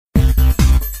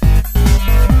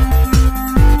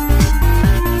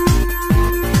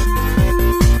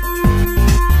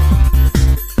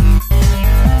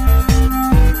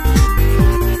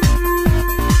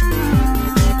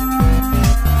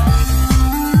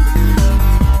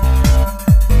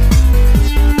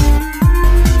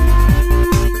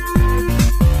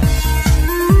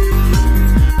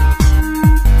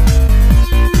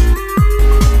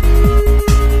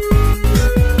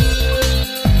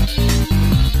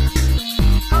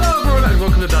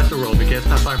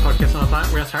Pathfinder podcast on a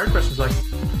planet. We ask hard questions like,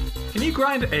 can you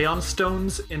grind Aeon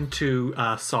stones into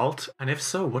salt? And if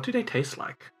so, what do they taste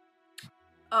like?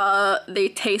 They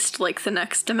taste like the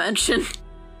next dimension.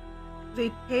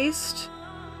 They taste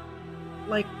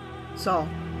like salt.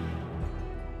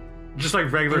 Just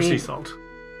like regular sea salt.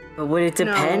 But would it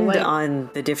depend like- on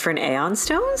the different Aeon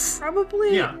stones?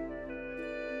 Probably. Yeah.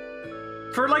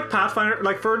 For like Pathfinder,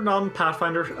 like for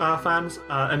non-Pathfinder fans,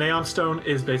 an Aeon Stone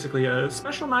is basically a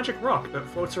special magic rock that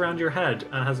floats around your head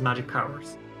and has magic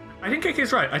powers. I think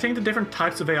KK's right. I think the different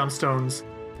types of Aeon Stones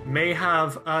may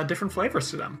have different flavors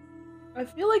to them. I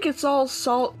feel like it's all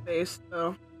salt-based,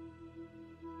 though.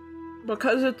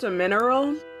 Because it's a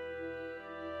mineral,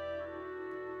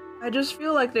 I just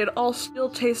feel like they'd all still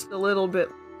taste a little bit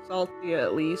salty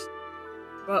at least.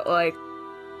 But, like,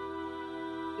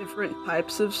 different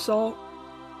types of salt.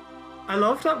 I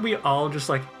love that we all just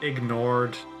like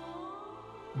ignored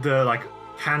the like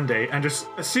can they and just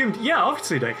assumed, yeah,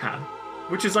 obviously they can.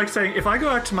 Which is like saying, if I go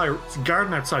out to my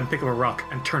garden outside and pick up a rock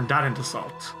and turn that into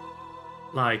salt,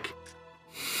 like,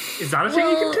 is that a thing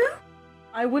you can do?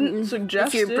 I wouldn't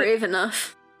suggest If you're it. brave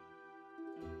enough.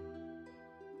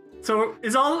 So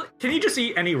can you just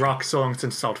eat any rock so long as it's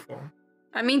in salt form?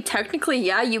 I mean, technically,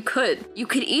 yeah, you could. You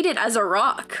could eat it as a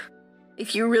rock.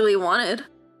 If you really wanted.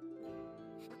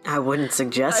 I wouldn't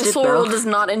suggest it, Floral though. does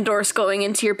not endorse going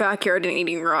into your backyard and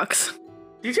eating rocks.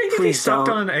 Do you think if you Please sucked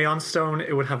don't. on an Aeon Stone,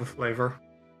 it would have a flavor?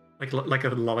 Like a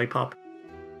lollipop?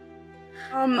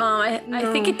 I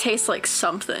think No. it tastes like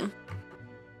something.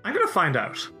 I'm gonna find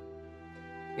out.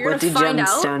 You're What do gonna find out?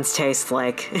 gemstones taste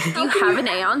like? Do you have an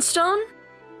Aeon Stone?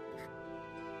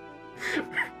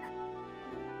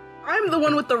 I'm the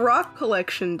one with the rock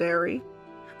collection, Derry.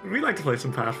 We like to play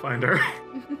some Pathfinder.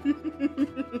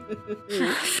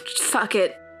 Fuck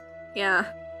it.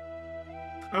 Yeah.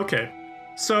 Okay,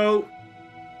 so...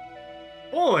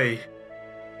 Boy!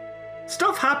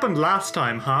 Stuff happened last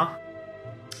time, huh?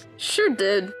 Sure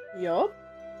did. Yup.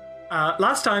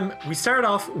 Last time, we started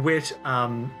off with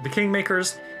the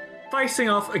Kingmakers facing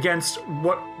off against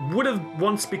what would have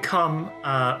once become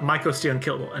Mycos the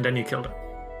Unkillable, and then you killed him.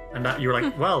 And that you were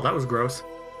like, well, that was gross.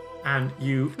 And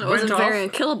you It went wasn't off. very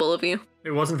unkillable of you. It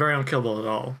wasn't very unkillable at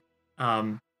all.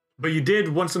 But you did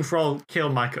once and for all kill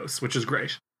Mycos, which is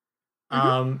great.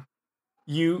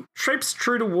 You traipsed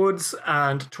through the woods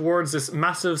and towards this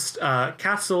massive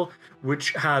castle,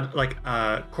 which had like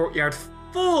a courtyard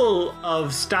full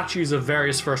of statues of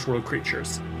various First World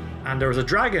creatures. And there was a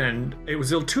dragon, and it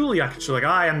was Iltuliak. She's like,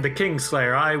 I am the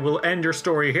Kingslayer. I will end your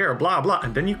story here, blah, blah.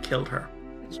 And then you killed her.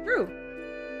 It's true.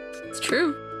 It's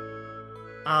true.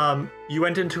 You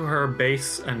went into her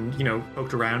base and,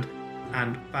 poked around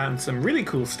and found some really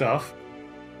cool stuff.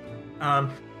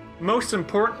 Most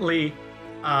importantly,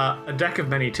 a deck of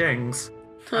many things.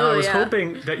 I was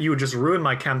hoping that you would just ruin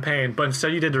my campaign, but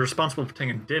instead you did the responsible thing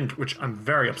and didn't, which I'm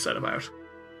very upset about.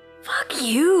 Fuck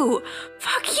you.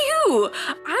 Fuck you.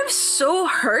 I'm so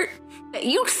hurt that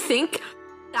you think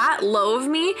that low of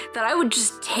me that I would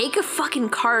just take a fucking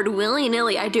card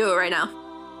willy-nilly. I do it right now.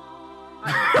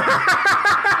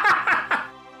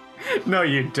 No,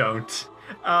 you don't.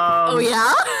 Oh,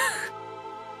 yeah?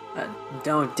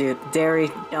 Don't do Derry,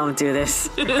 don't do this.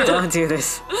 Don't do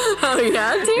this. Oh,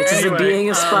 yeah, This dear? is a Anyway, being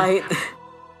of spite.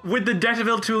 With the death of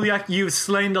Iltuliak, you've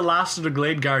slain the last of the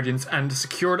Glade Guardians and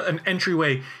secured an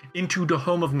entryway into the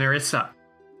home of Nerissa,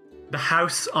 the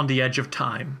house on the edge of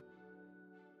time.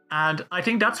 And I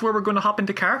think that's where we're going to hop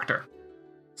into character.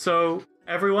 So,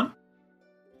 everyone,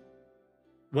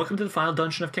 welcome to the final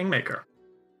dungeon of Kingmaker.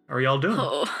 How are y'all doing?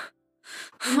 Oh.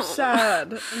 I'm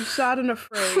sad. I'm sad and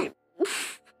afraid.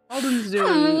 Alden's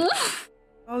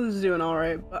doing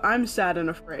alright, but I'm sad and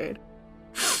afraid.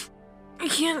 I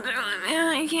can't do it, man.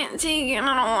 I can't take it.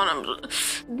 I don't want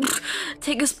to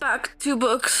take us back 2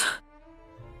 books.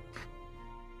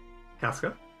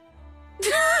 Casca?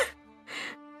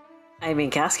 I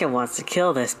mean, Casca wants to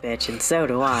kill this bitch, and so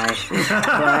do I.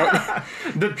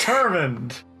 But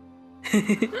Determined!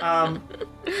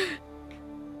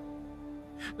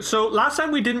 So last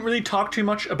time we didn't really talk too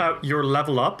much about your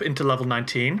level up into level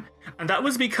 19, and that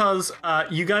was because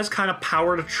you guys kind of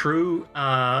powered through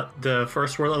the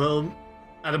first world a little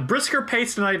at a brisker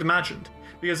pace than I'd imagined.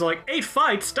 Because like 8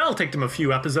 fights, that'll take them a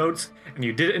few episodes, and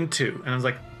you did it in 2. And I was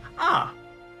like,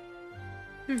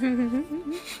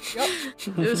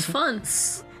 It was fun.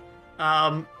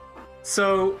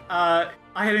 So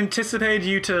I had anticipated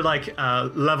you to like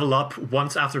level up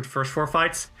once after the first 4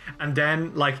 fights, and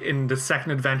then like in the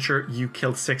second adventure you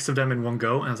killed 6 of them in one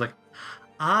go, and I was like,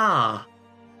 oh.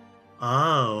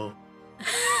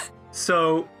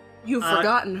 So You've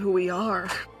forgotten who we are.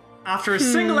 after a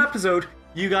single episode,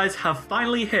 you guys have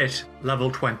finally hit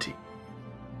level 20.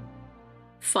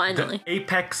 Finally. The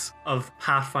apex of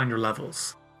Pathfinder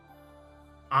levels.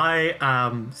 I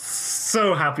am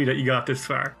so happy that you got this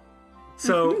far.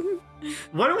 So,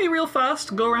 why don't we real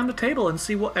fast go around the table and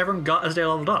see what everyone got as they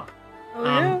leveled up? Oh,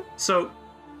 yeah. So,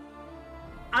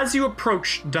 as you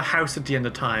approach the house at the end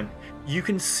of time, you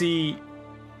can see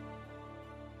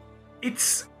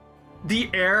the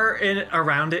air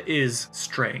around it is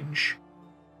strange.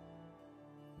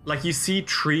 Like, you see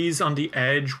trees on the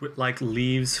edge with like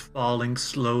leaves falling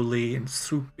slowly in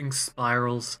swooping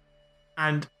spirals.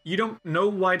 And you don't know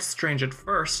why it's strange at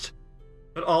first,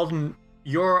 but Alden,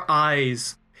 your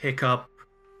eyes pick up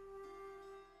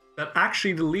that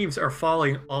actually the leaves are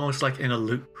falling almost like in a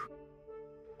loop.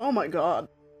 Oh my god.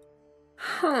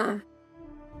 Huh.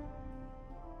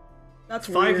 That's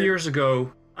 5 weird. years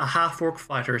ago, a half-orc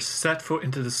fighter set foot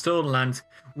into the stolen lands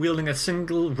wielding a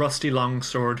single rusty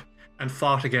longsword and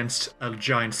fought against a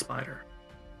giant spider.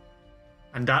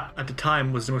 And that, at the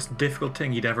time, was the most difficult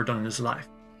thing he'd ever done in his life.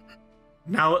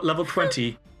 Now at level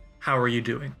 20, how are you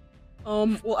doing?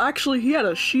 Well, actually, he had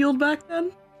a shield back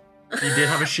then. He did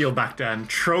have a shield back then.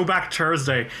 Throwback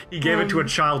Thursday. He gave it to a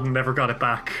child and never got it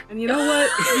back. And you know what?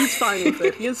 He's fine with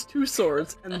it. He has 2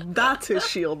 swords, and that's his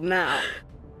shield now.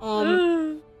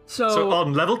 So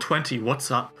on level 20, what's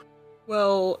up?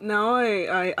 Well, now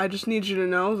I just need you to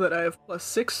know that I have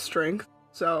 +6 strength,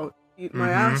 so eat my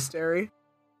ass, Derry.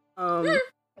 I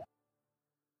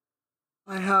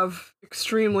have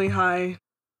extremely high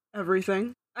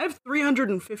everything. I have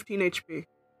 315 HP.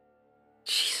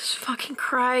 Jesus fucking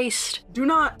Christ. Do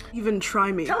not even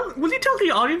try me. Will you tell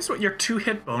the audience what your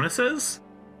 2-hit bonus is?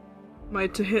 My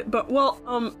to hit, but well,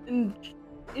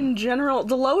 in general,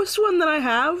 the lowest one that I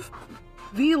have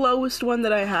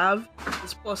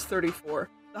is +34.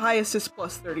 The highest is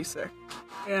 +36.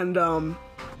 And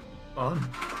Fun.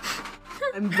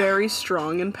 I'm very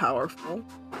strong and powerful.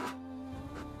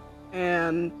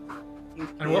 And you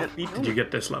can't And what feat kill did you me.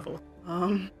 get this level?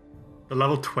 The The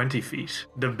level 20 feat.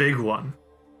 The big one.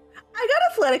 I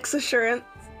got athletics assurance.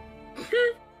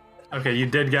 Okay, you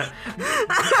did get...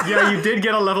 Yeah, you did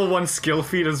get a level 1 skill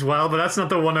feat as well, but that's not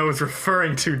the one I was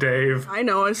referring to, Dave. I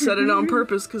know, I said it on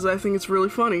purpose because I think it's really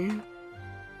funny.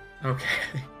 Okay.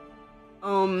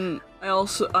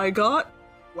 I got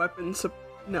weapon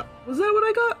no. Was that what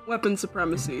I got? Weapon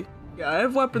supremacy. Yeah, I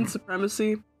have weapon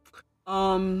supremacy.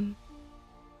 I'm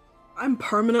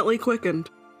permanently quickened.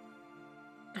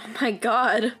 Oh my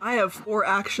god. I have 4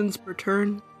 actions per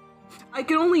turn. I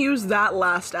can only use that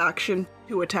last action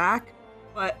to attack,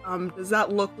 but does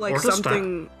that look like Or to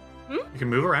something? You can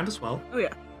move around as well. Oh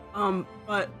yeah.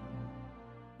 But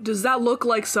does that look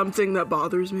like something that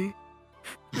bothers me?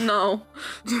 No.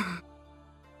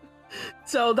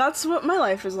 So that's what my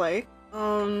life is like.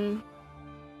 I'm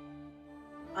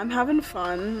having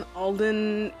fun.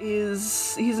 Alden he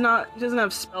doesn't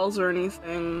have spells or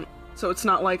anything, so it's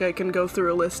not like I can go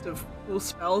through a list of cool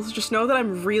spells. Just know that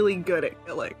I'm really good at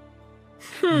killing.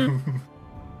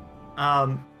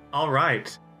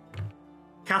 Alright.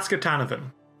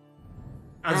 Kaskatanovan.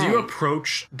 As you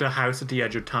approach the house at the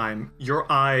edge of time, your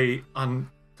eye on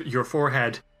your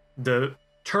forehead, the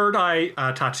third eye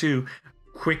tattoo,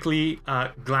 quickly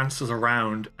glances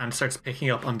around and starts picking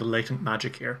up on the latent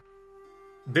magic here.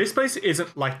 This place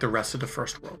isn't like the rest of the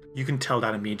First World. You can tell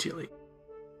that immediately.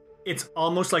 It's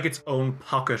almost like its own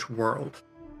pocket world.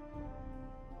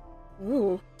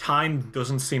 Ooh. Time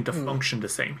doesn't seem to function the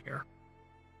same here.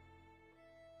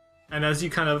 And as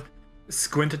you kind of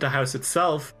squint at the house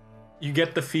itself, you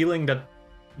get the feeling that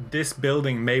this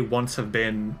building may once have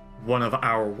been one of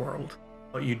our world,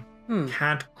 but you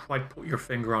can't quite put your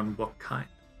finger on what kind.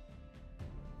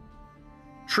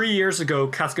 3 years ago,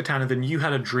 Kaskatanovan, you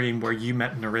had a dream where you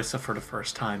met Nerissa for the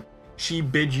first time. She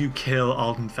bid you kill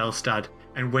Alden Felstad,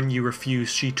 and when you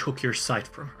refused, she took your sight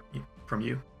from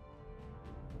you.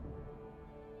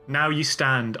 Now you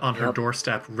stand on her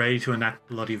doorstep, ready to enact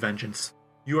bloody vengeance.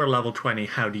 You are level 20,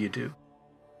 how do you do?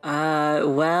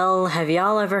 Well, have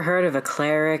y'all ever heard of a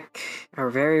cleric, a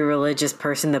very religious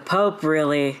person, the Pope,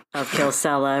 really, of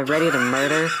Kilsella, ready to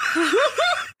murder?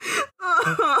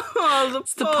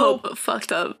 It's the Pope, but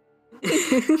fucked up.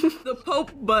 The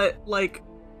Pope,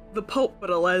 but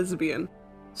a lesbian.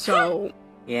 So,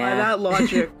 Yeah. by that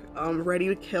logic, ready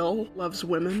to kill, loves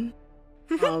women,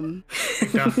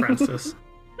 Yeah, Francis.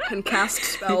 can cast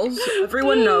spells.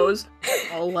 Everyone knows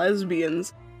all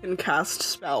lesbians can cast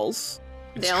spells.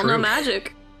 It's They all true. know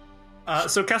magic.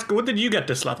 So, Casca, what did you get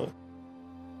this level?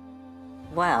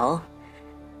 Well,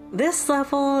 this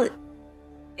level,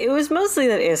 it was mostly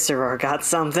that Isseror got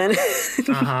something.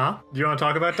 Uh-huh. Do you want to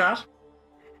talk about that?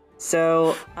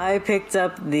 So I picked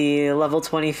up the level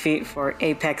 20 feat for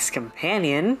Apex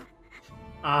Companion,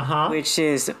 which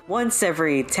is once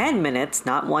every 10 minutes,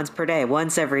 not once per day,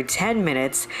 once every 10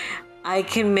 minutes, I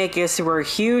can make a super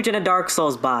huge and a Dark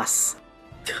Souls boss.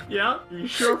 Yeah, you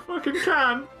sure fucking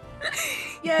can.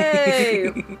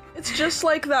 Yay! It's just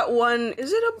like that one.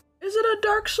 Is it a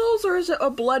Dark Souls or is it a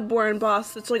Bloodborne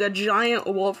boss that's like a giant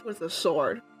wolf with a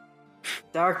sword?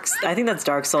 I think that's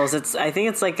Dark Souls. I think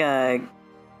it's like a...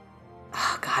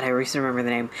 Oh god, I recently remember the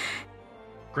name.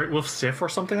 Great Wolf Sif or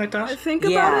something like that? I think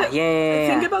about it. Yeah. I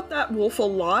think about that wolf a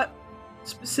lot,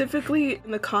 specifically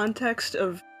in the context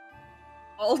of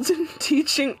Alden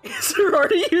teaching Isaror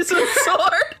to use a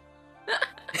sword.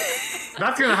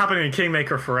 That's gonna happen in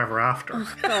Kingmaker forever after.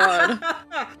 God.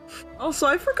 Also,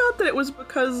 I forgot that it was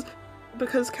because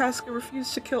Casca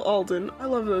refused to kill Alden. I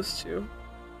love those two.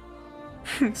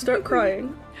 Start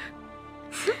crying.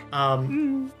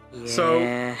 So,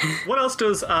 what else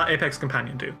does Apex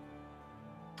Companion do?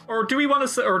 Or do you want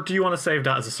to save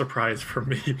that as a surprise for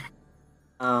me?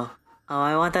 Oh,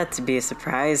 I want that to be a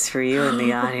surprise for you in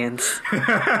the audience.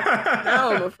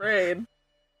 Now I'm afraid.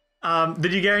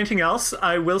 Did you get anything else?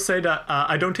 I will say that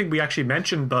I don't think we actually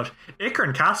mentioned, but Iker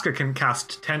and Casca can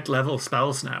cast 10th level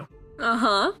spells now.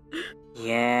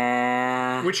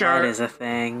 Yeah, Which that are is a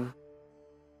thing.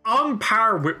 On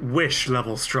par with Wish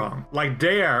level strong. Like,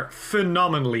 they are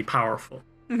phenomenally powerful.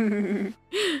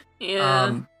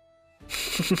 Yeah.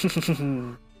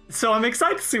 So I'm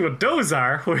excited to see what those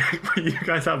are, what you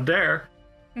guys have there.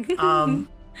 Is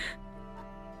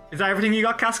that everything you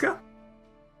got, Casca?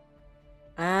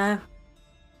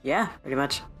 Yeah, pretty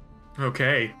much.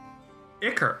 Okay.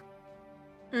 Iker.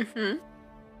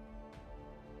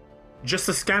 Just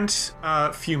a scant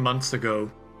few months ago,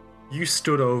 you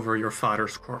stood over your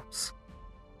father's corpse.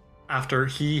 After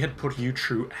he had put you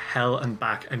through hell and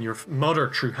back, and your mother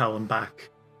through hell and back.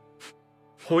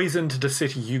 Poisoned the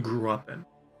city you grew up in.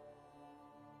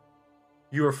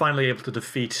 You were finally able to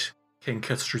defeat King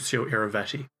Castruccio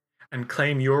Iravetti and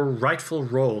claim your rightful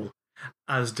role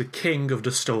as the king of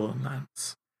the Stolen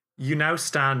Lands. You now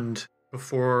stand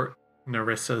before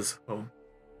Nerissa's home.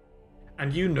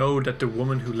 And you know that the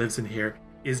woman who lives in here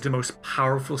is the most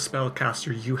powerful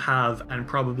spellcaster you have and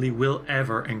probably will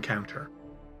ever encounter.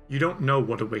 You don't know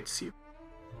what awaits you.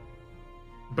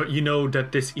 But you know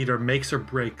that this either makes or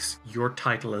breaks your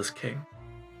title as king.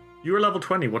 You are level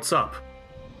 20, what's up?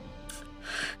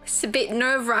 It's a bit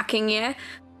nerve-wracking, yeah.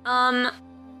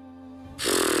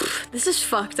 This is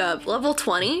fucked up. Level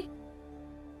 20?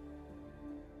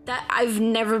 That I've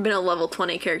never been a level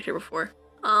 20 character before.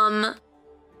 Not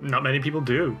many people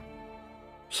do.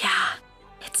 Yeah,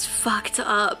 it's fucked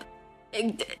up.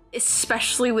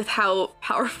 Especially with how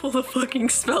powerful the fucking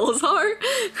spells are.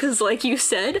 Because like you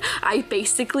said, I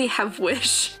basically have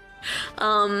Wish.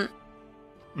 I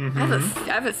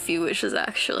have a few wishes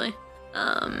actually.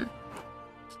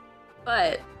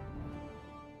 But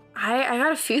I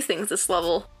got a few things this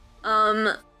level.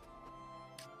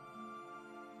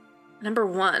 Number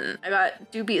one, I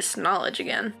got dubious knowledge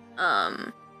again.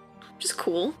 Which is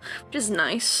cool, which is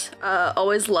nice.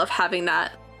 Always love having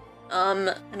that.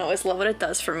 And always love what it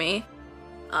does for me.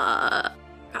 Got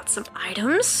some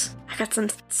items. I got some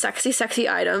sexy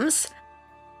items.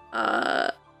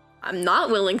 I'm not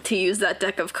willing to use that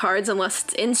deck of cards unless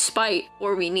it's in spite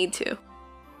or we need to,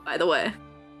 by the way.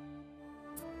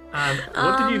 And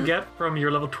what did you get from your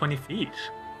level 20 feat?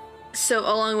 So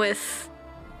along with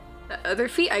the other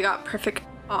feat, I got Perfect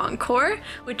Encore,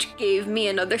 which gave me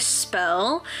another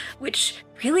spell, which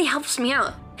really helps me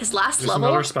out. Because last Just level...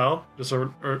 another spell? Just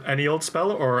or any old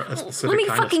spell or a specific Let me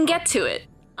kind fucking of spell? get to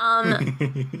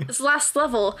it. This last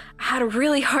level, I had a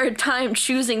really hard time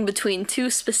choosing between two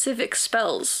specific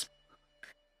spells.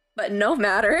 But no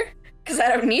matter, because I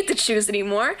don't need to choose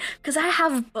anymore, because I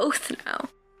have both now.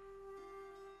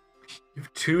 You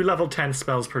have 2 level 10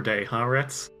 spells per day, huh,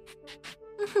 Ritz?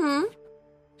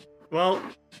 Well,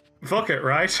 fuck it,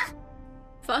 right?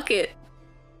 Fuck it.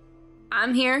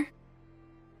 I'm here.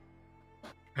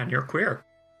 And you're queer.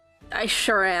 I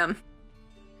sure am.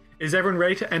 Is everyone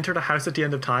ready to enter the house at the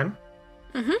end of time?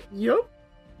 Yup.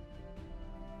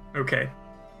 Okay.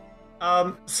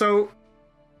 So,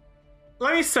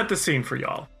 let me set the scene for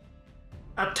y'all.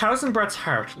 At Thousand Breath's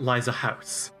heart lies a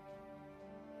house.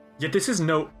 Yet this is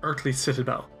no earthly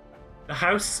citadel. The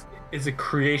house is a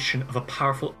creation of a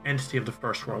powerful entity of the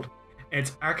First World, and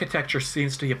its architecture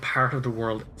seems to be a part of the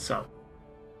world itself.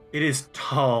 It is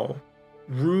tall,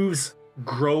 roofs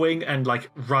growing and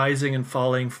rising and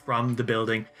falling from the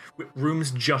building, with rooms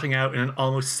jutting out in an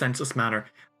almost senseless manner,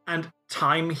 and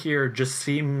time here just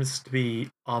seems to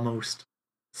be almost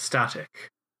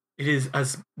static.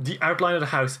 the outline of the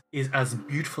house is as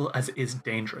beautiful as it is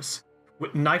dangerous,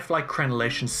 with knife-like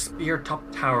crenellations,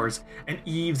 spear-topped towers, and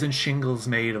eaves and shingles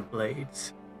made of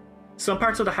blades. Some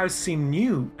parts of the house seem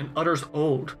new and others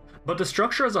old, but the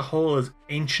structure as a whole is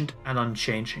ancient and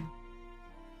unchanging.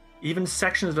 Even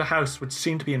sections of the house which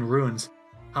seem to be in ruins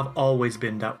have always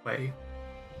been that way.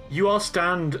 You all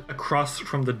stand across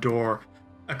from the door,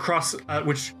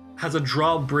 which has a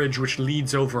drawbridge which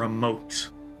leads over a moat.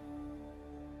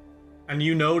 And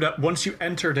you know that once you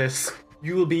enter this,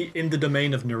 you will be in the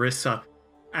domain of Nerissa,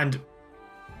 and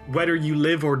whether you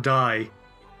live or die,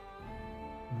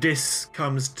 this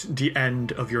comes to the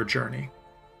end of your journey.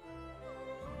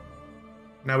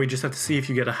 Now we just have to see if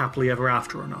you get a happily ever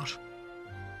after or not.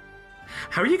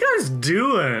 How are you guys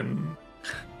doing?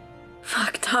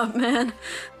 Fucked up, man.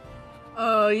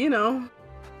 You know.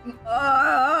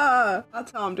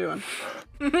 That's how I'm doing.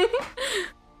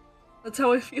 That's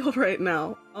how I feel right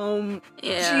now.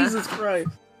 Yeah. Jesus Christ.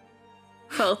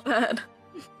 Felt that.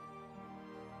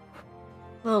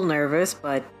 A little nervous,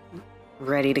 but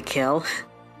ready to kill.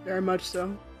 Very much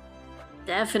so.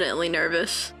 Definitely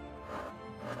nervous.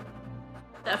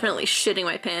 Definitely shitting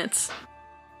my pants.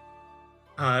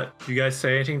 Do you guys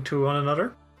say anything to one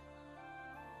another?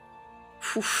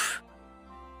 Oof.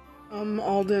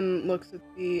 Alden looks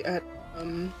at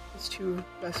his two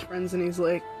best friends and he's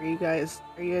like, Are you guys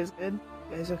good?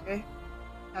 You guys okay?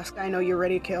 Ask, I know you're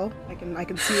ready to kill. I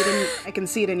can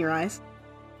see it in your eyes.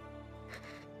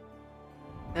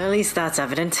 At least that's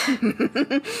evident.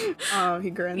 Oh, he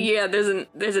grins. Yeah, there's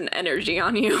an energy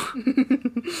on you. I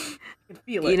can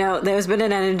feel it. You know, there's been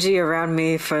an energy around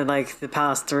me for like the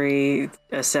past 3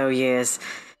 or so years.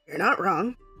 You're not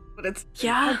wrong, but it's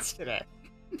intense today.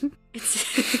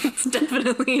 It's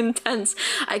definitely intense.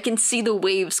 I can see the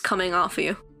waves coming off of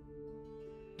you.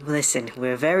 Listen,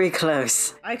 we're very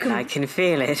close. I can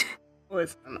feel it.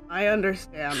 Listen, I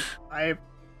understand. I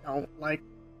don't like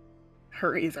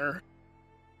her either.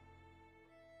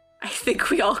 I think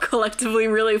we all collectively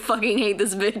really fucking hate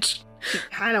this bitch. She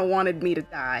kind of wanted me to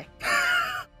die.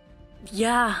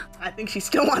 Yeah. I think she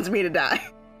still wants me to die.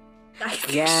 I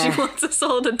think she wants us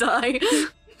all to die.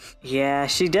 Yeah,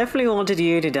 she definitely wanted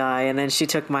you to die, and then she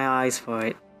took my eyes for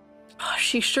it. Oh,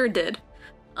 she sure did.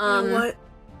 You know what?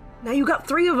 Now you got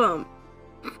 3 of them.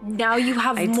 Now you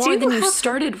have more than you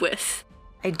started with.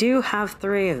 I do have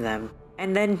 3 of them,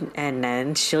 and then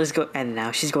now she's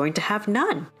going to have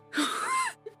none.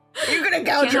 You're gonna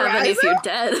gouge your eyes if you're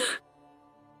dead.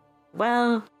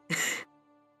 Well,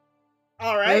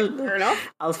 all right, fair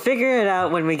enough. I'll figure it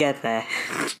out when we get there.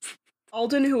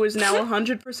 Alden, who is now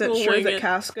 100% sure that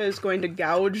Casca is going to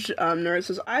gouge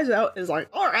Nerissa's eyes out, is like,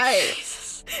 all right.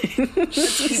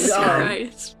 Jesus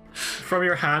Christ. From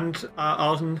your hand,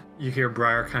 Alden, you hear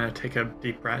Briar kind of take a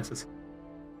deep breath and says,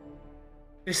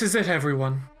 This is it,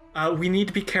 everyone. We need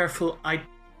to be careful. I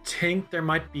think there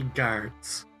might be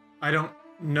guards. I don't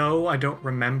know, I don't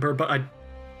remember, but I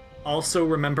also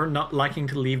remember not liking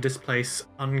to leave this place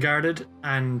unguarded,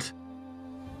 and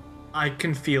I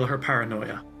can feel her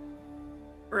paranoia.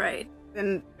 Right.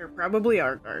 Then there probably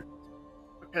are guards,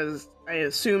 because I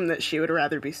assume that she would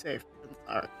rather be safe than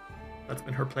sorry. That's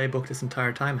been her playbook this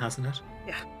entire time, hasn't it?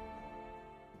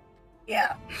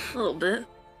 Yeah. A little bit.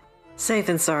 Safe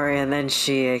and sorry, and then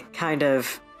she kind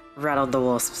of rattled the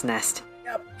wasp's nest.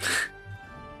 Yep.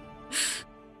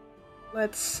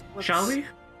 Let's Shall we?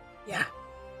 Yeah.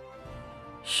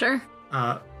 Sure.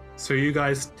 So you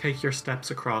guys take your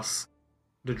steps across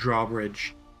the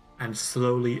drawbridge and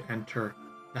slowly enter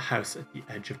the house at the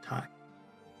edge of time.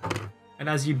 And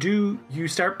as you do, you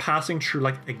start passing through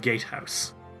like a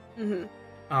gatehouse.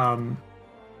 Mm-hmm.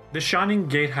 The shining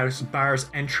gatehouse bars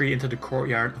entry into the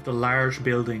courtyard of the large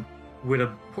building with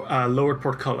a lowered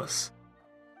portcullis.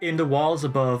 In the walls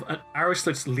above, an arrow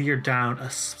slits leer down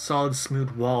a solid, smooth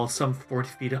wall some 40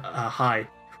 feet high,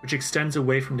 which extends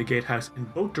away from the gatehouse in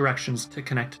both directions to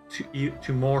connect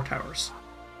to more towers.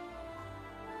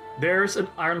 There's an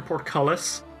iron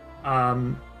portcullis,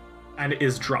 and it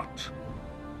is dropped.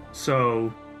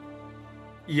 So,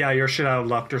 yeah, you're shit out of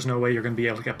luck. There's no way you're going to be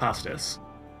able to get past this.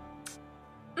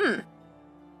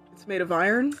 It's made of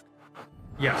iron?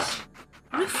 Yes.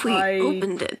 What if we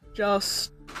opened it?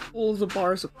 Just pull the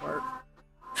bars apart.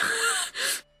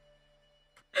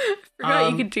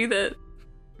 Forgot you could do that.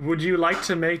 Would you like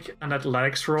to make an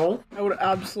athletics roll? I would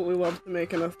absolutely love to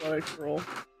make an athletics roll.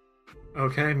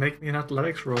 Okay, make me an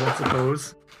athletics roll, I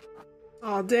suppose.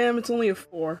 Aw, damn, it's only a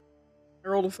 4. I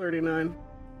rolled a 39.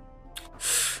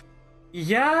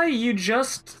 Yeah, you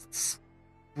just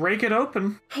break it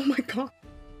open. Oh my god.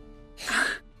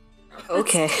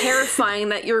 Okay. It's terrifying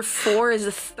that your 4 is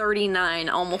a 39,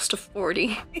 almost a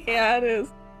 40. Yeah, it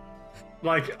is.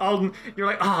 Like, you're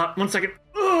like, 1 second,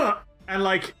 and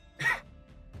like,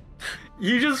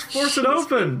 you just force it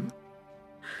open.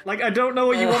 Like, I don't know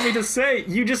what you want me to say.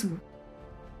 You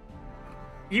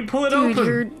pull it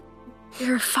open.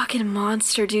 You're a fucking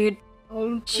monster, dude.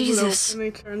 Alden pulls Jesus. it open,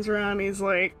 he turns around, he's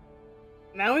like,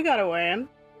 now we gotta win.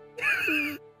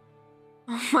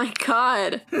 Oh my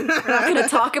god. We're not gonna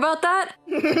talk about that?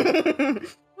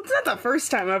 It's not the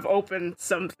first time I've opened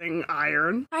something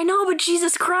iron. I know, but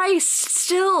Jesus Christ,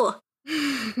 still.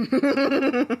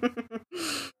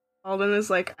 Alden is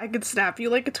like, I could snap you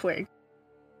like a twig,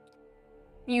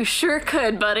 You sure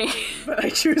could, buddy. but I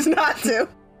choose not to.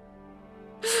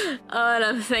 And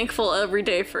I'm thankful every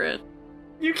day for it.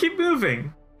 You keep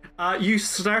moving. You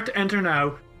start to enter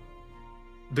now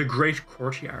the Great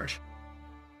Courtyard.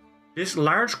 This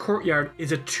large courtyard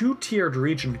is a 2-tiered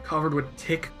region covered with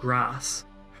thick grass.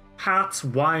 Paths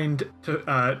wind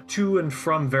to and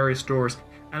from various doors,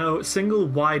 and a single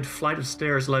wide flight of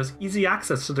stairs allows easy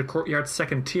access to the courtyard's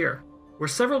second tier, where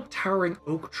several towering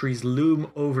oak trees loom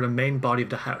over the main body of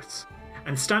the house.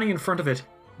 And standing in front of it,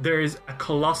 there is a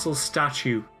colossal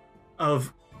statue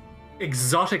of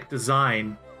exotic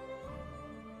design,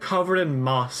 covered in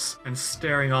moss and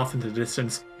staring off into the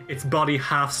distance, its body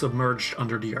half submerged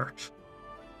under the earth.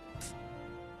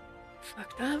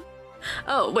 Fucked up.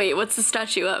 Oh, wait, what's the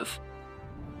statue of?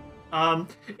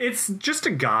 It's just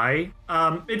a guy.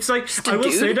 It's like, Just a I will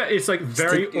dude? say that it's like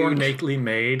very Just a dude. ornately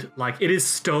made. Like, it is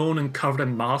stone and covered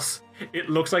in moss. It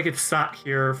looks like it's sat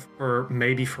here for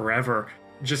maybe forever,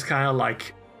 just kind of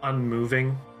like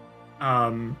unmoving.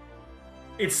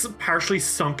 It's partially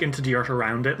sunk into the earth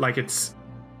around it, like its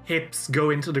hips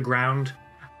go into the ground,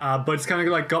 but it's kind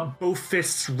of like got both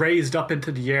fists raised up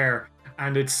into the air,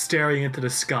 and it's staring into the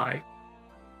sky.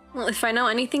 Well, if I know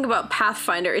anything about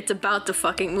Pathfinder, it's about to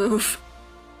fucking move.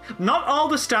 Not all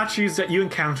the statues that you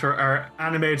encounter are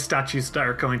animated statues that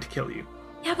are going to kill you.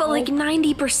 Yeah, but like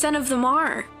 90% of them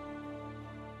are.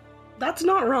 That's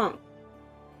not wrong.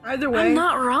 Either way, I'm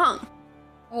not wrong.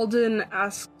 Alden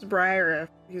asks Briar if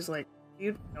he's like, do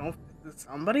you know if this is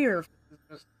somebody or if this is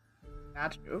just a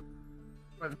statue?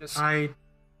 Or if just... I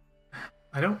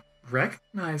don't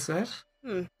recognize it.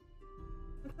 It's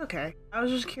okay. I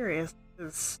was just curious,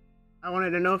 because I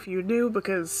wanted to know if you knew,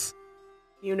 because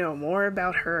you know more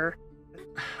about her.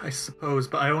 I suppose,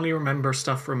 but I only remember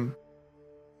stuff from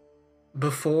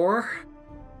before.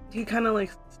 He kind of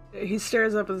like, he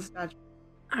stares up at the statue.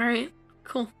 Alright,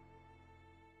 cool.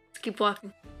 Let's keep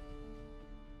walking.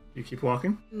 You keep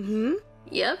walking, Mm-hmm.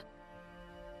 Yep.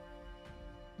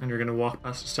 and you're gonna walk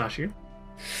past the statue.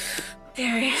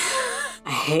 There.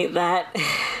 I hate that.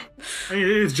 I mean, it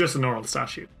is just a normal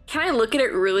statue. Can I look at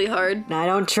it really hard? I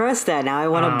don't trust that. Now I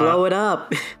want to blow it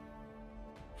up.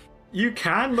 You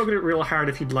can look at it real hard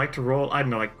if you'd like to roll, I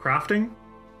don't know, like crafting?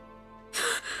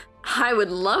 I would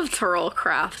love to roll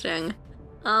crafting.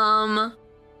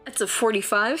 That's a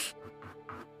 45.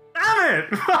 Damn it!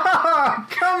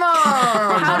 Come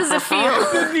on! How does it feel?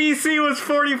 The DC was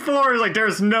 44. It's like,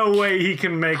 there's no way he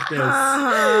can make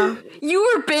this. You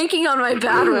were banking on my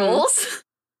bad rolls?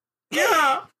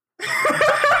 Yeah!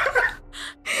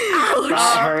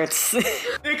 That hurts.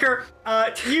 Baker,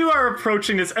 you are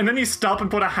approaching this, and then you stop and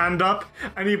put a hand up,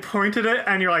 and you point at it,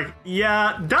 and you're like,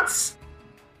 yeah, that's...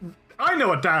 I know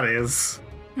what that is.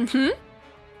 Mm-hmm.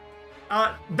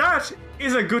 That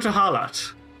is a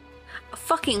Gutahalat. A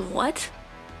fucking what?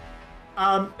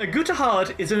 A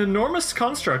Gutahalat is an enormous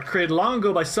construct created long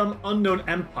ago by some unknown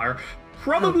empire,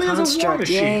 probably as a war construct,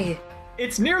 machine. yay.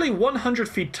 It's nearly 100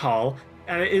 feet tall,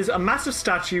 and it is a massive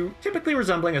statue, typically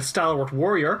resembling a stalwart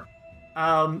warrior.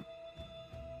 And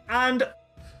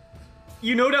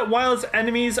you know that while its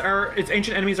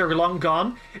ancient enemies are long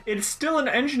gone, it's still an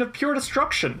engine of pure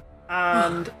destruction.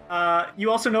 And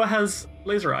you also know it has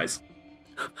laser eyes.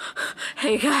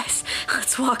 Hey guys,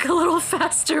 let's walk a little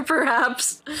faster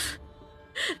perhaps.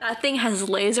 That thing has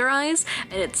laser eyes,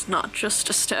 and it's not just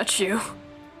a statue.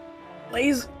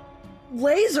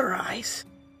 Laser eyes?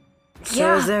 So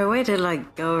Yeah. is there a way to,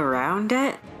 like, go around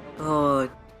it? Or,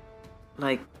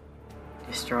 like,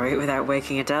 destroy it without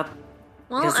waking it up?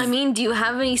 Well, Because I if- mean, do you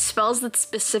have any spells that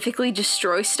specifically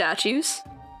destroy statues?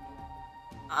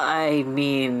 I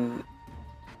mean...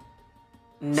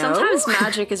 No? Sometimes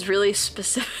magic is really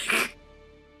specific.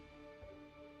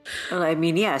 Well, I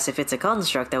mean, yes, if it's a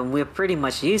construct, then we're pretty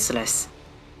much useless.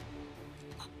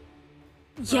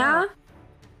 Yeah,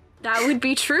 that would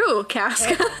be true,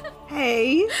 Casca.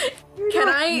 Hey. Can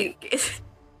I... If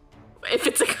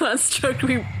it's a construct,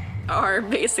 we are,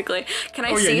 basically. Can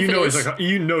I Oh yeah, see if it is?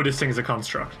 you know this thing is a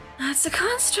construct. That's a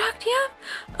construct, yeah.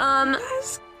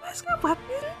 Guys got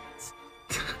weapons?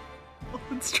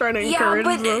 It's trying to Yeah, encourage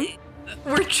but them.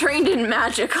 we're trained in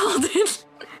magic, Alden.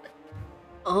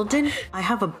 Alden, I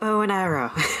have a bow and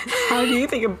arrow. How do you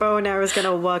think a bow and arrow is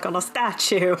gonna work on a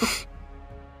statue?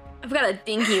 I've got a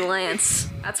dinky lance.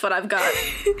 That's what I've got.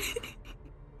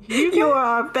 You are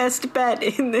our best bet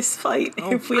in this fight.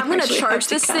 If we I'm gonna actually charge have to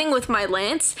this thing with my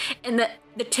lance, and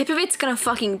the tip of it's gonna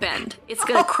fucking bend. It's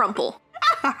gonna crumple.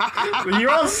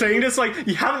 You're all saying this like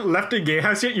you haven't left the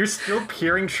gatehouse yet. You're still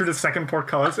peering through the second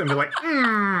portcullis, and they're like,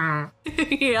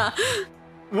 Yeah.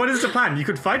 What is the plan? You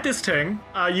could fight this thing.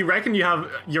 You reckon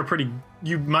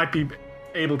you might be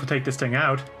able to take this thing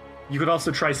out. You could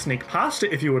also try sneak past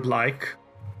it if you would like.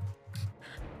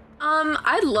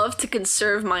 I'd love to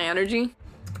conserve my energy,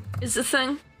 is the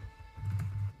thing.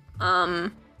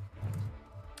 You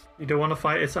don't want to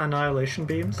fight its annihilation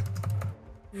beams?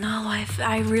 No,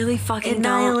 I really fucking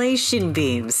Annihilation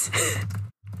beams.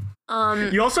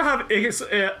 You also have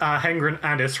Hengrin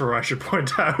and Isra, I should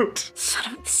point out.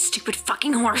 Son of a stupid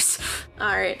fucking horse.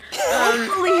 Alright.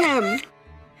 Bully him.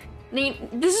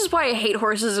 Nate, this is why I hate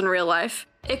horses in real life.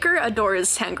 Iker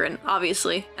adores Hengrin,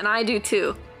 obviously, and I do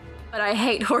too. But I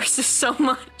hate horses so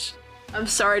much. I'm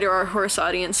sorry to our horse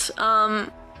audience. I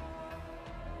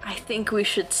think we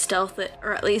should stealth it,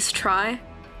 or at least try.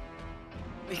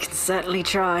 We can certainly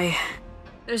try.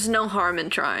 There's no harm in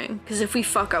trying, because if we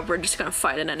fuck up, we're just gonna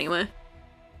fight it anyway.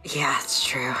 Yeah, it's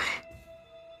true.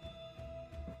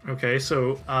 Okay,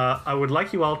 so I would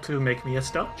like you all to make me a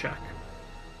stealth check,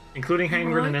 including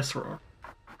Hengrin and Isra.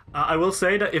 I will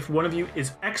say that if one of you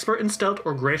is expert in stealth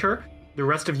or greater, the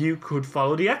rest of you could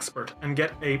follow the expert and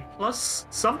get a plus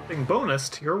something bonus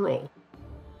to your roll.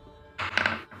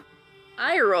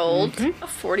 I rolled a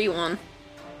 41.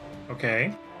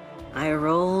 Okay. I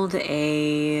rolled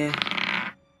a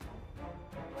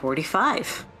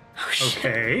 45. Oh, shit.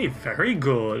 Okay, very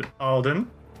good. Alden?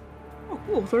 Oh,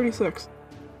 cool, 36.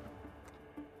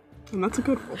 And that's a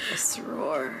good roll. This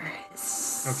roar.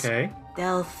 Okay.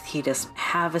 Stealth. He doesn't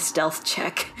have a stealth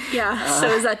check. Yeah, so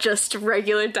is that just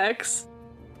regular dex?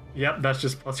 Yep, that's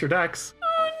just plus your dex.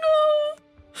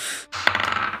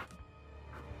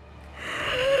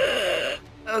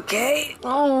 Oh Okay.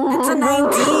 no! It's a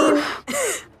 19.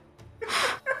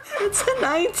 It's a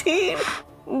 19.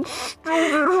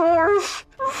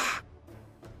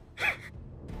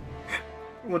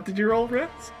 What did you roll,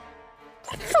 Ritz?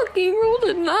 I fucking rolled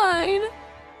a 9.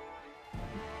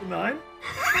 9?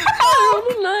 I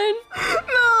rolled a 9.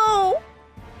 No!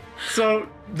 So,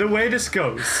 the way this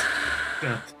goes...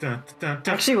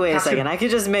 Actually, wait a second. I could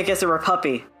just make us a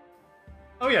puppy.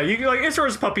 Oh yeah, you like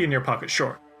Isra's puppy in your pocket,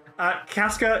 sure.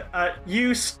 Casca,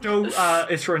 you stow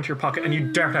Isra into your pocket and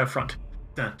you dart out front.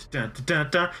 Dun, dun, dun, dun,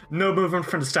 dun. No movement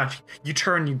from the statue. You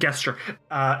turn, you gesture.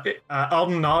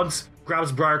 Alden nods,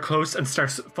 grabs Briar close, and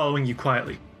starts following you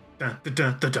quietly. Dun, dun,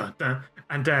 dun, dun, dun, dun.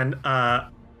 And then,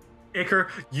 Iker,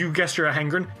 you gesture at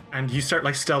Hengrin, and you start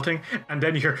like stealthing, and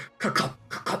then you hear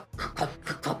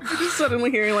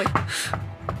Suddenly hearing like,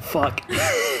 Fuck.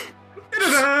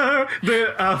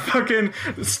 the fucking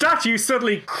statue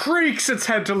suddenly creaks its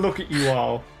head to look at you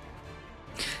all.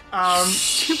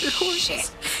 Stupid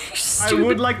horse. I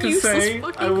would like to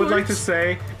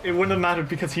say it wouldn't have mattered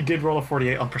because he did roll a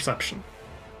 48 on perception.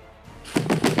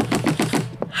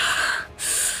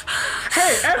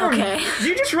 Hey, everyone! Okay.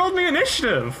 You just rolled me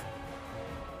initiative.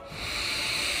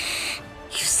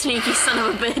 You sneaky son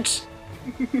of a bitch.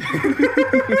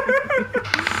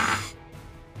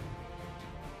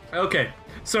 Okay,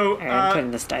 so I'm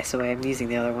putting this dice away. I'm using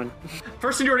the other one.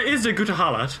 first in order is the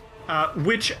Gutahalat,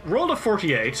 which rolled a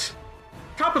 48.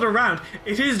 Top of the round,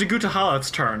 it is the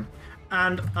Gutahalat's turn,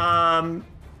 and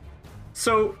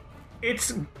so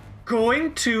it's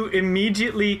going to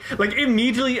immediately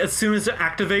as soon as it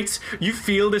activates, you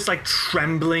feel this like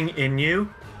trembling in you,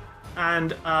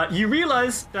 and you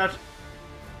realize that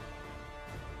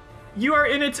you are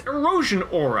in its erosion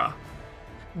aura.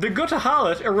 The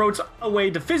Gutahalat erodes away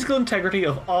the physical integrity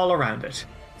of all around it.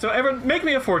 So everyone, make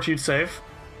me a fortitude save.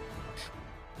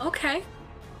 Okay.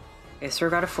 Isra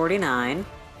got a 49.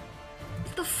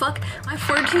 What the fuck? My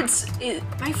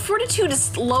fortitude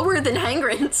is lower than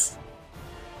Hangren's.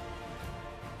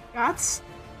 that's.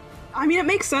 I mean, it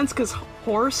makes sense because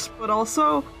horse, but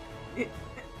also.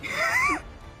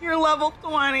 You're level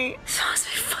 20. So is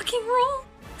my fucking roll?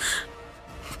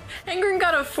 Hangren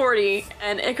got a 40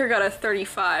 and Iker got a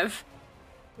 35.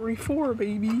 44,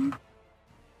 baby.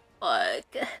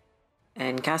 Fuck.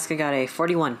 And Casca got a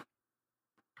 41.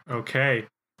 Okay.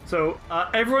 So,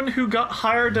 everyone who got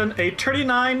higher than a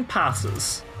 39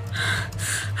 passes.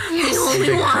 I'm the only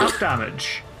Take one. half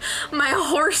damage. My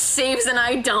horse saves and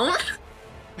I don't.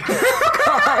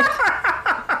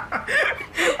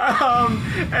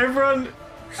 Everyone,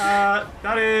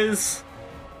 that is...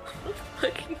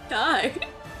 Fucking die.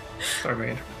 Sorry,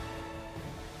 mate.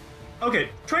 Okay,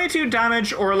 22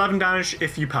 damage or 11 damage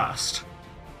if you passed.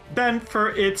 Then, for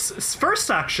its first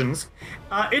actions,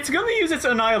 it's going to use its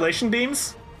Annihilation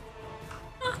Beams.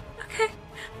 Oh, okay.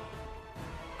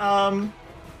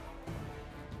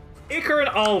 Iker and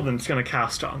Alden's going to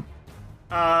cast on.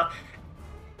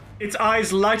 Its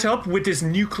eyes light up with this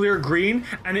nuclear green,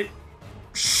 and it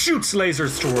shoots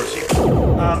lasers towards you.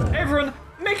 Everyone,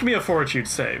 make me a fortitude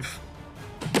save.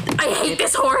 I hate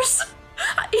this horse.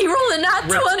 He rolled a nat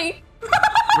 20.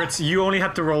 Ritz, you only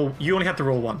have to roll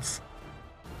once.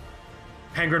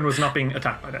 Penguin was not being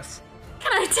attacked by this.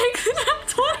 Can I take the nat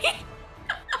 20?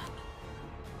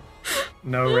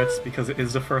 No, Ritz, because it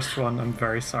is the first one. I'm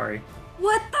very sorry.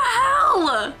 What the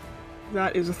hell?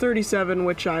 That is a 37,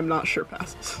 which I'm not sure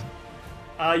passes.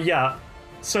 Yeah.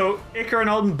 So, Iker and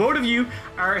Alden, both of you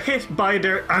are hit by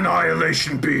their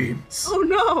Annihilation Beams. Oh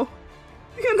no!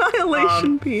 The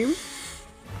Annihilation Beam.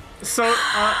 So,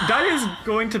 that is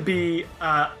going to be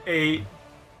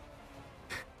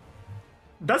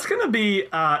That's going to be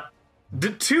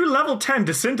two level 10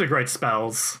 disintegrate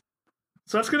spells.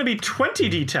 So that's going to be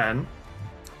 20d10.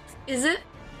 Is it?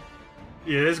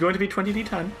 It is going to be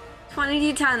 20d10.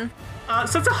 20d10.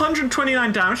 So that's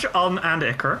 129 damage on and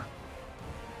Iker.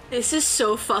 This is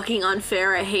so fucking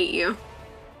unfair. I hate you.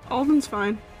 Alden's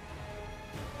fine.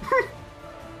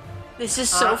 This is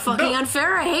so fucking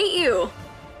unfair. I hate you.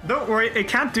 Don't worry, it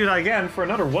can't do that again for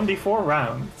another 1d4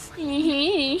 rounds.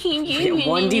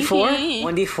 1d4?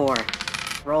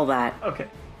 1d4. Roll that. Okay,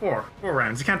 four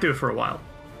rounds. You can't do it for a while.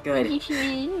 Good.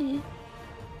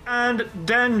 And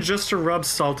then, just to rub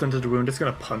salt into the wound, it's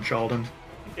gonna punch Alden.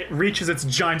 It reaches its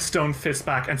giant stone fist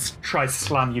back and tries to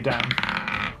slam you down.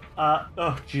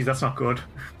 Oh, geez, that's not good.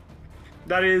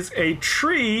 That is a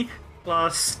tree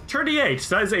plus 38.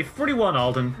 That is a 41,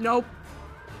 Alden. Nope.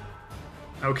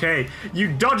 Okay,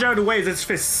 you dodge out of the way as its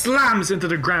fist slams into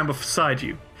the ground beside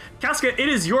you. Casca, it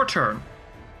is your turn.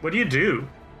 What do you do?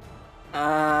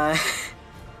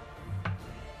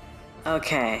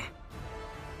 Okay.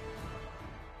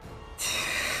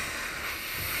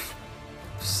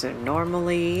 So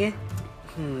normally,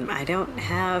 I don't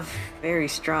have very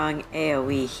strong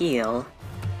AoE heal,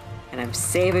 and I'm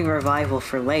saving revival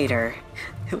for later,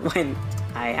 when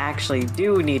I actually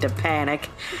do need to panic.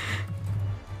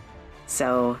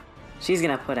 So, she's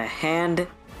gonna put a hand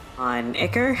on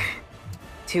Iker,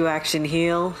 2 action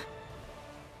heal.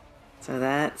 So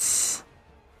that's...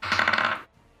 Iker,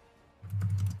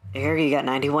 you got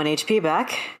 91 HP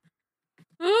back.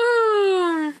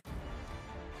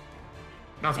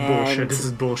 That's bullshit. This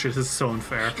is bullshit. This is so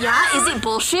unfair. Yeah, is it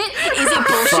bullshit? Is it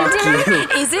bullshit,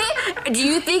 Darren? Is it? Do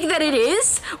you think that it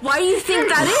is? Why do you think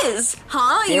that is?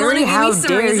 Huh? You want to give me some how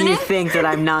dare reasoning? you think that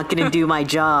I'm not gonna do my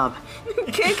job?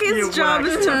 Kekin's job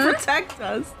is to protect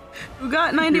us. Who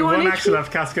got 91 One HP? action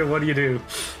left, Casca. What do you do?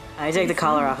 I take the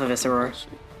collar off of Isseror.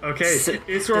 Okay,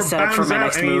 Isror set up for bounds my out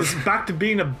next and move. he's back to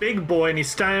being a big boy and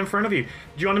he's standing in front of you. Do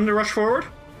you want him to rush forward?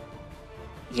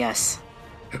 Yes.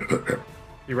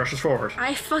 He rushes forward.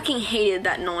 I fucking hated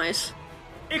that noise.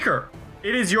 Iker,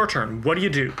 it is your turn. What do you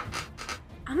do?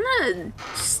 I'm gonna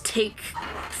just take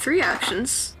 3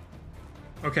 actions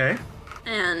Okay.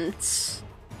 and just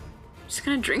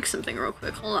gonna drink something real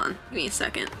quick. Hold on, give me a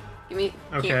second.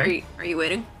 Okay. Are you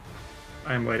waiting?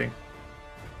 I am waiting.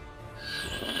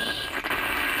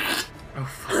 Oh,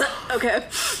 fuck. Okay.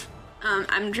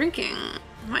 I'm drinking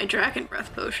my dragon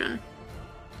breath potion.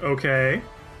 Okay.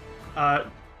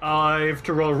 I have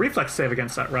to roll a reflex save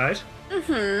against that, right?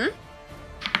 Mm-hmm.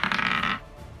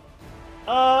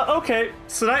 Okay.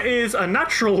 So that is a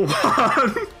natural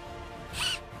one.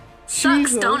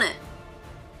 Sucks, Jesus. don't it?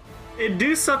 It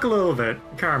do suck a little bit,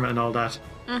 karma and all that.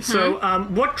 So,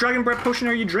 what dragon breath potion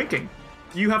are you drinking?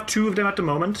 You have 2 of them at the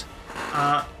moment.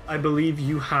 I believe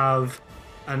you have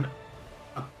a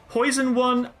poison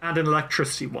one and an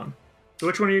electricity one. So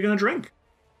which one are you going to drink?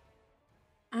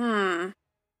 I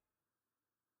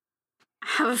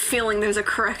have a feeling there's a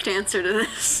correct answer to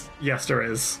this. Yes, there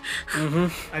is.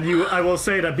 And I will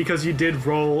say that because you did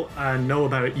roll and know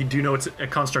about it, you do know it's a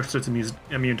construct, so it's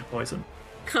immune to poison.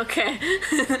 Okay.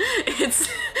 It's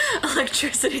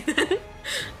electricity then.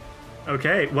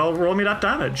 Okay, well, roll me that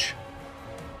damage.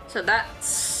 So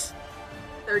that's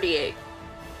 38.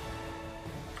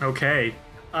 Okay.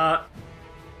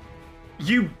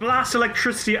 You blast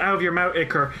electricity out of your mouth,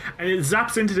 Iker, and it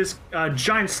zaps into this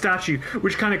giant statue,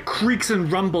 which kind of creaks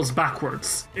and rumbles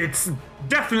backwards. It's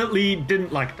definitely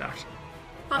didn't like that.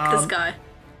 Fuck this guy.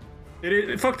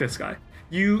 Fuck this guy.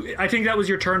 I think that was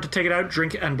your turn to take it out,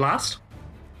 drink, and blast?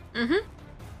 Mm-hmm.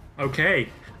 Okay.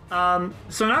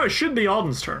 So now it should be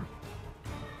Alden's turn.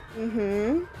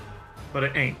 Mm-hmm. But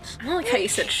it ain't. I don't like how you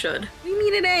said should. We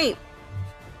mean it ain't.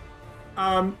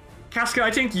 Casca,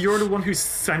 I think you're the one who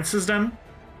senses them.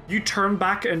 You turn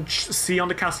back and see on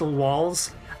the castle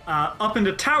walls. Up in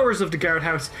the towers of the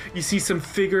guardhouse, you see some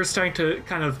figures starting to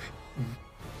kind of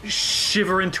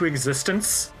shiver into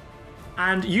existence.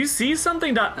 And you see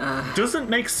something that doesn't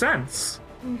make sense.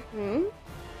 Mm-hmm.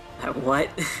 What?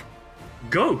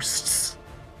 Ghosts.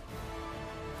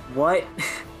 What?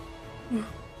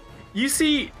 You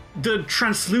see the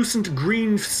translucent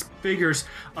green figures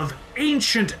of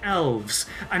ancient elves.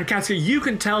 And Casca, you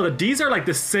can tell that these are like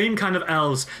the same kind of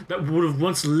elves that would have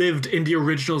once lived in the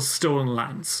original Stolen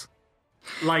Lands.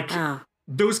 Like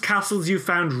those castles you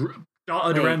found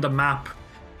dotted around the map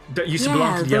that used to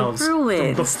belong to the elves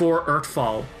from before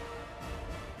Earthfall.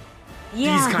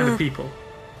 Yeah, these kind of people.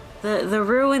 The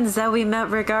ruins that we met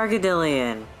Rick Argadilly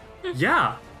in.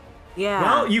 Yeah. Yeah.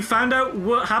 Well, you found out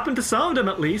what happened to some of them,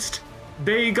 at least.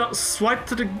 They got swiped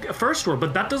to the first world,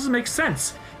 but that doesn't make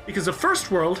sense, because the first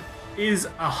world is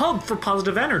a hub for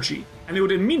positive energy, and it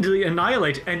would immediately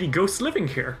annihilate any ghosts living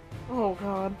here. Oh,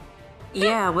 God.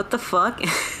 Yeah, what the fuck?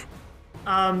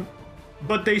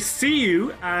 But they see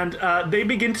you, and they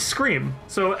begin to scream.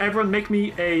 So everyone make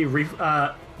me a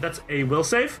that's a will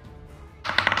save.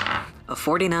 A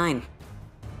 49.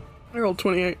 I rolled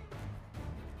 28.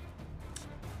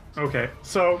 Okay,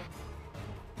 so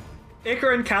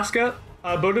Iker and Casca,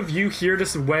 both of you hear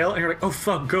this wail, and you're like, "Oh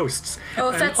fuck, ghosts!" Oh,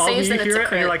 if and that saves, then it's a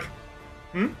crit. And you're like,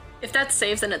 If that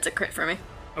saves, then it's a crit for me.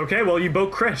 "Okay, well you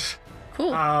both crit."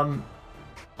 Cool.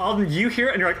 Alden, you hear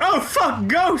it, and you're like, "Oh fuck,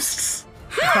 ghosts!"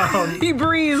 He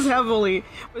breathes heavily,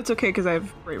 but it's okay because I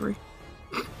have bravery.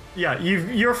 Yeah,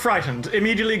 you're frightened.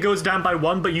 Immediately goes down by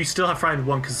 1, but you still have frightened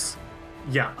 1 because,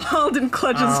 yeah. Alden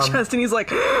clutches his chest and he's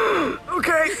like,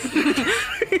 okay.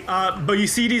 But you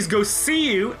see these ghosts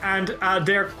see you, and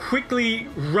they're quickly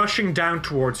rushing down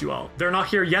towards you all. They're not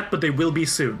here yet, but they will be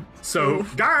soon. So,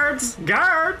 guards!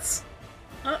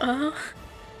 Uh-oh.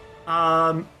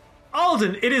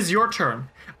 Alden, it is your turn.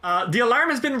 The alarm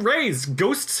has been raised.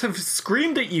 Ghosts have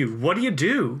screamed at you. What do you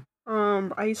do?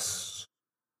 I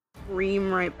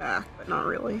scream right back, but not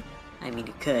really. I mean,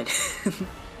 you could.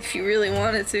 If you really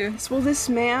wanted to. Well, this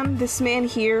man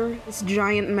here, this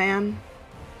giant man,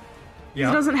 Yeah.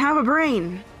 he doesn't have a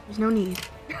brain. There's no need.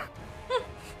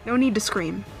 No need to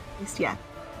scream, at least yet.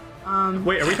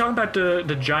 Wait, are we talking about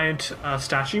the giant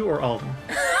statue or Alden?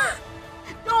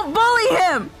 Don't bully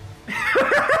him!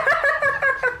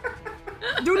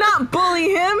 Do not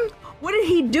bully him! What did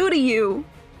he do to you?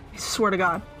 I swear to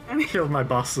God. I mean, Killed my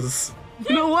bosses.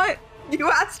 you know what? You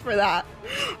asked for that.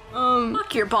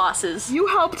 Fuck your bosses. You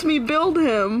helped me build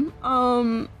him.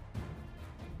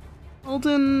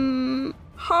 Alden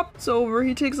hops over.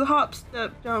 He takes a hop,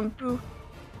 step, jump,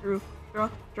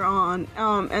 drawn.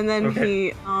 And then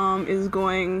he is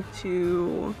going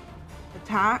to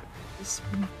attack this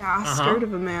bastard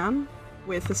of a man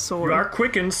with a sword. You are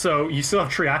quickened, so you still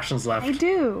have 3 actions left. I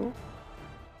do.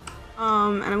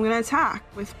 And I'm gonna attack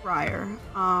with Briar.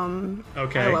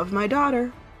 Okay. I love my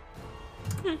daughter.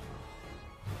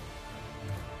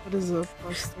 What is a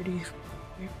plus 30?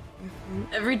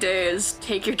 Every day is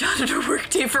take your daughter to work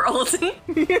day for Alden.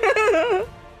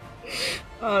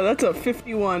 That's a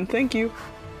 51. Thank you.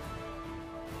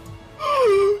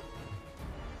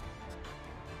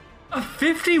 A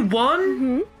 51?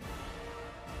 Mm-hmm.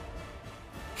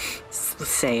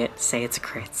 Say it. Say it's a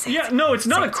crit. No, it's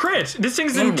not a crit. This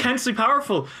thing's intensely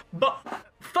powerful. But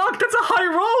fuck, that's a high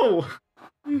roll.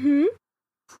 Mm-hmm.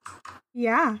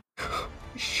 Yeah.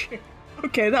 Shit.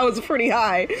 Okay, that was pretty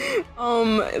high.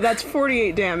 That's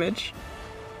 48 damage.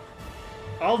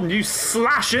 Alden, you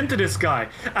slash into this guy,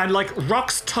 and like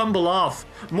rocks tumble off.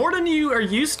 More than you are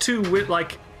used to when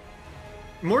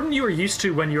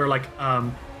you're like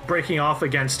breaking off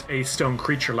against a stone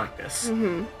creature like this.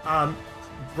 Mm-hmm.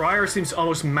 Briar seems to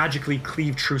almost magically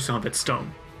cleave through some of its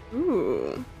stone.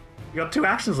 Ooh. You got 2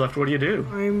 actions left. What do you do?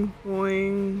 I'm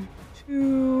going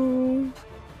to...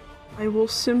 I will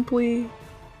simply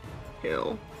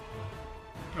kill.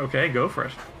 Okay, go for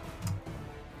it.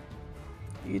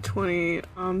 D20.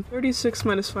 36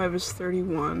 minus 5 is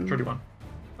 31. 31.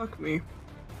 Fuck me.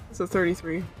 It's a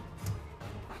 33.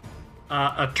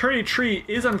 A 33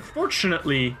 is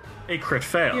unfortunately a crit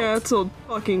fail. Yeah, it's a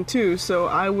fucking 2, so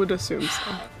I would assume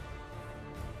so.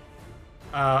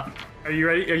 Are you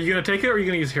ready? Are you gonna take it, or are you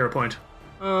gonna use a hero point?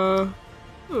 We're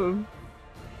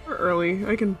early.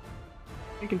 I can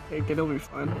take it. It'll be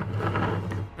fine.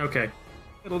 Okay.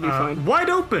 It'll be fine. Wide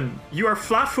open. You are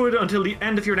flat-footed until the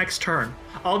end of your next turn.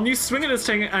 Alden, you swing at this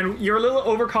thing, and you're a little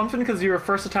overconfident because your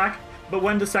first attack. But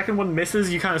when the second one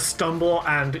misses, you kind of stumble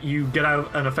and you get out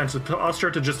of an offensive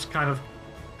posture to just kind of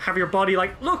have your body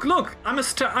like, look, I'm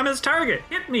his target.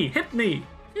 Hit me.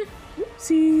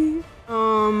 Oopsie.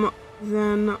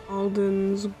 Then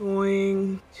Alden's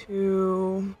going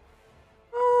to.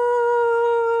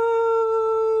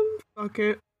 Fuck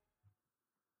it.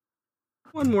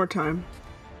 One more time.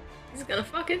 He's gonna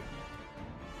fuck it.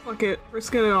 Fuck it.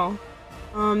 Risking it all.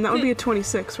 That would be a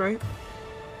 26, right?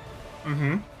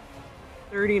 Mm-hmm.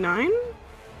 39?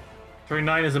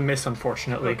 39 is a miss,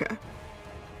 unfortunately. Okay.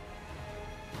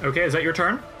 Okay, is that your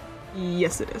turn?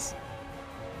 Yes, it is.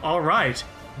 All right.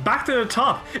 Back to the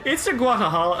top. It's the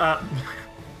Guatemala.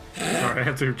 Sorry, I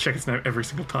have to check its name every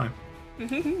single time.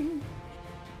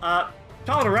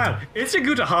 Top it around. It's the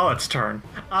Gutahalat's turn.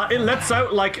 It lets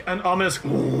out like an ominous.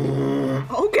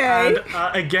 Okay.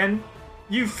 And again,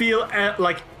 you feel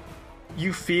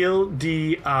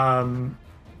the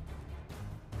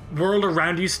world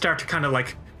around you start to kind of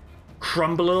like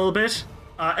crumble a little bit.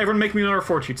 Everyone make me another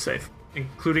fortitude save,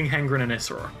 including Hengrin and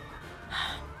Isror.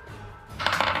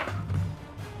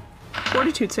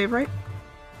 Fortitude save, right?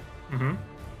 Mm-hmm.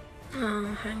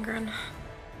 Oh, Hengrin.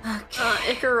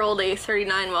 Okay. Iker rolled a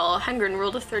 39 while Hengrin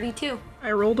rolled a 32.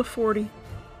 I rolled a 40.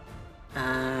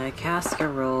 Casca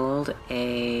rolled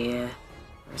a...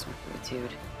 Where's my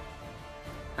fortitude?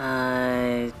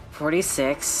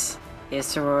 46.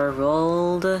 Isror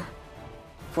rolled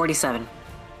 47.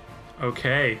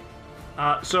 Okay.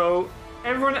 So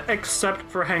everyone except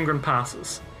for Hengrin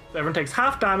passes. So everyone takes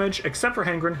half damage except for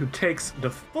Hengrin, who takes the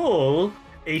full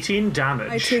 18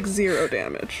 damage. I take 0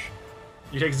 damage.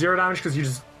 You take 0 damage because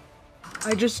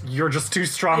you're just too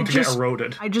strong to get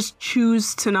eroded. I just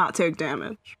choose to not take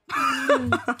damage.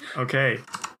 Okay.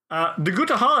 The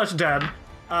Gutahalat then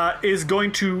is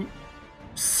going to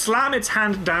slam its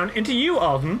hand down into you,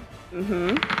 Alden.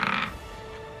 Mm-hmm.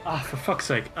 For fuck's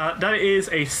sake. That is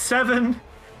a 7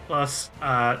 plus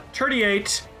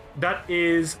 38. That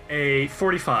is a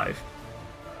 45.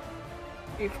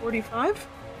 A 45?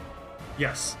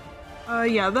 Yes.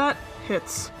 Yeah, that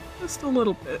hits. Just a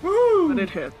little bit. Woo! But it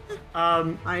hits.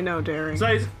 I know, Daring. So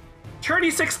it's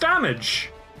 36 damage.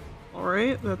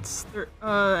 Alright, that's...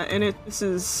 this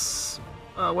is...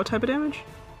 what type of damage?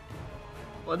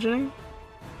 Bludgeoning?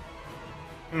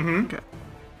 Mm-hmm. Okay.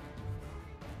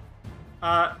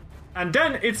 And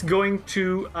then it's going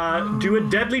to do a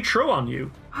deadly throw on you.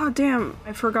 Oh, damn.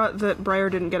 I forgot that Briar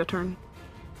didn't get a turn.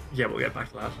 Yeah, we'll get back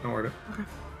to that. Don't worry. Okay.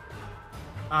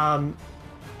 And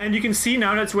you can see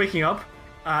now that it's waking up,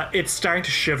 it's starting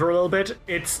to shiver a little bit.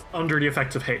 It's under the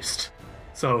effects of haste.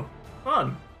 So,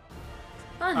 fun.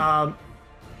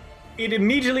 It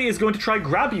immediately is going to try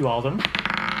grab you, Alden.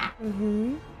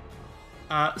 Mm-hmm.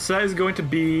 So that is going to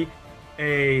be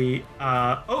a...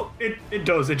 it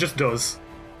does. It just does.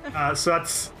 So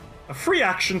that's a free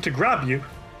action to grab you.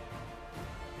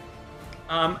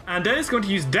 And then it's going to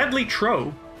use Deadly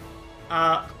Throw.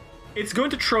 It's going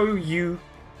to throw you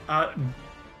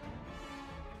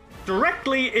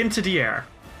directly into the air.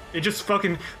 It just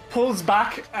fucking pulls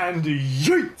back and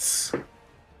yeets.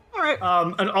 Alright.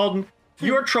 And Alden,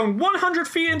 you are thrown 100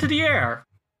 feet into the air.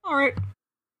 Alright.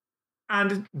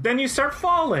 And then you start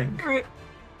falling. Alright.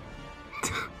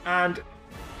 And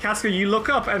Casca, you look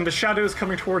up and the shadow is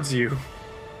coming towards you.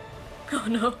 Oh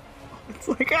no. It's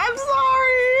like, I'm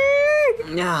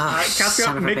sorry!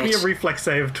 Casca, make me a reflex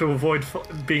save to avoid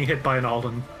being hit by an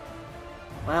Alden.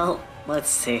 Well, let's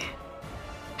see.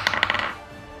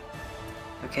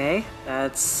 Okay,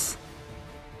 that's...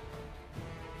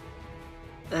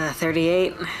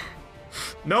 38.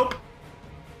 Nope.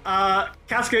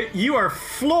 Casca, you are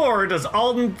floored as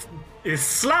Alden is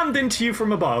slammed into you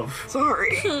from above.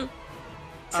 Sorry. You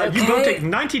both take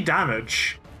 90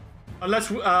 damage.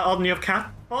 Unless, Alden, you have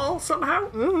catball somehow?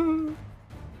 Mm-hmm.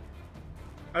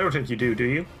 I don't think you do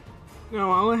you?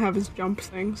 No, all I have is jump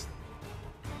things.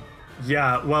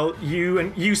 Yeah, well,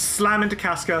 you slam into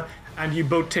Casca, and you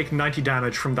both take 90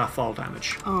 damage from that fall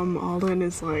damage. Alden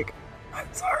is like,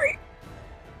 I'm sorry.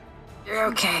 You're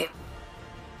okay.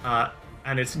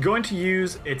 And it's going to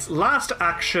use its last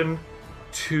action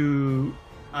to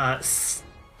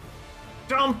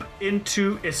stomp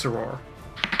into Isror.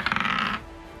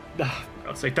 For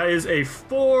God's sake, that is a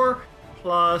 4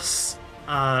 plus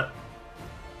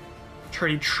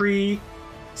 33.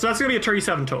 So that's going to be a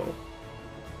 37 total.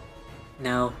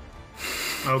 No.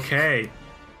 Okay.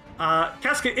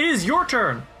 Casca, it is your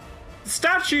turn.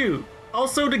 Statue!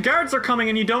 Also, the guards are coming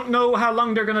and you don't know how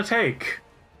long they're gonna take.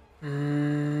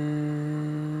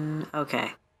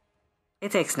 Okay.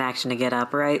 It takes an action to get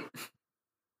up, right?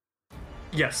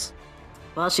 Yes.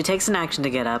 Well, she takes an action to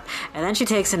get up, and then she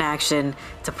takes an action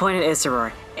to point at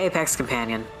Isseror, Apex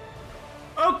Companion.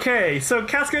 Okay, so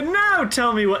Casca, now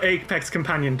tell me what Apex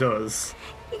Companion does.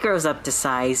 He grows up to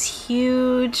size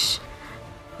huge.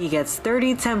 He gets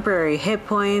 30 temporary hit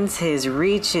points. His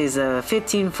reach is a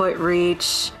 15-foot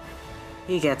reach.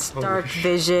 He gets dark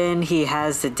vision. He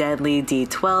has the deadly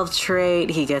D12 trait.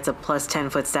 He gets a plus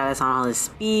 10-foot status on all his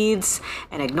speeds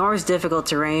and ignores difficult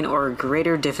terrain or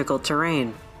greater difficult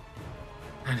terrain.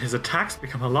 And his attacks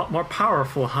become a lot more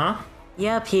powerful, huh?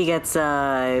 Yep, he gets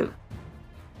 1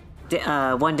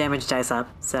 damage dice up.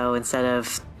 So instead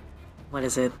of, what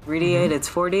is it, 3d8, it's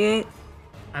 4d8?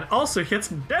 And also hits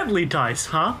deadly dice,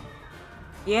 huh?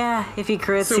 Yeah, if he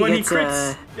crits, so he when gets he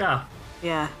crits,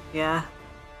 Yeah.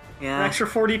 An extra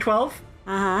 4d12?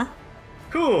 Uh-huh.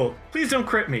 Cool. Please don't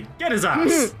crit me. Get his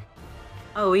ass.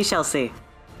 Oh, we shall see.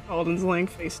 Alden's laying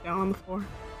face down on the floor.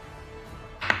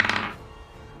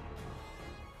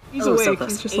 He's so awake.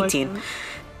 close. He's just 18. like,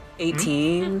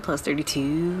 18 plus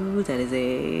 32, that is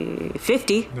a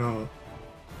 50. No.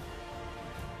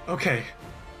 Okay.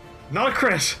 Not a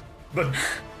crit, but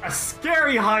a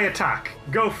scary high attack.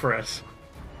 Go for it.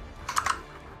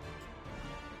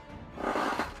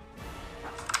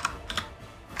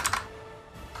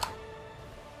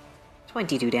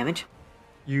 $22 damage.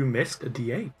 You missed a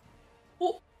d8.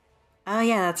 Oh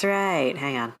yeah, that's right.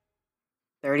 Hang on.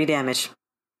 30 damage.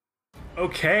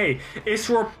 Okay,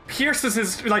 Isror pierces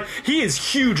his, like, he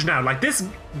is huge now. Like, this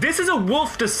is a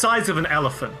wolf the size of an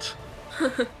elephant.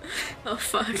 Oh,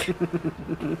 fuck.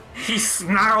 He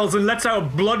snarls and lets out a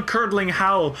blood-curdling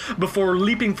howl before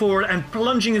leaping forward and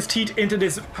plunging his teeth into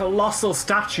this colossal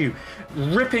statue,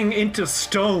 ripping into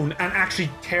stone and actually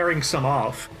tearing some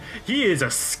off. He is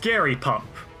a scary pup.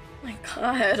 Oh my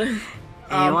god. You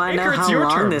wanna know Iker, it's how your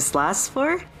long turn. this lasts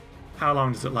for? How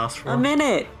long does it last for? A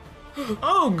minute.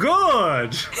 Oh,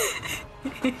 good!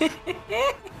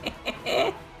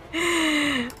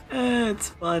 It's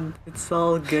fun. It's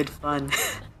all good fun.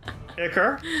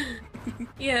 Iker,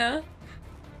 Yeah.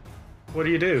 what do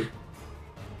you do?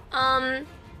 I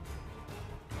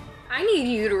need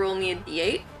you to roll me a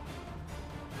d8.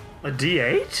 A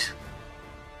d8?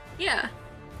 Yeah.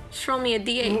 Just roll me a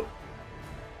d8.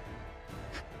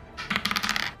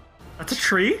 That's a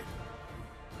tree?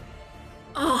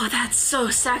 Oh, that's so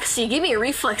sexy. Give me a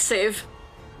reflex save.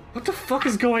 What the fuck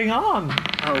is going on?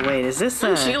 Oh wait, is this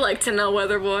Don't you like to know,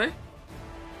 weather boy?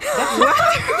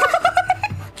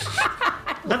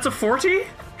 That's a 40?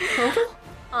 Total?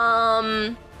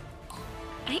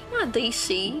 Ain't my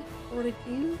DC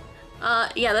 42?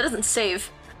 Yeah, that doesn't save.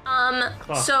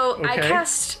 So I okay.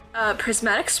 cast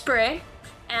Prismatic Spray,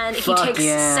 and he Fuck takes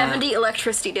yeah. 70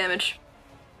 electricity damage.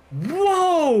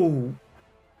 Whoa!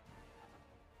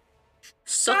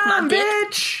 Suck my dick.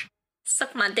 Bitch!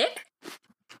 Suck my dick.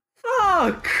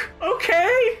 Fuck!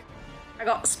 Okay! I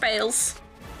got spells.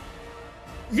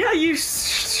 Yeah, you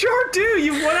sure do!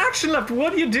 You have one action left,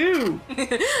 what do you do?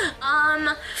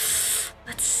 Let's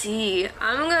see.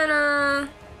 I'm gonna...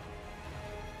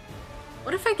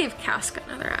 What if I gave Casca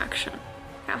another action?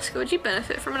 Casca, would you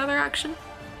benefit from another action?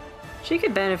 She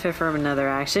could benefit from another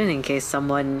action in case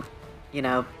someone, you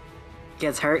know,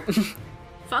 gets hurt.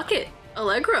 Fuck it.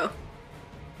 Allegro.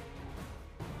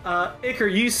 Iker,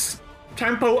 you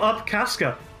tempo up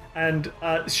Casca, and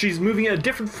she's moving at a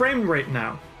different frame rate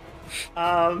now.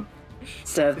 So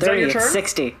Is that 30, your it's turn?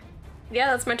 60. Yeah,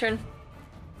 that's my turn.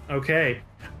 Okay.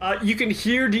 You can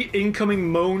hear the incoming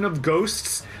moan of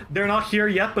ghosts. They're not here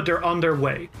yet, but they're on their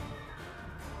way.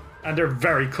 And they're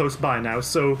very close by now,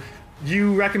 so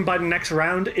you reckon by the next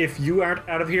round, if you aren't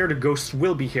out of here, the ghosts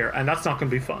will be here, and that's not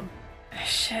going to be fun.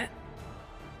 Shit.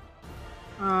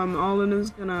 Alden is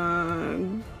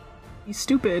gonna be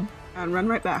stupid and run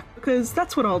right back, because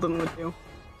that's what Alden would do.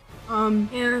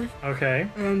 Yeah. Okay.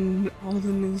 And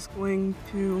Alden is going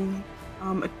to,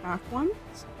 attack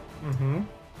once. Mm-hmm.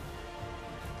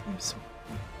 I'm so...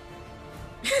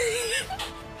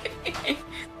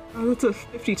 Oh, that's a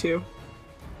 52.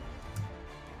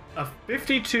 A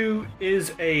 52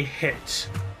 is a hit.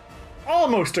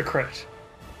 Almost a crit.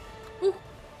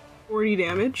 40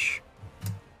 damage.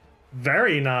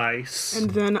 Very nice. And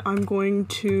then I'm going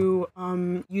to,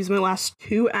 use my last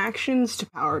 2 actions to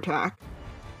power attack.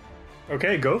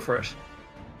 Okay, go for it.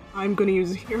 I'm gonna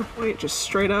use a hero point just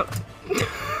straight up.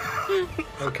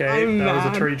 Okay, I'm that was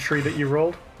mad. a tree that you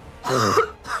rolled.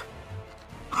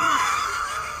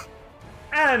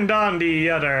 And And on the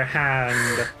other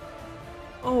hand...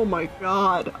 Oh my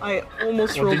god, I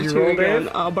almost What rolled did a you 2 roll, again,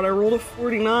 Dave? but I rolled a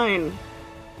 49.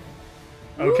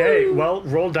 Okay, Woo! well,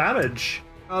 roll damage.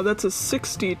 That's a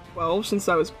 60-12 since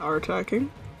I was power attacking.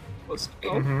 Plus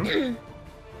 12. Mm-hmm.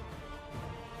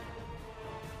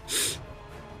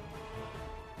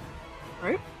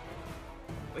 Right?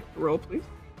 Like the roll, please.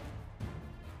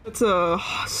 That's a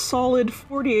solid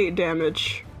 48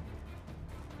 damage.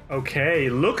 Okay,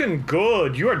 looking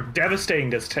good. You are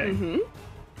devastating this thing. Mm-hmm.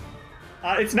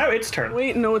 It's now its turn.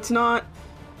 Wait, no, it's not.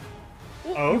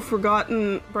 Oh? You've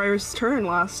forgotten Briar's turn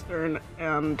last turn,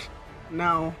 and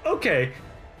now. Okay.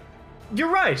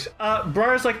 You're right.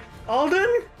 Briar's like,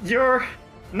 Alden, you're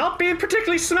not being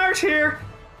particularly smart here.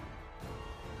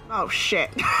 Oh shit.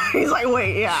 He's like,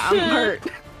 wait, yeah, I'm hurt.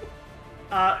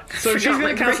 So she's Forgot going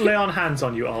my to cast brain. Lay on Hands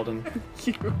on you, Alden.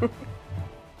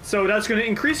 So that's going to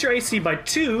increase your AC by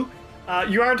 2.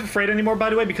 You aren't afraid anymore, by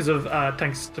the way, because of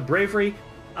thanks to bravery.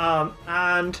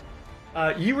 And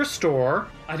you restore,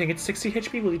 I think it's 60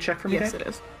 HP. Will you check for me? Yes, Dave? it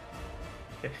is.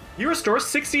 Okay. You restore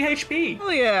 60 HP. Oh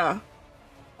yeah.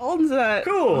 Alden's at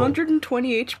Cool.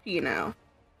 120 HP now.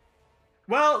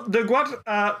 Well, the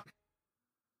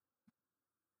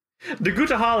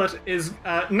Gutahalat is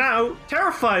now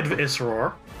terrified of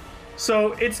Isror,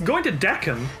 so it's going to deck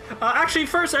him. Actually,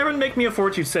 first, everyone make me a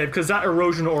fortitude save, because that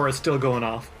erosion aura is still going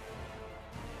off.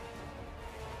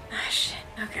 Ah, shit.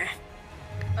 Okay.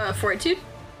 Fortitude?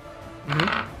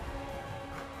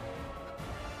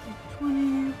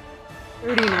 20,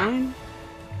 39.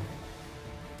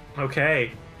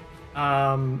 Okay.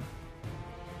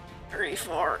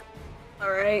 34.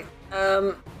 Alright.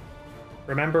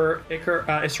 Remember,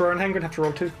 Isror and Hengren have to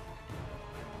roll 2.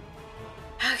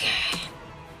 Okay.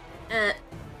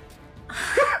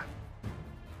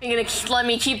 You're gonna let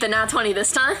me keep the nat 20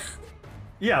 this time?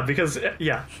 Yeah, because,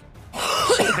 yeah.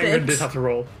 Hengren did have to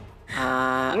roll.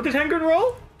 What did Hengren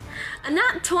roll? A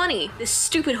nat 20. This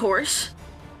stupid horse.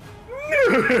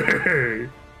 No!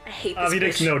 I hate this He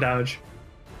takes bitch. no damage.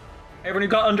 Everyone who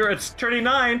got under its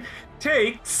 39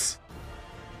 takes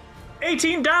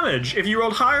 18 damage. If you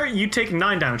rolled higher, you take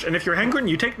 9 damage. And if you're Hengren,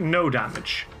 you take no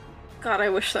damage. God, I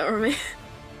wish that were me.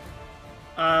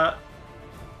 The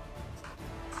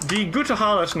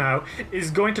Gutahalat now is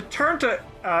going to turn to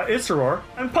Isror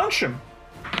and punch him.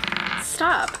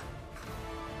 Stop.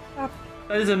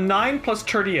 That is a 9 plus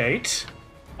 38.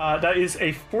 That is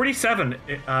a 47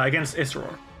 against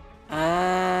Isror.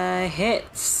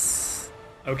 Hits.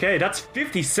 Okay, that's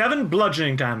 57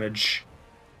 bludgeoning damage.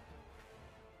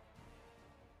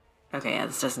 Okay, yeah,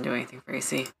 this doesn't do anything for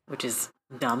AC, which is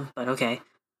dumb, but okay.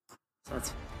 So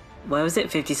that's... What was it,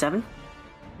 57?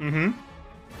 Mm-hmm.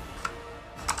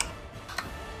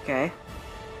 Okay.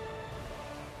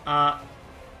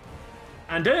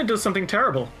 And then it does something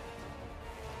terrible.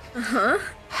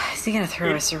 Is he gonna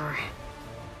throw us or...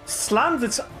 Slams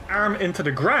its arm into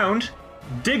the ground,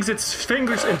 digs its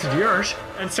fingers into the earth,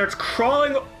 and starts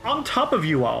crawling on top of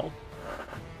you all.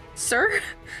 Sir?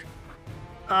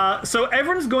 So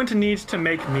everyone's going to need to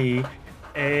make me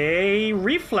a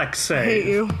reflex I hate save.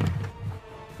 you.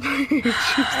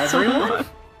 Everyone?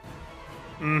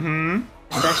 Mm-hmm.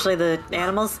 Especially the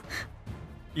animals?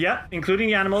 Yeah, including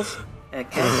the animals.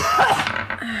 Okay.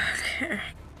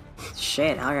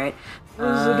 Shit, alright. What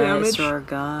was the damage?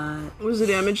 Sorgot. What was the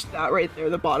damage? That right there,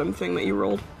 the bottom thing that you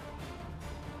rolled.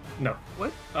 No.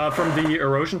 What? From the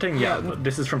erosion thing? Yeah, Yeah. but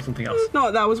this is from something else.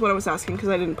 No, that was what I was asking because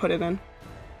I didn't put it in.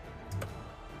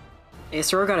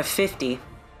 Soror got a 50.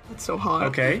 It's so hot.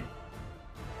 Okay.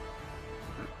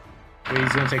 So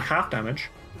he's gonna take half damage.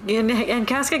 And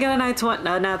Casca got a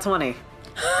nat 20.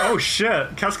 Oh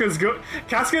shit! Casca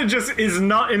just is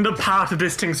not in the path of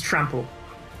this thing's trample.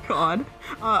 God.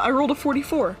 I rolled a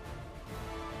 44.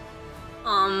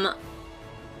 Fucking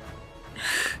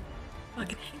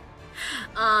hate.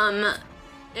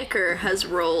 Iker has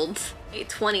rolled a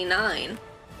 29,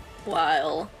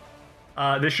 while...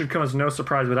 This should come as no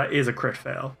surprise, but that is a crit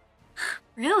fail.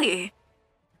 Really?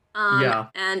 Yeah.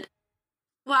 And...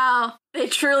 Wow, they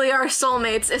truly are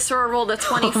soulmates. Isra rolled a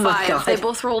 25. God. They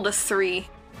both rolled a 3.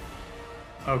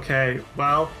 Okay,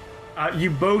 well,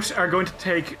 you both are going to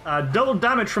take double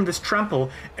damage from this trample.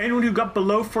 Anyone who got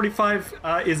below 45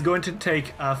 is going to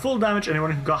take full damage.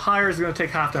 Anyone who got higher is going to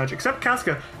take half damage, except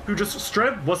Casca, who just straight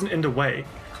up wasn't in the way.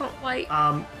 Can't wait.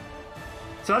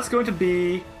 So that's going to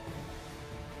be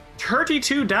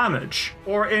 32 damage,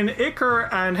 or in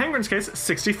Iker and Hengren's case,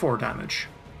 64 damage.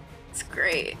 It's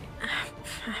great.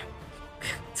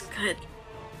 It's good.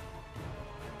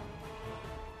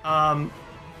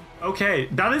 Okay,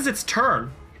 that is its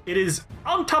turn. It is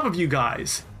on top of you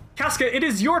guys. Casca, it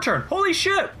is your turn. Holy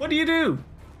shit, what do you do?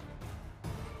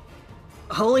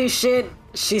 Holy shit,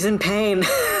 she's in pain.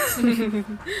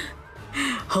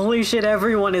 Holy shit,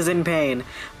 everyone is in pain.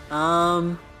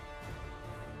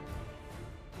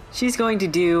 She's going to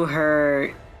do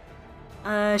her...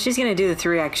 she's going to do the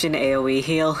 3-action AoE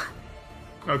heal.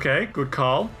 Okay, good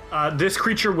call. This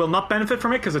creature will not benefit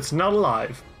from it because it's not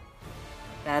alive.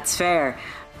 That's fair.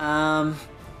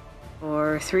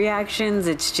 For 3 actions,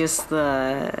 it's just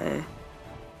the...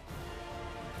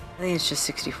 I think it's just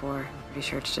 64. I'm pretty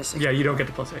sure it's just 64. Yeah, you don't get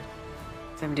the +8.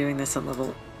 So I'm doing this on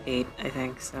level 8, I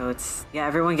think. So it's... Yeah,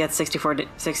 everyone gets 64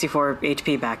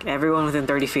 HP back. Everyone within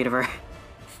 30 feet of her.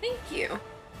 Thank you.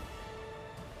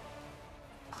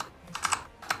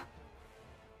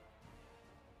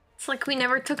 It's like we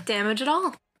never took damage at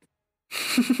all.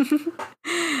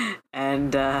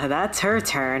 And that's her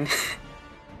turn.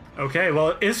 Okay,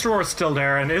 well, Isror's still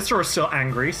there, and Isror's still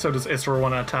angry, so does Isror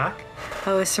want to attack?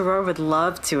 Oh, Isror would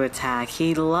love to attack.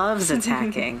 He loves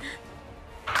attacking.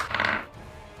 I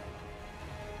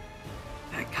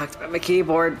cucked by my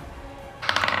keyboard.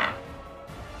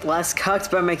 Less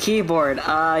cucked by my keyboard.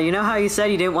 You know how you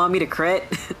said you didn't want me to crit?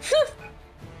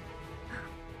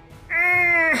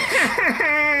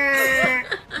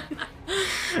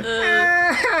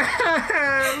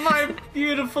 My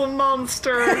beautiful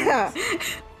monster!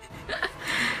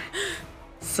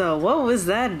 So what was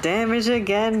that damage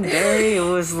again, Barry? It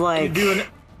was like...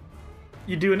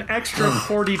 You do an extra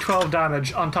 4d12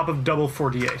 damage on top of double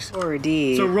 4d8.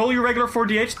 4d. So roll your regular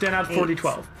 4d8, then add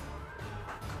 4d12.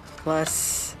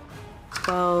 Plus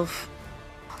 12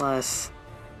 plus...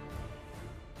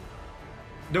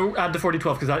 No, add the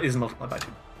 4d12 because that is multiplied by 2.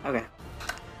 Okay.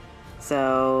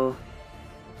 So...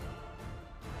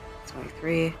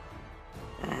 23.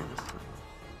 And...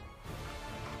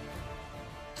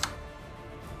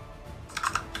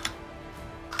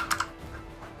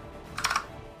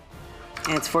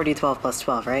 And it's 4d12 plus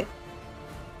 12, right?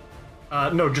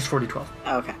 No, just 4d12.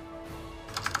 Okay.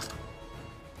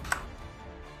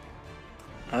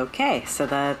 Okay, so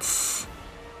that's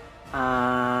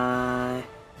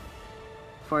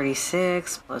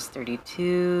 46 plus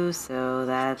 32, so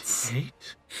that's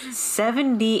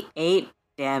 78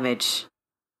 damage.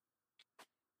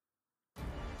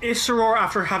 Isror,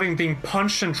 after having been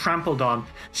punched and trampled on,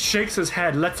 shakes his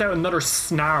head, lets out another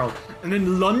snarl, and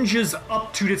then lunges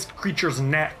up to this creature's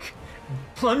neck,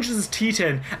 plunges his teeth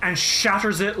in, and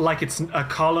shatters it like it's a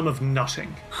column of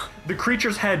nothing. The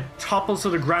creature's head topples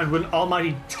to the ground with an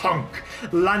almighty thunk,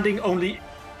 landing only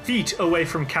feet away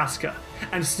from Casca,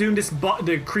 and soon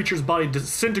the creature's body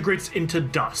disintegrates into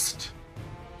dust.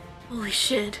 Holy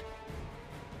shit.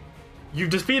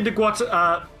 You've defeated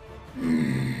the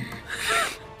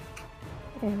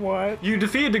What? You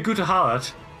defeated the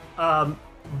Gutahalat,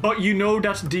 but you know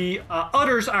that the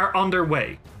others are on their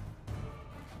way.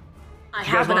 I You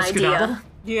guys have an want to skedaddle? idea.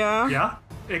 Yeah. Yeah?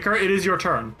 Iker, it is your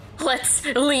turn. Let's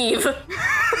leave. Okay.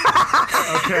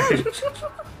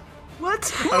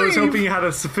 Let's I was leave. hoping you had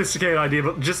a sophisticated idea,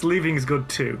 but just leaving is good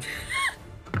too.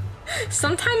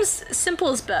 Sometimes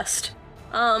simple is best.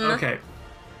 Okay.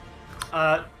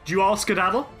 Do you all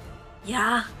skedaddle?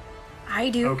 Yeah,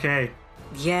 I do. Okay.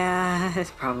 Yeah,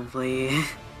 probably.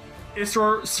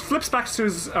 Isror flips back to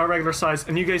his regular size,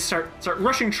 and you guys start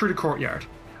rushing through the courtyard.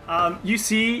 You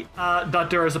see that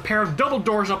there is a pair of double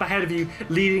doors up ahead of you,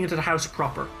 leading into the house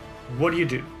proper. What do you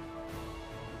do?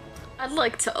 I'd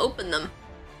like to open them.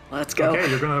 Let's go. Okay,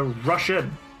 you're gonna rush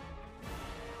in.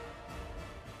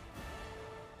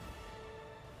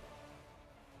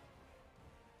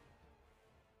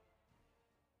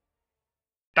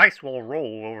 Dice will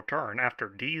roll will return after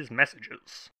these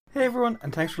messages. Hey everyone,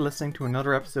 and thanks for listening to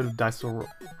another episode of Dice Will Roll.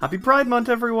 Happy Pride Month,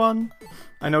 everyone!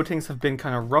 I know things have been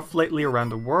kind of rough lately around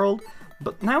the world,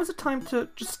 but now is the time to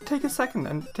just take a second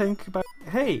and think about,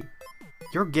 hey,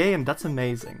 you're gay and that's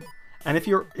amazing. And if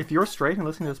you're straight and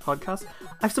listening to this podcast,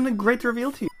 I have something great to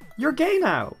reveal to you. You're gay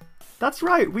now! That's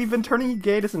right, we've been turning you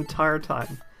gay this entire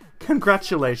time.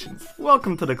 Congratulations,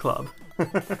 welcome to the club.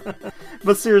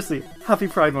 But seriously, happy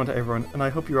Pride Month everyone, and I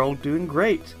hope you're all doing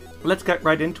great. Let's get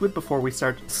right into it before we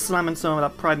start slamming some of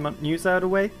that Pride Month news out of the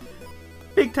way.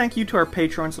 Big thank you to our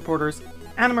Patreon supporters,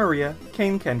 Anna Maria,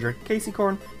 Kane Kendrick, Casey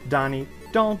Korn, Danny,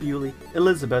 Dawn Bewley,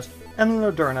 Elizabeth, Ellen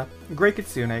Laderna, Grey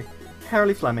Kitsune,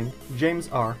 Harley Fleming, James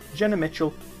R, Jenna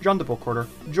Mitchell, John the Bookhoarder,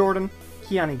 Jordan,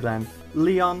 Kiani Glenn,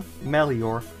 Leon,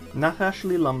 Melior, Natasha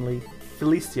Lumley,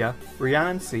 Felicia,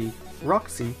 Rhiannon C,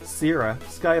 Roxy, Sierra,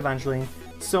 Sky Evangeline,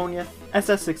 Sonia,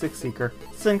 SS66 Seeker,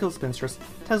 Cynical Spinstress,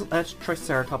 Tesla S,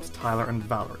 Triceratops, Tyler, and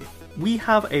Valerie. we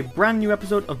have a brand new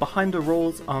episode of Behind the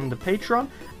Rolls on the Patreon,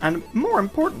 and more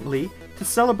importantly, to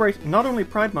celebrate not only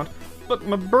Pride Month, but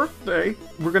my birthday,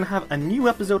 we're going to have a new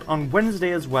episode on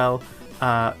Wednesday as well,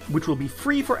 which will be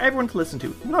free for everyone to listen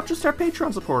to, not just our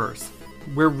Patreon supporters.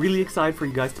 We're really excited for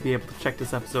you guys to be able to check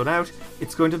this episode out.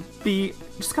 It's going to be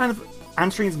just kind of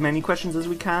answering as many questions as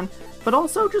we can, but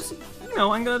also just,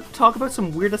 I'm going to talk about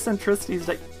some weird eccentricities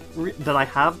that I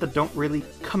have that don't really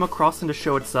come across in the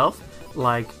show itself,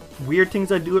 like weird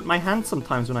things I do with my hands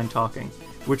sometimes when I'm talking,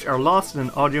 which are lost in an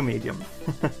audio medium.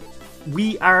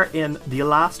 We are in the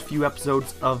last few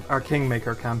episodes of our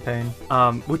Kingmaker campaign,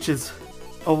 which is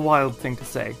a wild thing to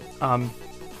say.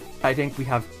 I think we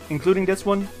have, including this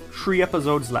one, 3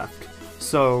 episodes left.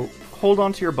 So hold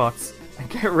on to your butts and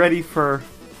get ready for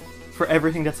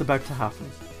everything that's about to happen.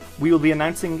 We will be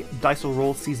announcing Dice Will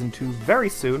Roll Season 2 very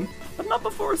soon, but not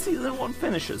before Season 1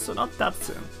 finishes, so not that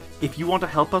soon. If you want to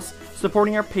help us,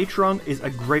 supporting our Patreon is a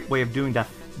great way of doing that,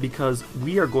 because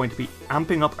we are going to be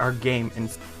amping up our game,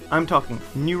 and I'm talking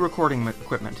new recording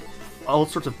equipment, all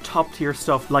sorts of top tier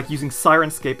stuff, like using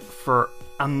Sirenscape for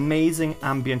amazing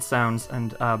ambient sounds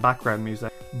and background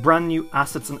music, brand new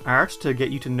assets and art to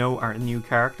get you to know our new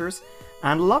characters,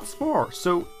 and lots more.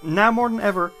 So now more than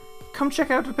ever, come check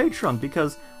out the Patreon,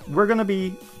 because we're going to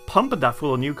be pumping that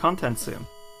full of new content soon.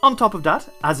 On top of that,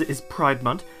 as it is Pride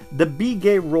Month, the Be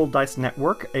Gay Roll Dice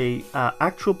Network, a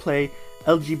actual play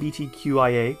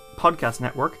LGBTQIA podcast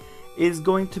network, is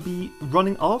going to be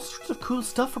running all sorts of cool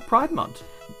stuff for Pride Month.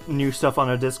 New stuff on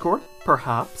our Discord,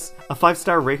 perhaps. A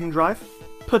 5-star rating drive,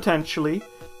 potentially.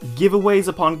 Giveaways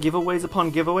upon giveaways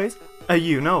upon giveaways.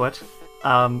 You know it.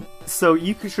 So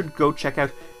you should go check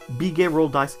out Be Gay Roll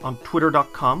Dice on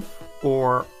twitter.com,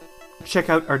 or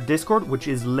check out our Discord, which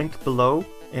is linked below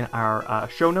in our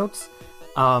show notes.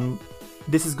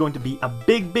 This is going to be a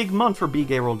big month for Be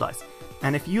Gay Roll Dice.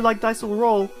 And if you like Dice Will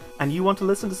Roll and you want to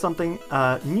listen to something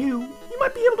new, you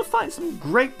might be able to find some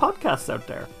great podcasts out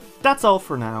there. That's all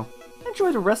for now.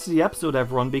 Enjoy the rest of the episode,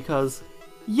 everyone, because,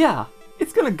 yeah,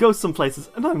 it's going to go some places,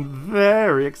 and I'm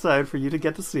very excited for you to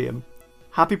get to see him.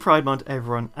 Happy Pride Month,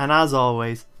 everyone, and as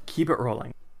always, keep it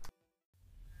rolling.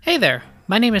 Hey there,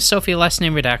 my name is Sophie, last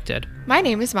name redacted. My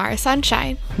name is Mara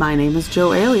Sunshine. My name is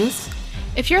Joe Alias.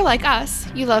 If you're like us,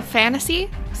 you love fantasy,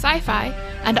 sci-fi,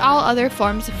 and all other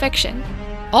forms of fiction.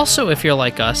 Also, if you're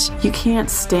like us, you can't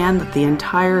stand that the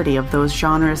entirety of those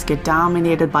genres get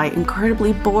dominated by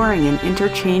incredibly boring and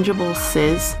interchangeable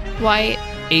cis, white,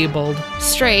 abled,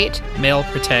 straight, male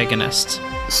protagonists.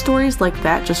 Stories like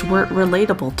that just weren't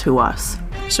relatable to us.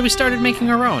 So we started making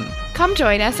our own. Come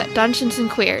join us at Dungeons &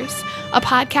 Queers, a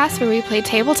podcast where we play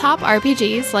tabletop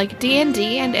RPGs like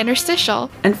D&D and Interstitial,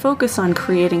 and focus on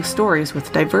creating stories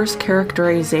with diverse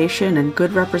characterization and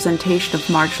good representation of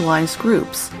marginalized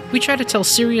groups. We try to tell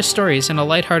serious stories in a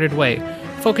lighthearted way,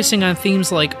 focusing on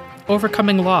themes like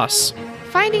overcoming loss,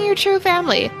 finding your true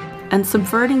family, and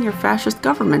subverting your fascist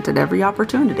government at every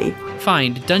opportunity.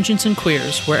 Find Dungeons &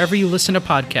 Queers wherever you listen to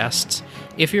podcasts,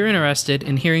 if you're interested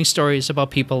in hearing stories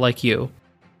about people like you.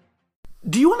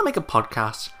 Do you want to make a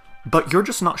podcast, but you're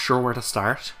just not sure where to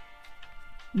start?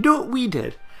 Do what we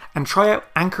did and try out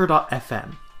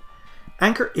Anchor.fm.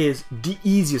 Anchor is the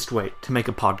easiest way to make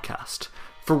a podcast.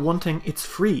 For one thing, it's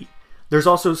free. There's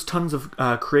also tons of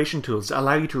creation tools that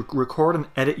allow you to record and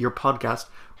edit your podcast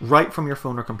right from your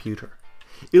phone or computer.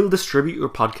 It'll distribute your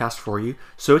podcast for you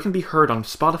so it can be heard on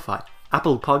Spotify,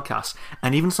 Apple Podcasts,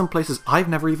 and even some places I've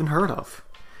never even heard of.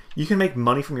 You can make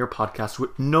money from your podcast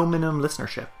with no minimum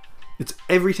listenership. It's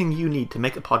everything you need to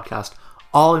make a podcast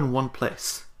all in one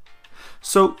place.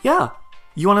 So yeah,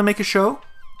 you want to make a show?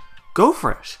 Go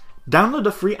for it. Download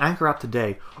the free Anchor app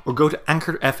today or go to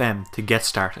Anchor.fm to get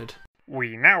started.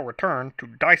 We now return to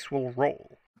Dice Will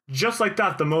Roll. Just like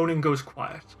that, the moaning goes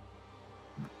quiet.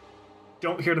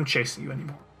 Don't hear them chasing you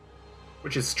anymore,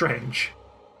 which is strange.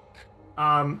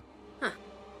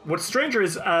 What's stranger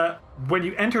is when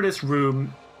you enter this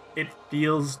room, it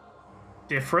feels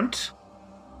different.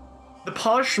 The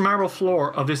polished marble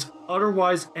floor of this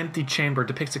otherwise empty chamber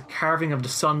depicts a carving of the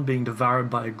sun being devoured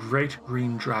by a great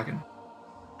green dragon.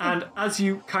 And as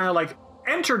you kind of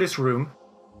enter this room,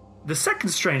 the second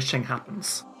strange thing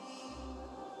happens.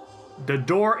 The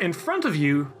door in front of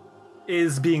you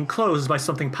is being closed by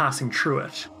something passing through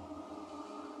it.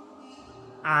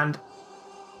 And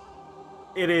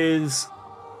it is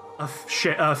a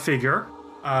figure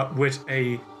with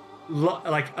a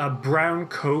brown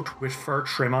coat with fur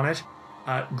trim on it,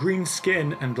 green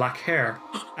skin and black hair.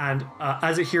 And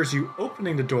as it hears you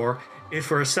opening the door, it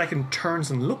for a second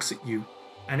turns and looks at you,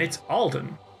 and it's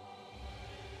Alden.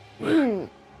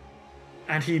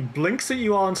 And he blinks at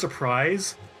you all in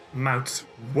surprise, mouths,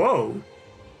 "Whoa,"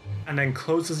 and then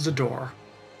closes the door.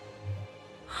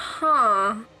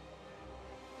 Huh.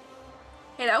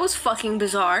 Hey, that was fucking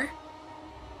bizarre.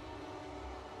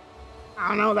 I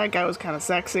don't know, that guy was kind of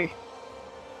sexy.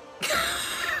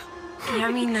 Yeah,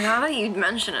 I mean, now that you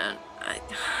mention it,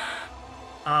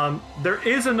 There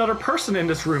is another person in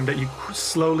this room that you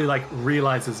slowly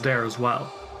realize is there as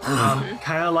well.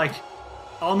 Kind of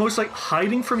almost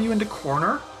hiding from you in the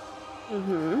corner.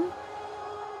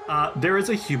 There is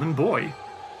a human boy.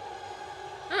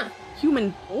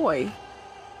 Human boy?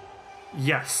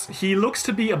 Yes, he looks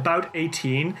to be about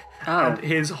 18, and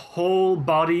his whole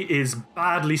body is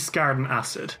badly scarred in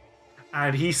acid.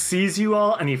 And he sees you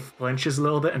all, and he flinches a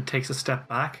little bit and takes a step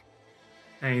back.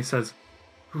 And he says,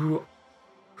 Who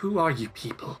are you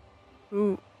people?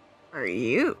 Who are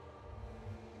you?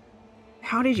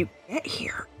 How did you get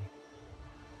here?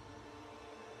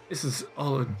 This is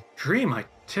all a dream, I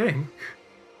think.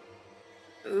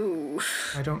 ooh.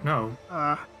 I don't know.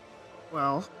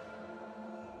 Well.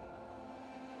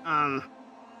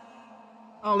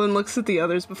 Alden looks at the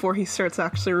others before he starts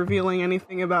actually revealing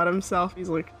anything about himself. He's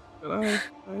like, should I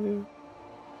do?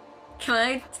 Can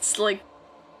I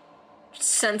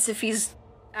sense if he's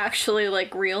actually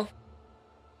real?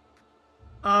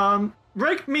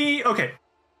 Rank me. Okay,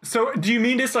 so do you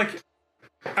mean this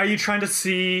are you trying to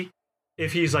see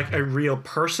if he's a real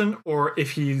person, or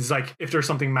if he's if there's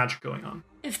something magic going on?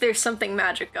 If there's something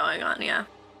magic going on, yeah.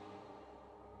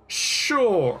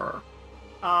 Sure.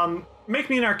 Make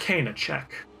me an Arcana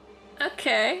check.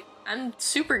 Okay. I'm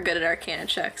super good at Arcana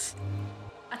checks.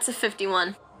 That's a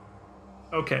 51.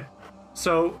 Okay.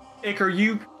 So, Iker,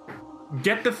 you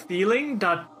get the feeling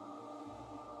that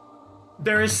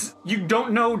you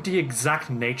don't know the exact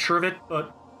nature of it,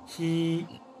 but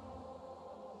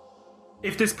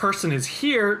if this person is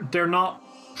here, they're not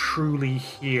truly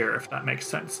here, if that makes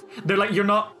sense. They're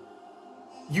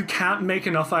you can't make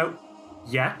enough out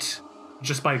yet,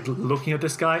 just by looking at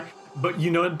this guy, but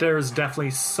you know there's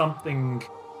definitely something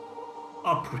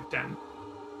up with them.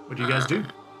 What do you guys do?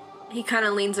 He kind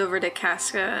of leans over to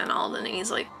Casca and Alden, and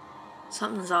he's like,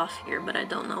 something's off here, but I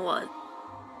don't know what.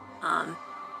 I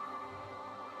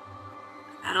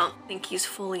don't think he's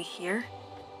fully here.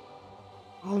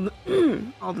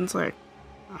 Alden's like,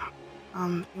 you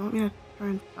want me to try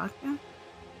and talk to him?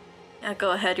 Yeah,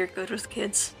 go ahead, you're good with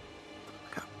kids.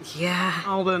 Yeah.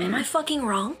 Alden. Am I fucking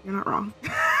wrong? You're not wrong.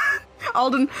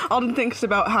 Alden thinks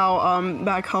about how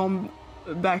back home,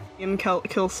 back in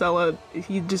Kilsella,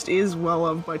 he just is well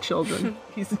loved by children.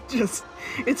 He's just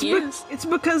it's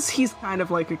because he's kind of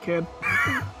like a kid.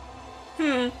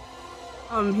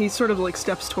 He sort of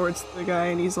steps towards the guy,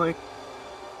 and he's like,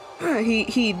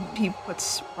 he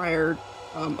puts Briar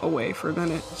away for a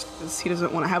minute just because he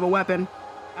doesn't want to have a weapon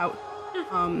out.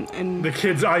 And the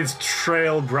kid's eyes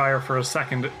trail Briar for a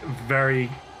second, very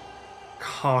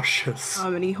cautious.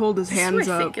 And he holds his hands Is this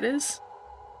where up. I think it is?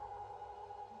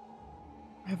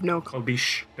 I have no clue. Oh,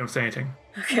 bish! Don't say anything.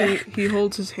 Okay. He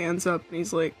holds his hands up and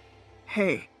he's like,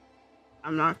 "Hey,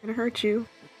 I'm not gonna hurt you.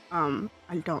 I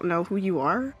don't know who you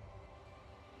are.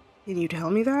 Can you tell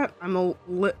me that? I'm a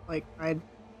lit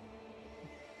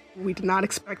we did not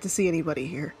expect to see anybody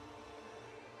here."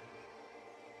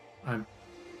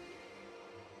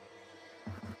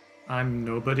 I'm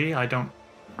nobody.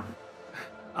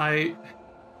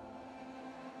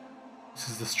 This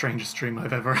is the strangest dream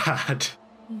I've ever had.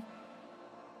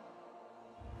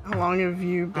 How long have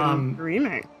you been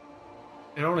dreaming?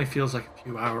 It only feels like a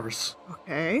few hours.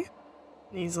 Okay.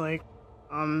 And he's like,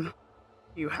 do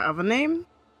you have a name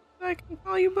that I can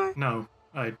call you by? No,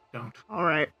 I don't.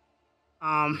 Alright.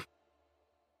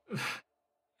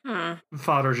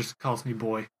 Father just calls me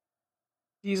boy.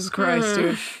 Jesus Christ,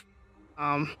 dude.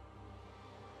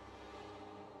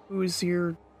 Who's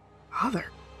your father?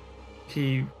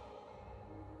 He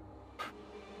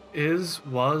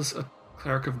was a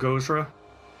cleric of Gozra,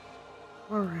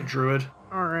 a Alright. druid.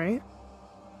 Alright.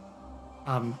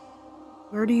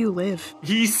 Where do you live?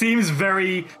 He seems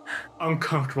very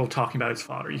uncomfortable talking about his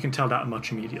father. You can tell that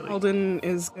much immediately. Alden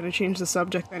is gonna change the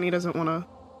subject, and he doesn't want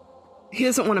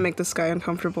to make this guy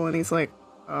uncomfortable, and he's like,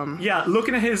 Yeah,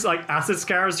 looking at his acid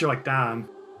scars, you're like, damn.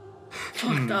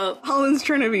 Fucked up. Alden's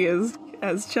trying to be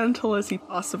as gentle as he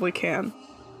possibly can.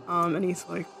 And he's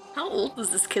like, How old does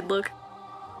this kid look?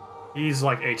 He's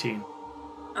 18.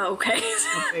 Oh, okay.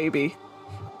 a baby.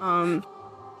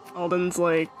 Alden's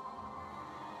like,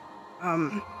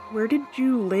 where did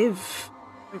you live?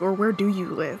 Or where do you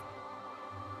live?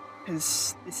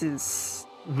 Because this is...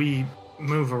 We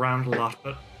move around a lot,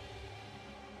 but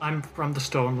I'm from the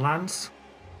Stone Lands.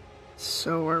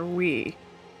 So are we.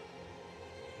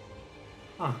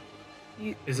 Huh.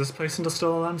 Is this place in the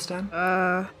Stolen Lands,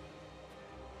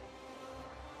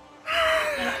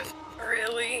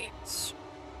 Really?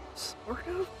 Sort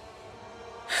of?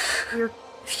 You're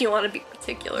If you want to be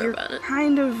particular about it.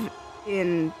 kind of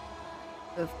in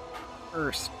the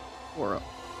first world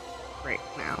right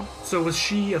now. So was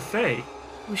she a fae?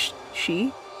 Who's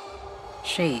she?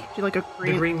 She. She like a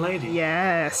green... The Green Lady?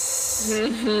 Yes.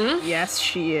 Mm-hmm. Yes,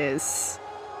 she is.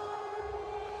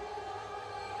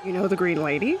 You know the Green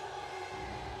Lady?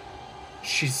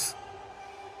 She's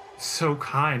so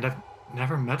kind. I've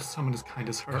never met someone as kind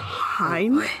as her.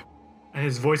 Kind? And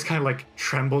his voice kind of like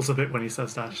trembles a bit when he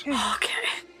says that. Okay.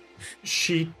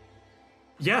 She...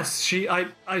 Yes, she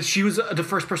was the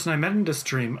first person I met in this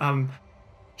dream.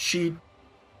 She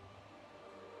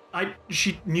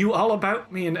knew all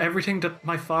about me and everything that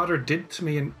my father did to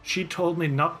me, and she told me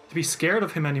not to be scared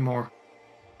of him anymore,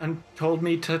 and told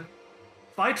me to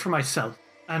fight for myself.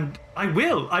 And I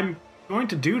will. I'm going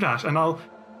to do that, and I'll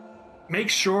make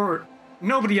sure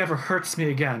nobody ever hurts me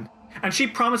again. And she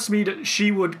promised me that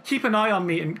she would keep an eye on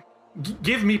me and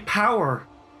give me power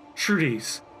through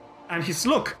these. And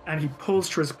he pulls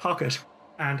through his pocket,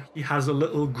 and he has a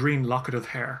little green locket of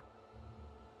hair.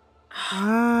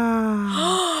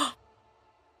 Ah.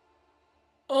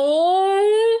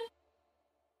 Oh,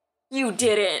 you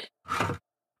didn't.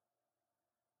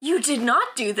 You did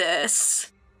not do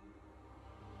this.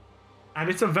 And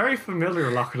it's a very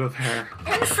familiar locket of hair.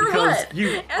 And for because what?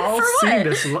 You've And all for seen what?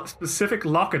 this specific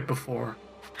locket before.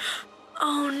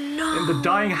 Oh no. In the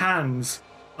dying hands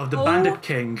of the Bandit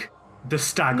King, the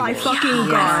Stag My Lord. fucking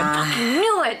god. I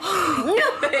knew it.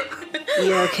 Knew it.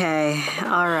 You okay?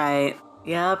 Alright.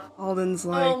 Yep. Alden's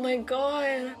like, Oh my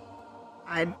god.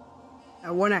 I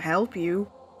want to help you.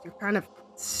 You're kind of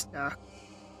stuck.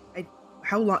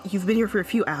 How long? You've been here for a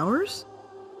few hours?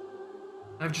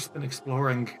 I've just been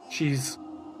exploring. She's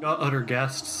got other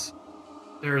guests.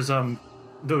 There's the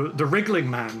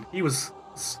wriggling man. He was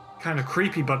kind of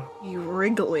creepy, but You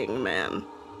wriggling man.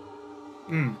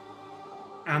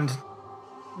 and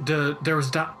there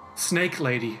was that snake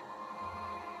lady,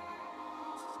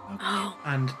 Oh.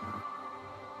 and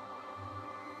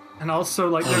also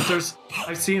like there's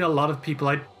I've seen a lot of people.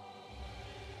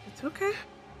 It's okay.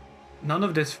 None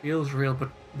of this feels real, but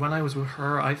when I was with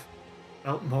her, I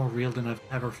felt more real than I've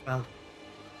ever felt.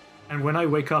 And when I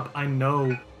wake up, I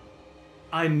know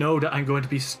that I'm going to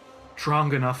be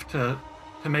strong enough to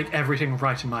make everything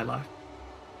right in my life.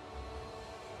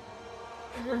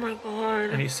 Oh my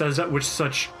god. And he says that with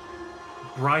such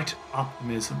bright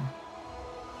optimism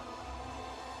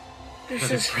This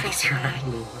that is it breaks your fucking... heart a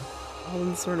little bit.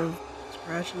 Alden sort of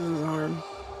scratches his arm.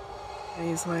 And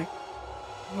he's like,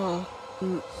 well,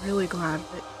 I'm really glad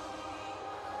that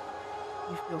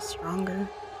you feel stronger.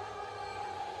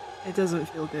 It doesn't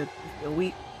feel good to feel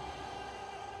weak.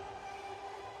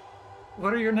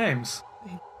 What are your names?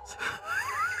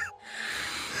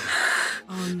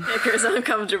 Hicker's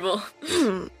uncomfortable.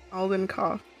 Alden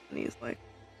coughed, and he's like,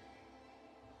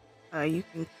 you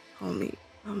can call me,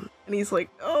 and he's like,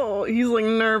 oh, he's like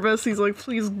nervous, he's like,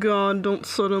 please God, don't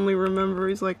suddenly remember,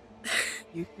 he's like,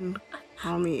 you can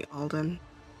call me Alden.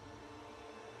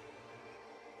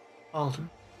 Alden.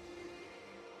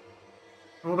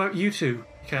 What about you two?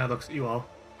 He kind of looks at you all.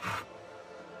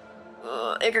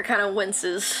 Iker kind of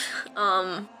winces.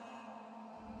 And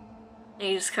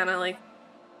he's kind of like,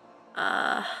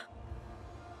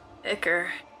 Iker.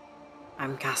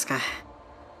 I'm Casca.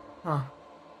 Huh.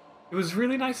 It was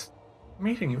really nice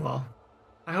meeting you all.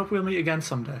 I hope we'll meet again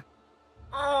someday.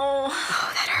 Oh,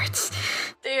 that hurts.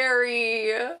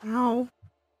 Derry. Ow.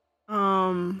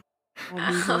 Alden's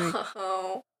like,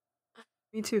 Oh.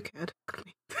 me too, kid.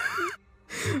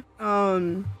 Oh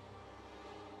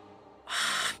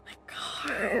my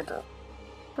god.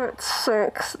 That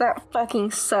sucks. That fucking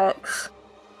sucks.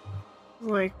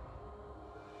 Like,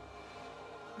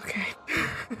 okay.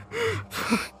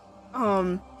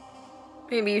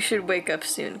 Maybe you should wake up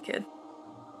soon, kid.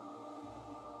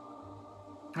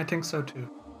 I think so too.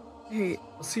 Hey,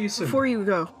 I'll see you soon. before you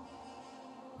go,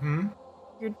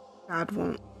 Your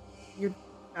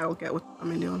dad'll get what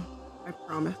I'm doing. I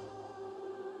promise.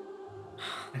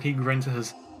 And he grins and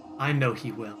says, I know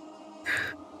he will.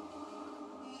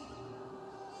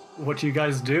 What do you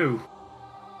guys do?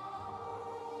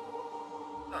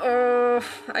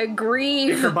 I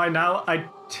grieve. Because by now, I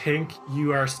think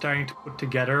you are starting to put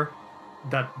together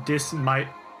that this might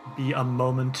be a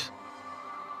moment.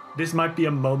 This might be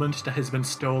a moment that has been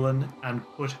stolen and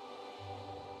put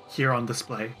here on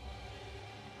display.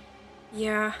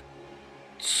 Yeah.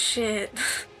 Shit.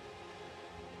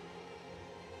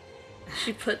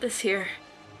 She put this here.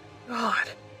 God.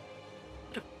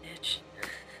 What a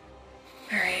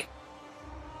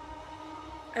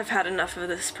I've had enough of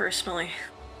this personally.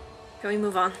 Can we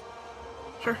move on?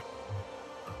 Sure.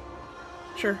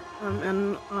 Sure.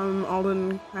 And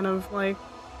Alden kind of like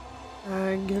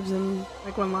gives him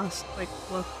like one last like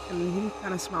look, and he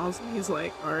kind of smiles, and he's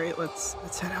like, "All right, let's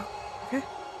head out, okay?"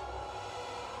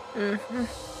 Mm-hmm.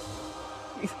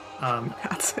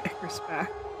 That's Icarus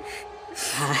back.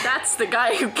 That's the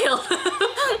guy who killed him.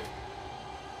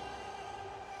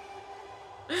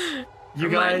 You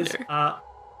guys,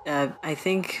 I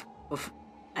think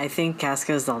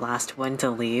Casca's the last one to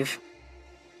leave,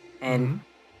 and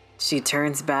she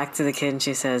turns back to the kid and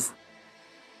she says,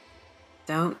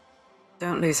 "Don't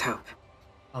lose hope."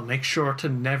 I'll make sure to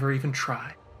never even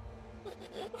try.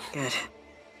 Good.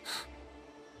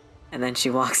 And then she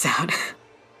walks out.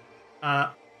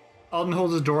 Alden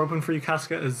holds the door open for you,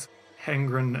 Casca, as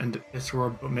Hengren and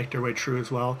Isror make their way through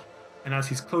as well. And as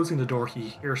he's closing the door, he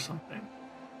hears something.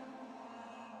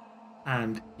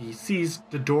 And he sees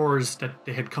the doors that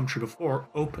they had come through before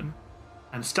open.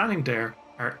 And standing there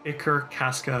are Iker,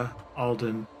 Casca,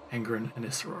 Alden, Hengren, and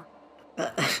Isror.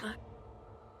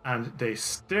 And they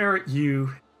stare at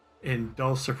you in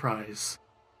dull surprise.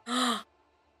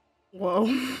 Whoa.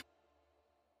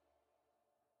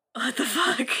 What the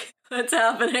fuck? What's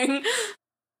happening?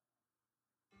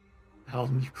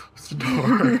 Alden, you close the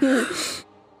door.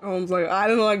 Alden's like, I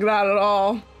didn't like that at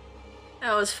all.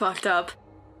 That was fucked up.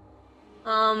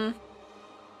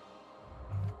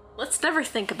 Let's never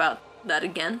think about that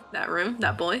again. That room,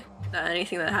 that boy, that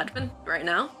anything that happened right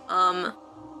now. I'm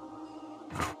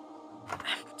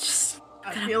just.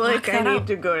 I feel like I need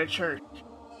to go to church.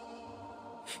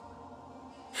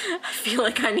 I feel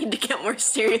like I need to get more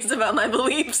serious about my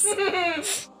beliefs.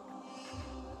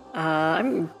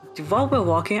 While we're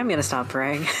walking, I'm gonna stop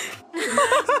praying.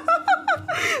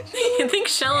 You think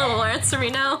Shellen will answer me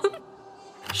now?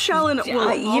 Shellen will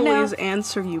always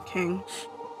answer you, King.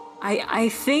 I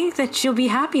think that she'll be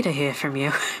happy to hear from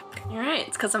you. You're right.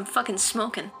 It's because I'm fucking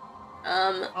smoking.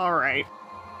 All right.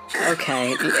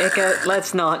 Okay, Ika,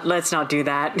 let's not do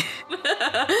that.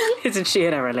 Isn't she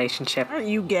in a relationship? Aren't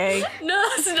you gay? No,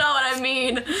 that's not what I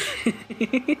mean.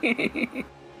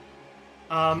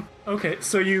 Okay,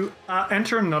 so you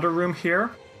enter another room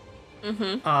here.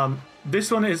 This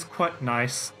one is quite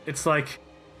nice. It's like,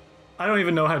 I don't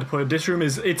even know how to put it.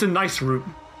 It's a nice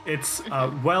room. It's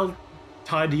well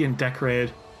tidy and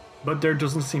decorated, but there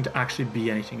doesn't seem to actually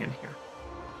be anything in here.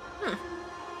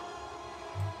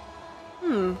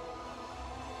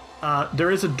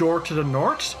 There is a door to the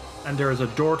north, and there is a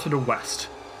door to the west.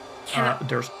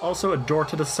 There's also a door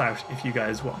to the south, if you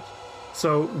guys want.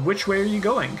 So, which way are you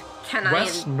going?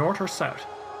 West, north, or south?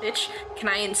 Bitch, can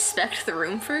I inspect the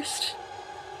room first?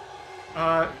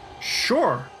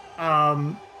 Sure.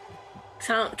 'Cause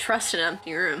I don't trust an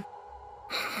empty room.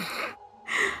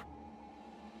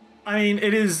 I mean,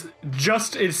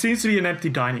 it seems to be an empty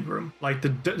dining room. Like,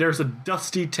 there's a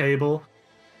dusty table.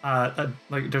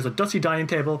 There's a dusty dining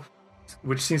table,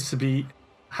 which seems to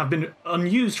have been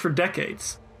unused for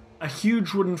decades. A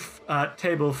huge wooden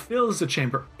table fills the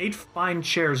chamber, 8 fine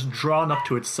chairs drawn up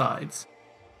to its sides.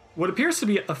 What appears to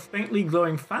be a faintly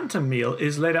glowing phantom meal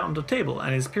is laid out on the table,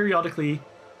 and is periodically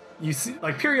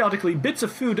bits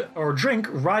of food or drink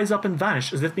rise up and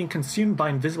vanish as if being consumed by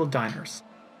invisible diners.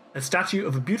 A statue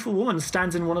of a beautiful woman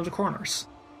stands in one of the corners.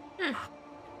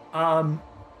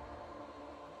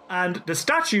 And the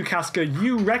statue, Casca,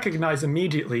 you recognize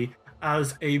immediately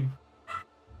as a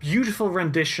beautiful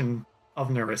rendition of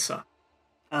Nerissa.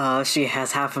 Oh, she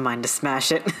has half a mind to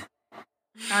smash it.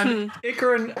 And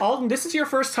Iker and Alden, this is your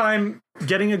first time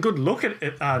getting a good look at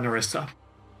Nerissa.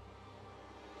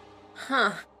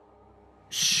 Huh.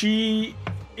 She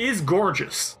is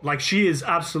gorgeous. Like, she is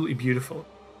absolutely beautiful.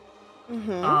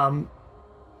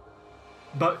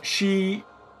 But she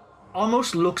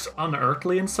almost looks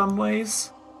unearthly in some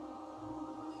ways.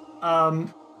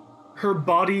 Her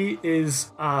body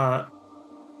is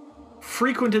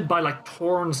frequented by like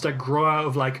thorns that grow out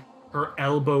of like her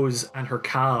elbows and her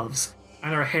calves,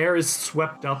 and her hair is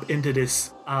swept up into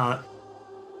this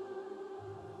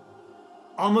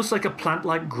almost like a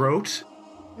plant-like growth.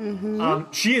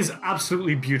 She is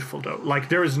absolutely beautiful, though. Like,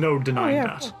 there is no denying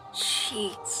that.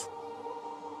 Jeez.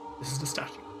 This is the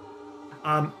statue.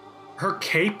 Her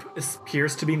cape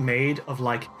appears to be made of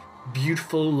like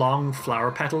beautiful long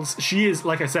flower petals. She is,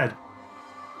 like I said,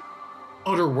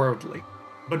 otherworldly,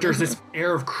 but there's this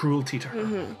air of cruelty to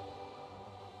her.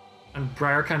 And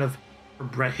Briar her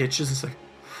breath hitches. It's like,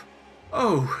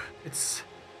 oh, it's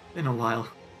been a while.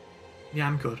 Yeah,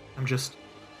 I'm good.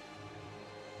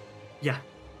 Yeah.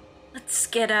 Let's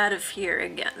get out of here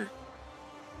again.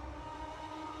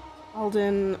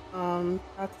 Alden,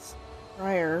 pats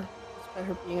Briar, despite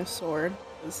her being a sword,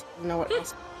 because you know what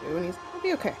else to do, and he's gonna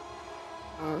be okay.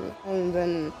 And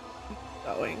then keep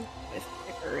going with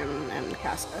Iker and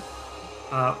Casca.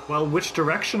 Well, which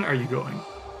direction are you going?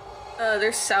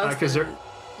 There's south and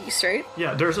east, right?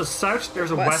 Yeah, there's a south, there's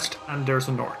a west, and there's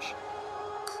a north.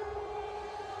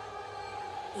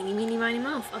 Eeny, meeny, miny,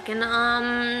 moe. Fucking,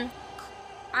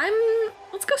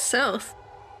 let's go south.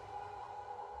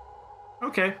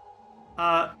 Okay.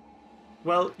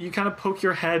 Well, you kind of poke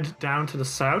your head down to the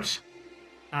south,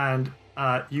 and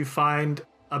you find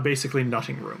a basically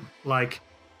nothing room. Like,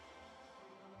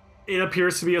 it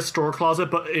appears to be a store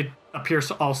closet, but it appears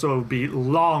to also be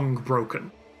long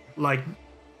broken. Like,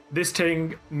 this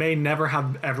thing may never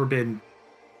have ever been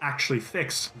actually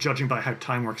fixed, judging by how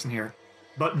time works in here.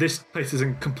 But this place is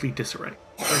in complete disarray.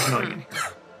 There's nothing in here.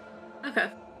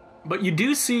 Okay. But you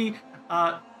do see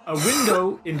a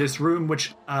window in this room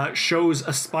which shows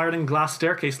a spiraling glass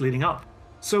staircase leading up.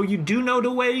 So you do know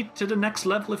the way to the next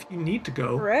level if you need to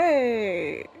go.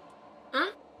 Hooray!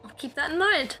 I'll keep that in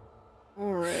mind.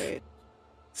 Alright.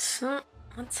 So,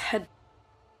 let's head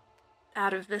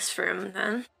out of this room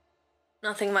then.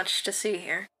 Nothing much to see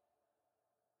here.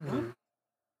 Mm.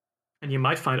 And you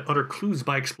might find other clues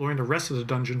by exploring the rest of the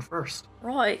dungeon first.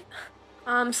 Right.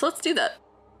 So let's do that.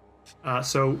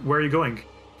 So where are you going?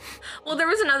 Well, there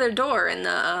was another door in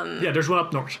the, Yeah, there's one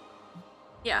up north.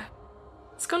 Yeah.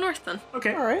 Let's go north then.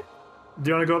 Okay. Alright. Do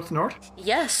you want to go up to north?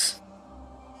 Yes.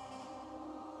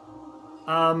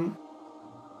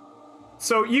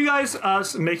 So you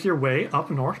guys make your way up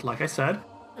north, like I said.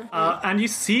 And you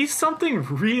see something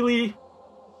really,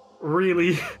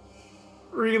 really,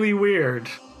 really weird.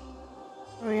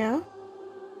 Oh, yeah?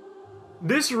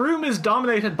 This room is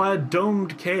dominated by a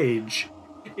domed cage,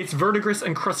 its verdigris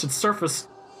encrusted surface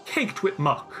caked with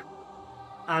muck,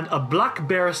 and a black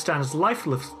bear stands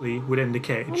lifelessly within the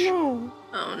cage. Oh, no.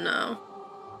 Oh, no.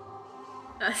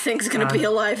 That thing's gonna be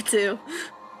alive, too.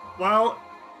 Well,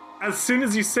 as soon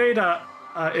as you say that,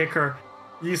 Iker,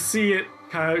 you see it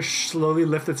kind of slowly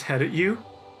lift its head at you.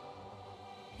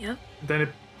 Yep. Then it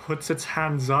puts its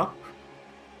hands up,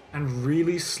 and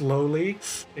really slowly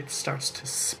it starts to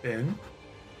spin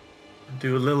and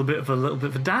do a little bit of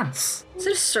a dance. Is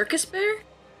it a circus bear?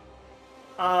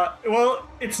 Well,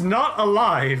 it's not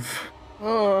alive.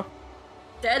 Oh.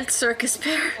 Dead circus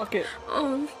bear. Fuck it.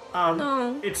 Oh.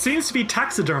 No. It seems to be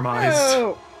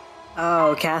taxidermized.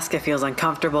 Oh, Casca feels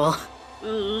uncomfortable.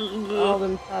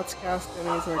 Alden pats Casca and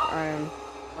he's like, I am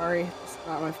sorry, it's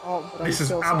not my fault, but I'm still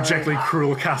sorry. This is abjectly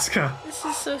cruel, Casca. This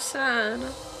is so sad.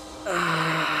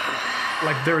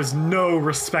 Like, there is no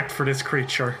respect for this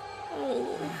creature.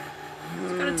 Oh.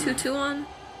 It's got a tutu on.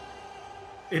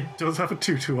 It does have a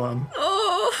tutu on.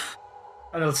 Oh.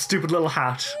 And a stupid little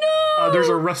hat. No. There's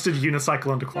a rusted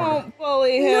unicycle in the corner. Don't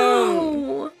bully him.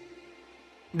 No.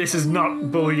 This is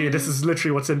not bullying. This is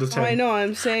literally what's in the thing. I know,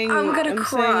 I'm saying I'm gonna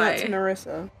cry. saying that to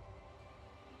Narissa.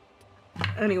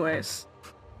 Anyways.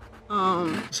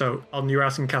 So, you were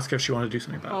asking Casca if she wanted to do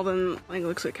something about it. Alden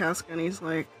looks at Casca and he's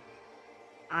like,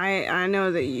 I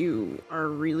know that you are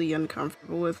really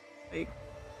uncomfortable with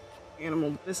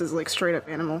animal. This is straight up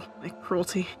animal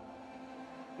cruelty.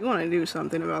 If you want to do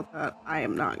something about that, I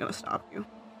am not gonna stop you.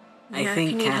 Yeah, I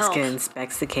think Casca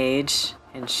inspects the cage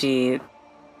and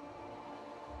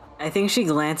I think she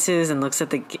glances and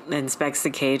inspects the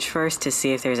cage first to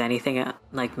see if there's anything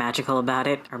magical about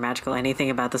it or magical anything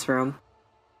about this room,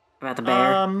 about the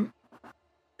bear.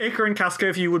 Iker and Casca,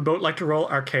 if you would both like to roll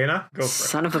Arcana, go for it.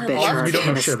 Son of a bitch! You don't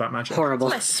know shit about magic. Horrible.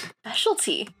 That's my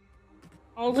specialty.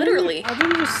 Alden, Literally.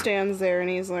 Alden just stands there and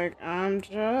he's like, I'm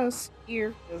just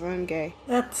here because I'm gay.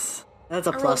 That's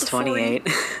a plus 28.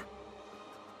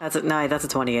 That's a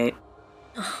 28.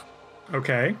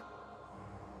 Okay.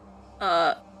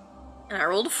 And I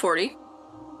rolled a 40.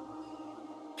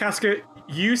 Casca,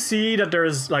 you see that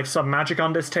there's some magic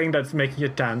on this thing that's making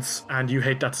it dance, and you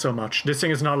hate that so much. This thing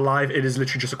is not alive, it is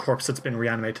literally just a corpse that's been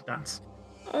reanimated to dance.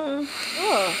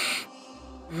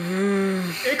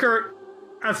 Iker,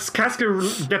 as Casca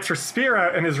gets her spear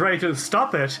out and is ready to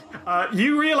stop it,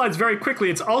 you realize very quickly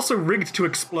it's also rigged to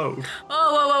explode.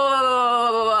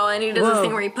 Whoa. And he does this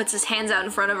thing where he puts his hands out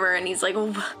in front of her and he's like,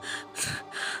 oh,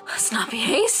 let's not be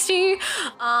hasty.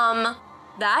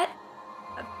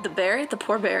 The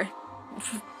poor bear,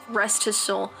 rest his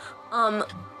soul,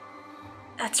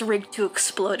 that's rigged to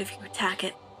explode if you attack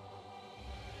it.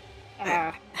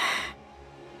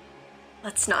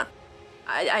 Let's not.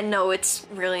 I know it's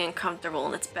really uncomfortable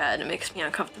and it's bad. It makes me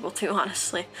uncomfortable too,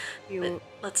 honestly. But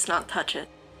let's not touch it.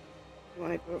 You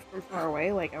want to do it from far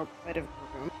away, outside of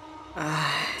the room?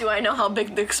 Do I know how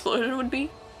big the explosion would be?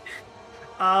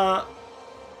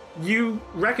 You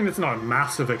reckon it's not a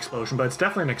massive explosion, but it's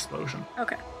definitely an explosion.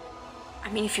 Okay. I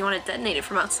mean, if you want to detonate it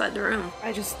from outside the room.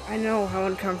 I know how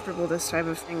uncomfortable this type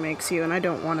of thing makes you, and I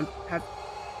don't want to have,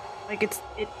 like, it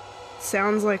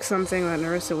sounds like something that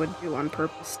Nerissa would do on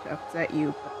purpose to upset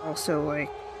you, but also, like...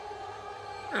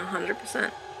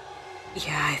 100%.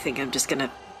 Yeah, I think I'm just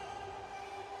gonna...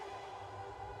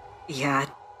 Yeah,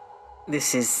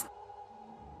 this is...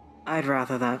 I'd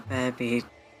rather that bear be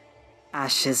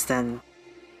ashes than...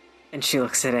 And she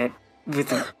looks at it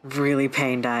with really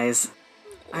pained eyes.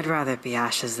 I'd rather it be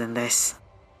ashes than this.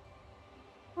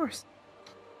 Of course.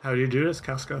 How do you do this,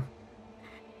 Casca?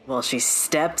 Well, she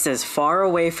steps as far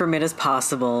away from it as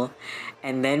possible,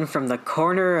 and then from the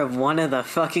corner of one of the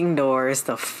fucking doors,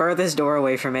 the furthest door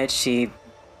away from it, she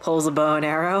pulls a bow and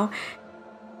arrow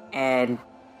and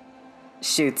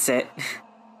shoots it.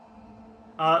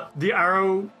 The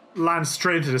arrow lands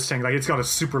straight into this thing, like it's got a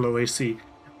super low AC.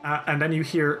 And then you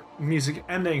hear music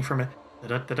ending from it,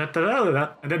 and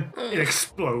then it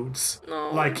explodes.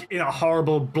 Like in a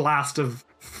horrible blast of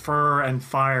fur and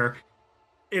fire.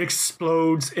 It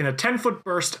explodes in a 10-foot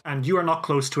burst, and you are not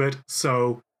close to it,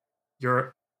 so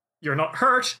you're not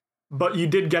hurt, but you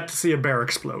did get to see a bear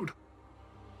explode.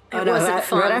 It wasn't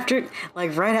fun. Right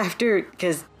after,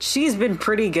 because she's been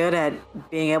pretty good at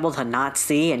being able to not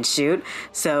see and shoot,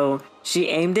 so she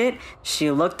aimed it, she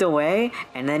looked away,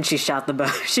 and then she shot the bow.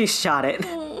 She shot it.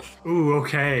 Ooh,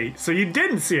 okay. So you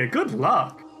didn't see it. Good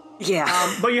luck.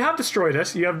 Yeah. But you have destroyed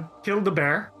it. You have killed the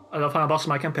bear at the final boss of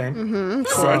my campaign.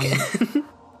 Mm-hmm.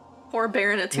 Poor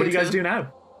bear in a tutu. What do you guys do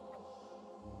now?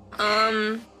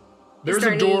 There's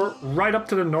a door right up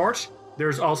to the north.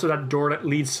 There's also that door that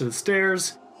leads to the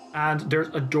stairs. And there's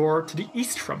a door to the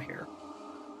east from here.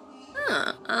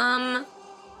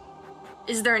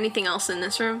 Is there anything else in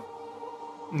this room?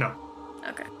 No.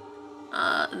 Okay.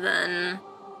 Then...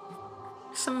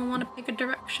 Someone want to pick a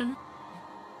direction?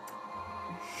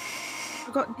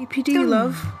 I got DPD,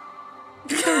 love.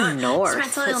 Let's go north.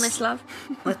 It's mental illness, love.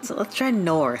 Let's try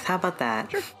north. How about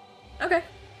that? Sure. Okay.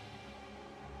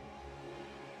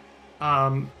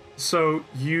 So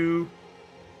you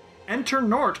enter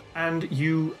north, and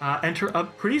you enter a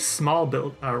pretty small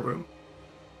room.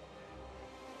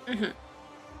 Mm-hmm.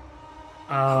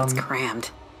 It's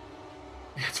crammed.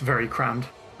 It's very crammed.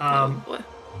 Oh boy.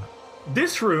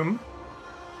 This room,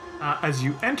 as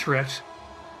you enter it,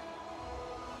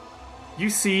 you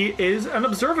see is an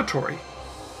observatory.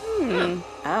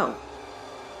 Oh.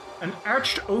 An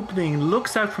arched opening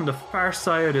looks out from the far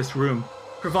side of this room,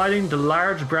 providing the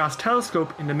large brass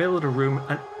telescope in the middle of the room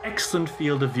an excellent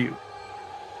field of view.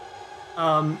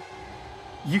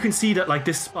 You can see that like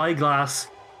this spyglass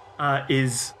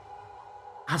has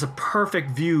a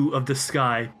perfect view of the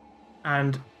sky,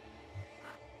 and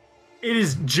it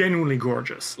is genuinely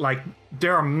gorgeous. Like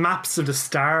there are maps of the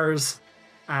stars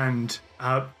and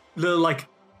little like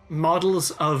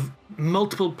models of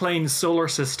multiple plane solar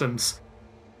systems.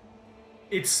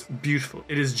 It's beautiful.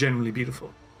 It is genuinely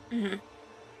beautiful. Mm-hmm.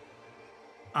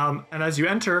 And as you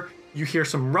enter, you hear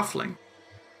some ruffling.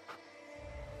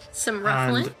 Some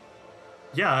ruffling?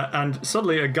 And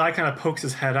suddenly a guy kind of pokes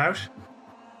his head out,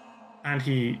 and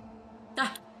he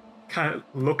kind of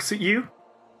looks at you,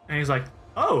 and he's like,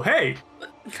 "Oh, hey!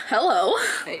 Hello.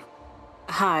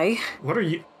 Hi. What are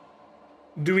you?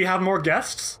 Do we have more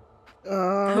guests?" Who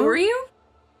are you?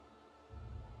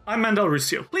 I'm Mandel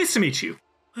Ruscio. Pleased to meet you.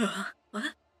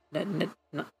 What?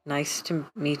 Nice to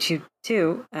meet you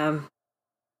too.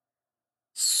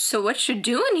 So what you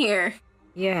doing here?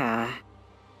 Yeah.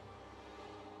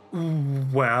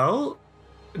 Well,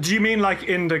 do you mean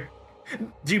in the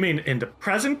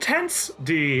present tense,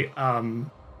 the kind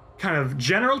of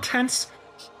general tense,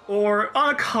 or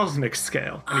on a cosmic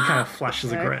scale? And he kind of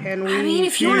flashes a grin. I mean,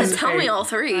 if you want to tell me all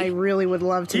three. I really would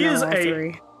love to know all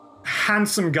three.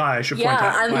 Handsome guy, I should point out.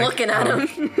 Yeah, I'm looking at him.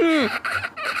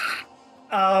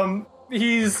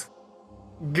 He's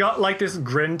got like this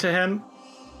grin to him.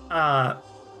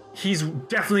 He's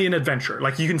definitely an adventurer.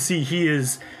 Like you can see he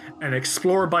is an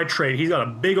explorer by trade. He's got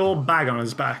a big old bag on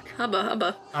his back.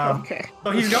 Hubba. Okay.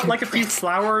 But he's got like a few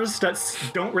flowers that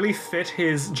don't really fit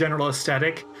his general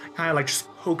aesthetic. Kind of like just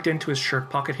poked into his shirt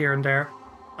pocket here and there.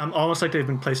 Almost like they've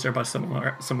been placed there by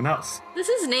someone else. Does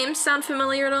his name sound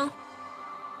familiar at all?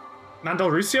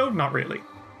 Mandel Ruscio? Not really.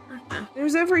 Okay.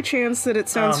 There's every chance that it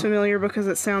sounds familiar because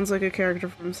it sounds like a character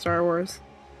from Star Wars.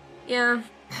 Yeah.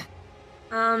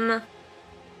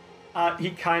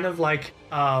 He kind of like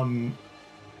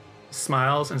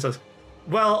smiles and says,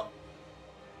 "Well,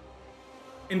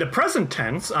 in the present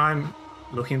tense, I'm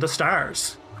looking at the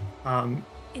stars."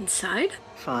 Inside?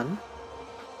 Fun.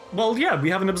 Well, yeah, we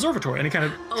have an observatory, and he kind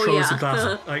of throws a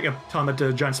glass, like a thumb at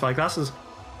the giant spyglasses.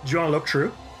 Do you want to look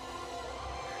through?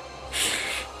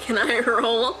 Can I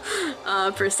roll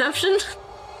perception?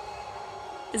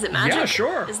 Is it magic? Yeah,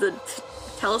 sure. Is the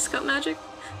telescope magic?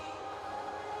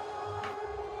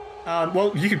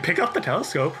 Well, you can pick up the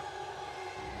telescope.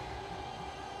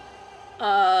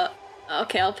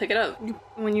 Okay, I'll pick it up.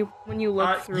 When you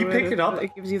look through you pick it up.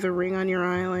 It gives you the ring on your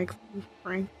eye, like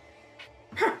Frank.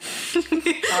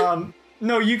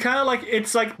 No, you kind of like,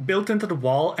 it's like built into the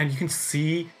wall, and you can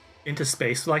see into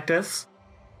space like this.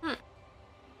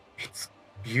 It's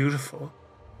beautiful.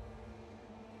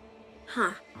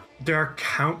 Huh. There are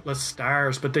countless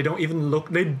stars, but they don't even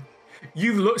look.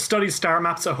 You've studied star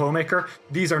maps at Homemaker.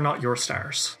 These are not your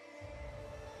stars.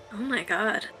 Oh my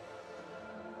god.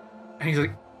 And he's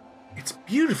like, it's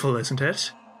beautiful, isn't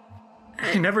it?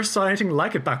 I never saw anything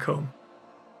like it back home.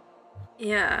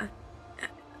 Yeah.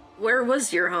 Where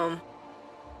was your home?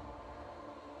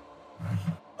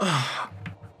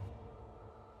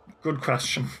 Good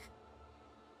question.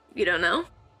 You don't know?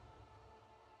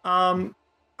 I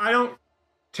don't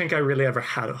think I really ever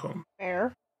had a home.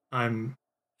 Fair.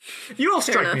 You all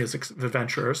strike me as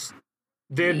adventurers.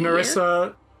 Did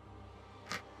Nerissa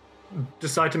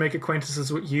decide to make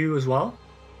acquaintances with you as well?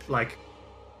 Like,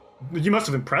 you must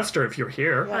have impressed her if you're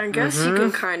here. I guess you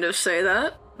can kind of say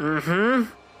that.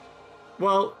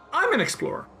 Well, I'm an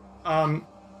explorer. I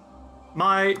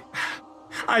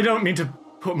don't mean to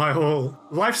put my whole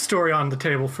life story on the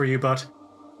table for you, but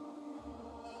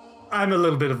I'm a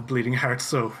little bit of a bleeding heart,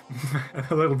 so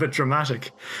a little bit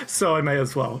dramatic, so I may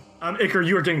as well. Iker,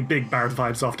 you are getting big Bard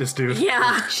vibes off this dude.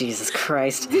 Yeah. Jesus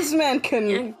Christ. This man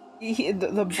can...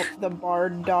 The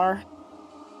Bard Dar.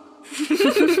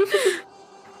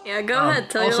 Yeah, go ahead,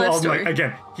 tell your also, life story.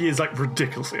 again, he is like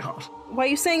ridiculously hot. Why are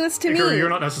you saying this to Iker, me? you're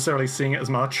not necessarily seeing it as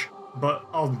much, but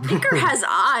I'll... Iker has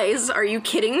eyes, are you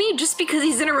kidding me? Just because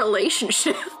he's in a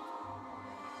relationship.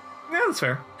 Yeah, that's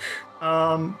fair.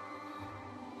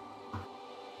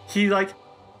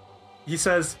 He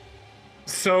says,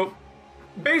 so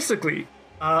basically,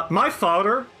 my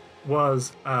father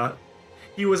was,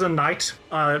 he was a knight,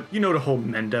 you know the whole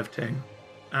Mendev thing,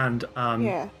 and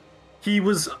Yeah. he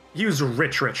was a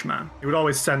rich man. He would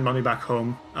always send money back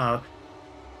home,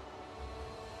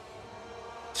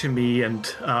 to me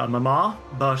and Mama,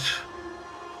 but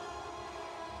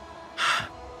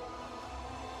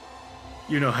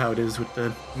you know how it is with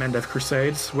the Mendev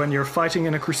Crusades. When you're fighting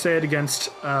in a crusade against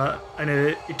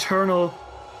an eternal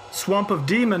swamp of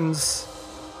demons,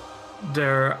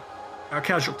 there are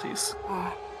casualties.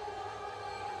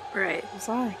 Right. I'm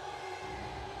sorry.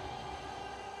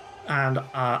 And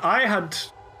I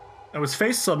was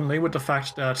faced suddenly with the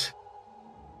fact that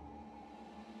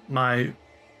my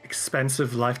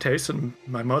expensive life tastes and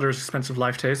my mother's expensive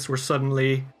life tastes were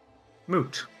suddenly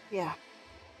moot. Yeah.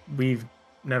 We've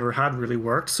never had really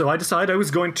worked, so I decided I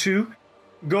was going to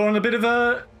go on a bit of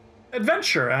a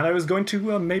adventure, and I was going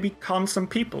to maybe con some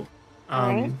people.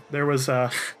 Right. There was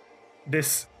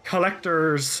this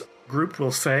collectors group,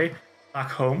 we'll say, back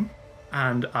home,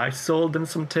 and I sold them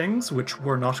some things which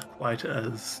were not quite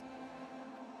as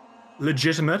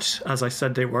legitimate as I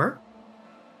said they were.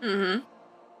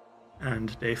 And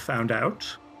they found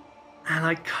out, and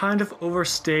I kind of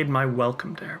overstayed my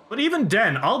welcome there. But even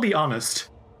then, I'll be honest,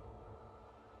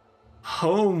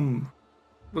 home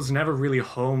was never really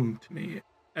home to me.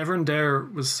 Everyone there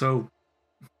was so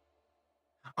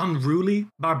unruly,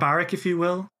 barbaric, if you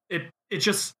will.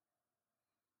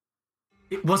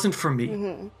 It wasn't for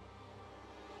me.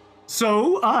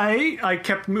 So I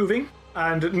kept moving,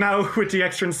 and now with the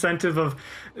extra incentive of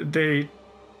they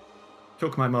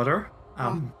took my mother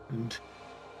and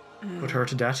put her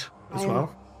to death as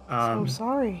well. I'm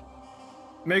sorry.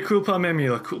 Me culpa, me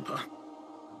mea culpa.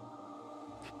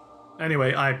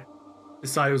 Anyway, I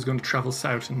decided I was going to travel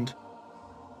south and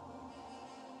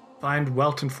find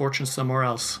wealth and fortune somewhere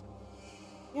else.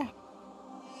 Yeah.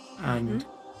 And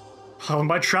on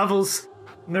my travels,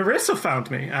 Nerissa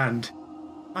found me, and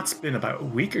that's been about a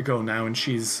week ago now, and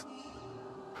she's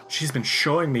been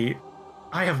showing me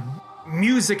I have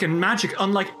music and magic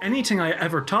unlike anything I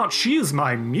ever taught. She is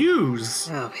my muse.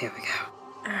 Oh, here we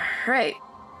go. Right.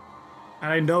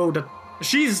 And I know that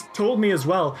she's told me as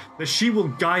well that she will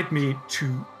guide me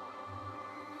to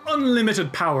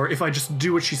unlimited power if I just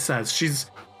do what she says. She's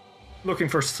looking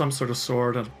for some sort of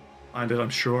sword, and find it,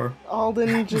 I'm sure.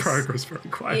 Alden just... Progress very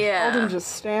quiet. Yeah. Alden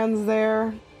just stands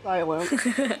there, silent.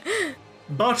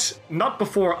 But not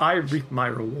before I reap my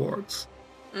rewards.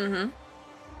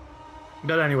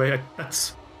 But anyway,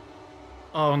 that's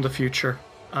all in the future.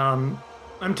 I'm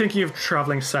thinking of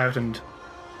traveling south and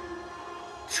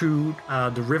to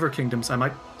the River Kingdoms, I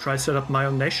might try set up my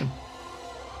own nation.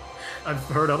 I've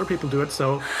heard other people do it,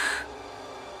 so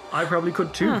I probably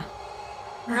could too.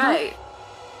 Right.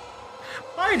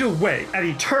 By the way, and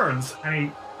he turns and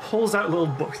he pulls out a little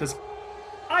book. Says,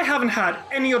 "I haven't had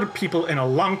any other people in a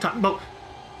long time. Well,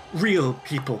 real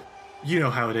people. You know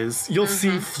how it is. You'll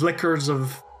see flickers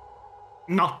of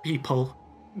not people.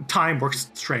 Time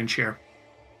works strange here.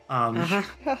 Oh,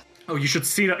 you should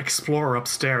see that explorer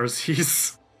upstairs.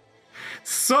 He's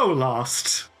so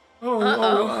lost.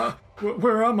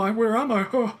 Where am I? Where am I?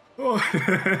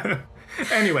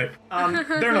 Anyway,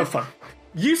 they're no fun.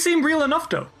 You seem real enough,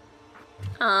 though.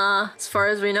 As far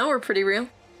as we know, we're pretty real.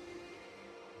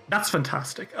 That's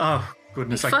fantastic. Oh,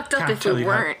 goodness, Fucked up if we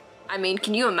weren't. I mean,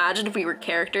 can you imagine if we were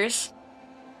characters?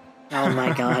 Oh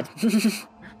my god.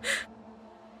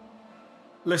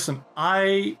 Listen,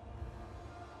 I'm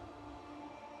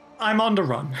on the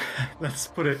run. Let's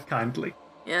put it kindly.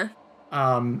 Yeah.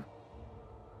 I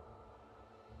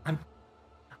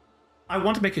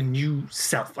want to make a new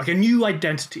self, like a new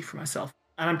identity for myself,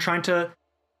 and I'm trying to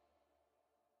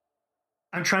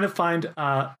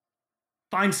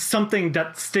find something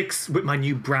that sticks with my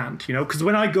new brand, you know? Because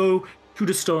when I go to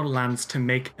the Stone Lands to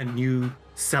make a new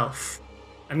self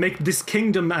and make this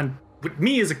kingdom, and with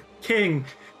me as a king,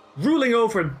 ruling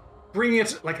over and bringing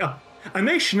it like a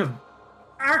nation of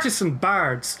artists and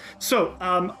bards. So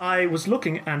I was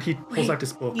looking, and he pulls out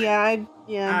this book. Yeah.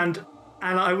 And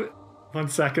one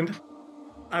second.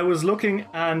 I was looking,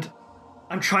 and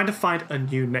I'm trying to find a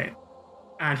new name.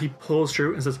 And he pulls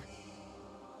through and says,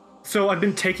 so I've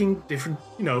been taking different,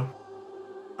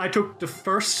 I took the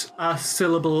first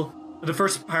syllable, the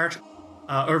first part,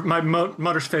 or my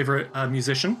mother's favorite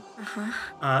musician,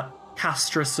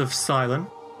 Castress of Silent.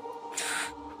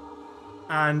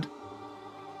 And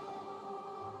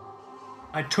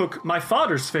I took my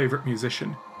father's favorite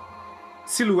musician,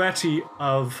 Silhouette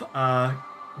of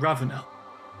Ravenel.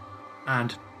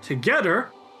 And together,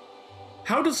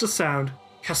 how does the sound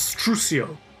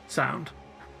Castruccio sound?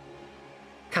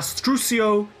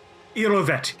 Castruccio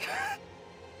Irovetti,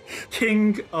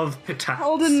 King of Pitax.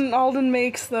 Alden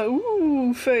makes the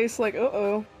ooh face like,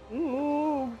 uh-oh.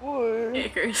 Ooh, boy.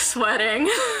 Baker's sweating.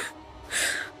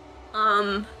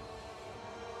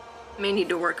 May need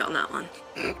to work on that one.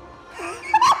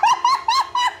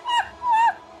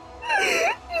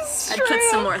 I'd put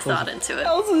some more thought into it.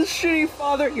 Elsa's shitty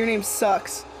father. Your name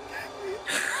sucks.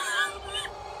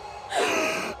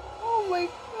 Oh my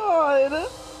god.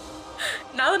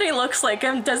 Now that he looks like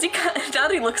him, now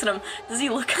that he looks at him, does he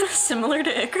look kind of similar to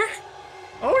Iker?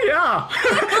 Oh yeah!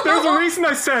 There's a reason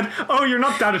I said, oh, you're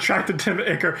not that attracted to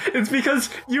Iker. It's because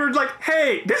you're like,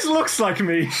 hey, this looks like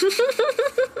me.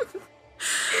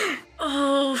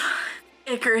 Oh,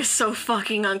 Iker is so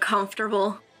fucking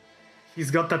uncomfortable.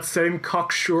 He's got that same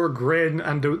cocksure grin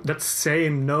and that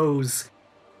same nose.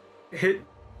 He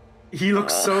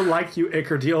looks so like you,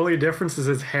 Iker. The only difference is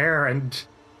his hair and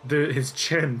his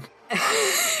chin.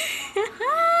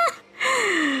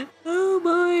 Oh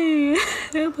boy.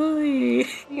 Oh boy.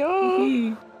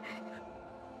 Yo.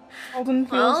 Alden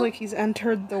feels like he's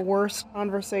entered the worst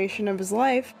conversation of his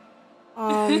life.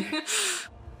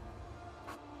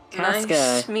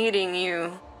 Nice meeting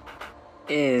you.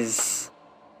 Is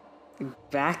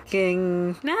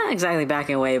backing, not exactly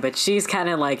backing away, but she's kind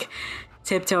of like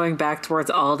tiptoeing back towards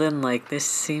Alden, like, this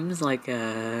seems like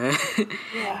a...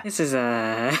 Yeah. This is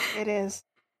a... It is.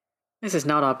 This is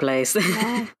not our place.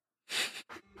 No.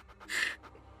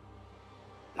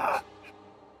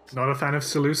 Not a fan of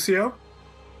Seleucio?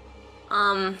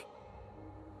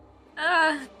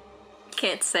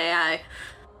 Can't say I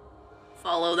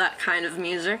follow that kind of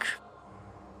music.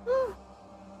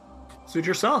 Suit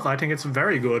yourself, I think it's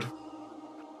very good.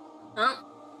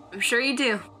 Well, I'm sure you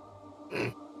do.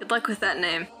 Good luck with that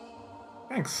name.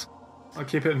 Thanks. I'll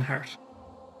keep it in heart.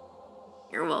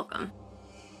 You're welcome.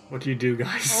 What do you do,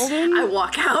 guys? Alden? I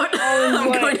walk out.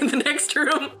 I'm going to the next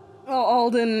room. Well,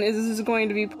 Alden is going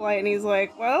to be polite, and he's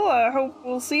like, well, I hope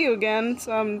we'll see you again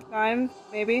sometime,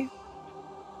 maybe.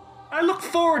 I look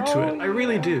forward to it, I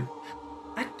really yeah. do.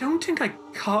 I don't think I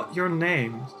caught your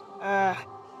names.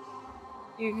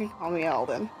 You can call me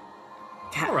Alden.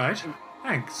 Alright,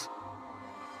 thanks.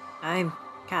 I'm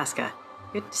Casca.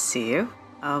 Good to see you.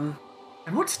 And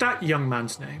what's that young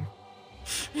man's name?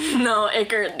 No,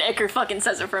 Iker fucking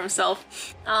says it for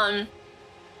himself.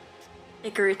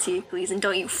 Icarity, please, and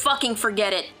don't you fucking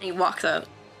forget it. And he walks out.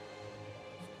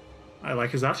 I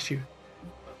like his attitude.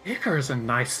 Iker is a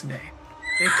nice name.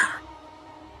 Iker.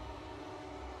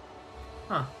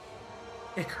 Huh.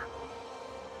 Iker.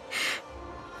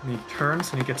 And he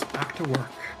turns and he gets back to work.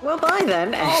 Well, bye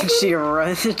then. And she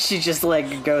runs. She just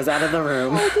like goes out of the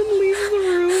room. Alden leaves the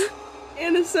room,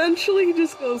 and essentially he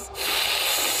just goes,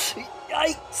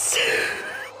 "Yikes!"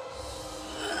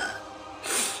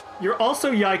 You're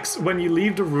also yikes when you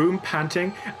leave the room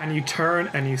panting and you turn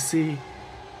and you see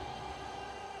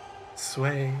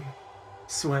sway,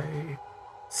 sway,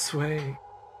 sway,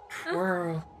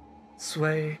 twirl,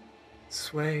 sway,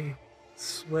 sway,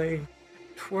 sway,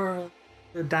 twirl.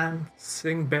 The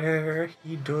dancing bear,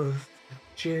 he does the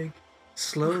jig,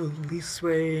 slowly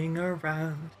swaying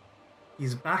around.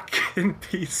 He's back in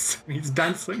peace and he's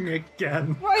dancing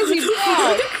again. Why is he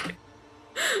back?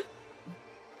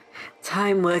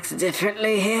 Time works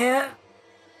differently here.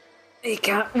 You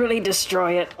can't really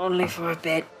destroy it, only for a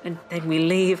bit. And then we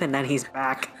leave, and then he's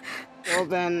back. Well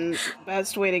then,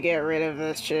 best way to get rid of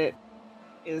this shit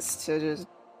is to just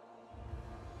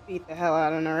beat the hell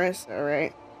out of Nerissa,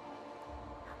 right?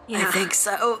 Yeah. I think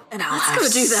so, and I'll have go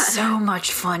do that. so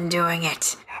much fun doing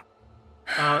it.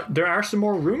 There are some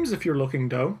more rooms if you're looking,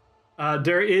 though.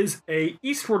 There is a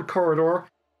eastward corridor,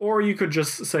 or you could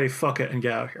just say fuck it and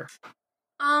get out of here.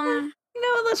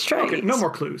 No, let's try Okay, no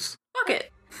more clues. Fuck it.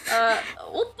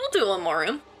 We'll do one more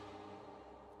room.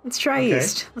 Let's try Okay.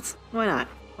 east. Why not?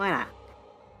 Why not?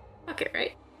 Fuck it,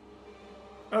 right?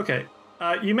 Okay,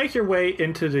 you make your way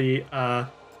into the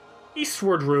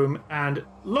eastward room, and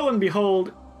lo and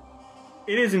behold,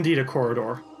 it is indeed a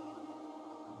corridor.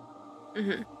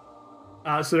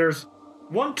 Mm-hmm. So there's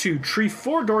 1, 2, 3,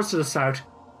 4 doors to the south,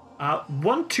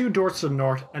 1, 2 doors to the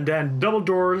north, and then double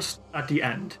doors at the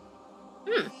end.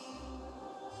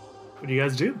 What do you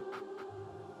guys do?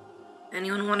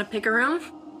 Anyone want to pick a room?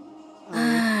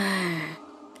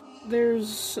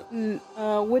 There's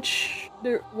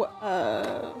there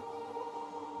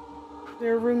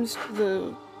are rooms to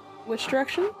the which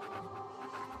direction?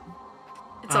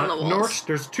 It's on the walls. North.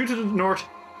 There's 2 to the north,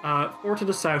 4 to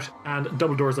the south, and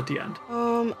double doors at the end.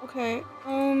 Okay.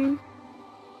 And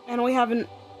we haven't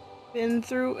been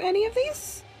through any of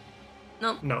these?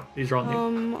 Nope. No, these are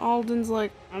all new. Alden's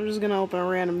like, I'm just gonna open a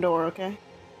random door, okay?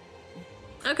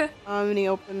 Okay. And he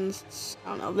opens, I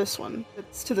don't know, this one.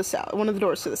 It's to the south. One of the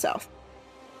doors to the south.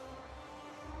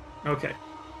 Okay.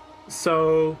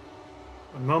 So,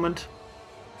 one moment.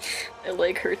 My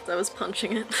leg hurts. I was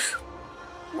punching it.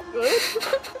 Good?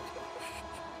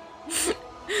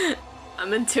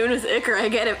 I'm in tune with Icar. I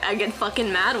get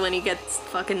fucking mad when he gets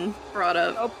fucking brought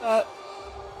up. Help that.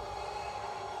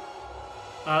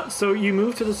 So you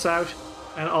move to the south,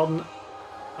 and Alden,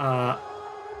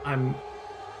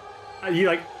 you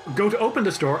like go to open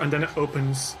this door, and then it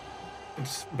opens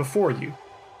before you,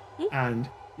 and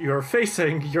you're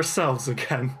facing yourselves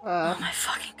again. Oh my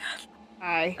fucking god!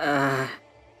 Hi.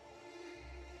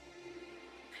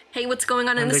 Hey, what's going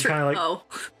on in And this they room? kinda, like- Oh,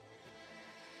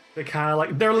 They kind of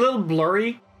like they're a little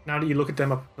blurry now that you look at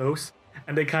them up close,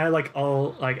 and they kind of like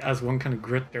all like as one kind of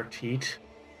grit their teeth,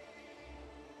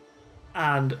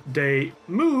 and they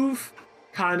move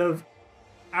kind of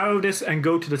out of this and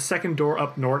go to the second door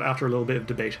up north after a little bit of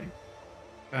debating,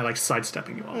 like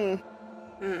sidestepping you all.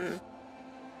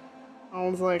 I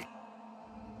was like,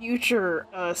 future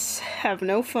us have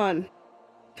no fun.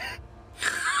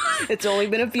 It's only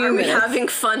been a few are we minutes. having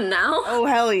fun now? Oh,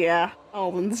 hell yeah.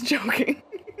 Alden's joking.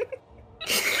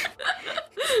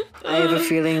 I have a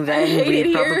feeling hate then it we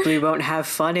here. probably won't have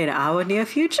fun in our near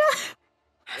future.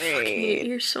 I fucking hate it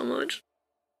here so much.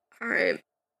 Alright.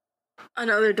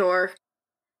 Another door.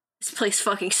 This place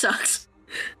fucking sucks.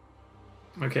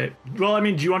 Okay. Well, I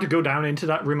mean, do you want to go down into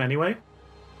that room anyway?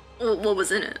 Well, what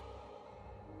was in it?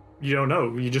 You don't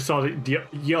know. You just saw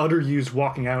the other yous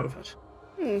walking out of it.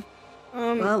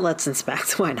 Well, let's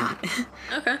inspect. Why not?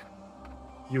 Okay.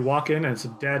 You walk in and it's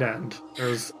a dead end.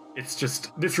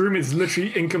 This room is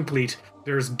literally incomplete.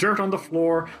 There's dirt on the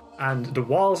floor and the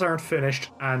walls aren't finished,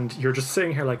 and you're just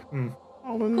sitting here like,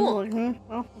 Alden's Cool. like,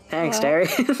 well, Thanks, Derry.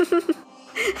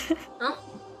 Well,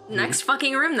 next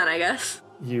fucking room then, I guess.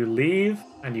 You leave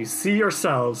and you see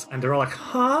yourselves, and they're all like,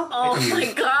 huh? Oh And you-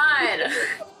 my god!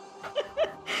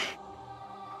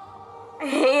 I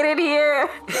hate it here!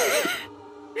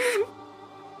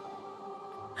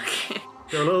 Okay.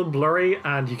 They're a little blurry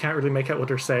and you can't really make out what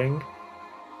they're saying.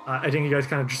 I think you guys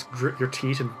kind of just grit your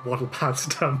teeth and waddle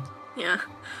past them. Yeah.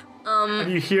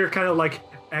 And you hear kind of like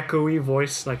echoey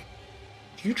voice like,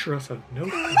 future us have no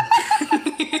fun.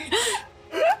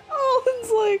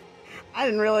 Alden's like, I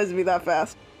didn't realize it'd be that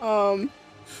fast.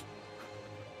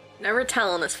 Never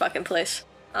tell in this fucking place.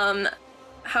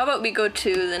 How about we go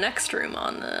to the next room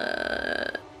on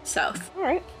the south?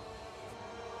 Alright.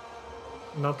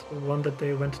 not the one that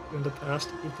they went to in the past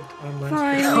to keep the timelines.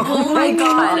 Fine. Oh my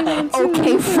god.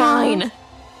 Okay, fine.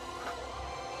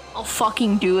 I'll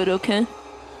fucking do it, okay?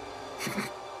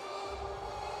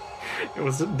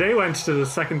 They went to the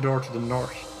second door to the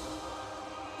north.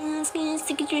 Let's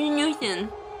stick it to the north then.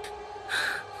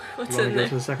 What's You in want to go there?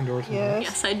 to the second door to the north?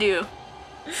 Yes, I do.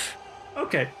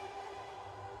 Okay.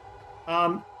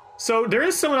 So there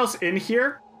is someone else in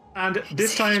here, and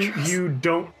this time you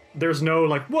don't. There's no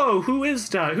like, whoa, who is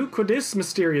that? Who could this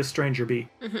mysterious stranger be?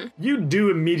 Mm-hmm. You do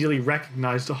immediately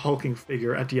recognize the hulking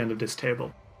figure at the end of this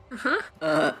table.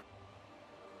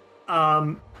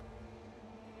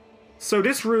 So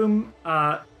this room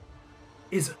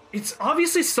it's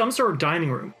obviously some sort of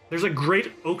dining room. There's a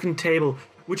great oaken table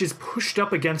which is pushed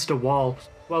up against a wall,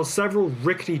 while several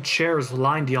rickety chairs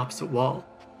line the opposite wall.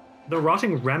 The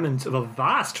rotting remnants of a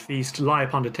vast feast lie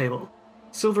upon the table.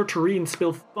 Silver tureens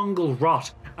spill fungal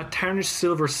rot, a tarnished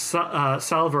silver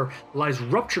salver lies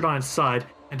ruptured on its side,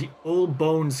 and the old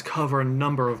bones cover a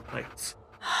number of plates.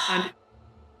 And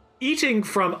eating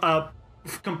from a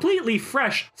completely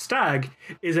fresh stag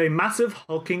is a massive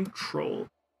hulking troll.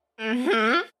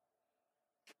 Mm-hmm.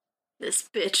 This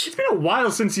bitch. It's been a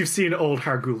while since you've seen old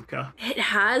Hargulka. It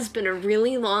has been a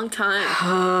really long time.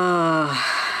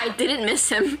 I didn't miss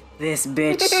him. This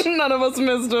bitch. None of us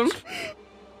missed him.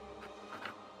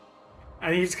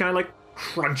 And he's kind of like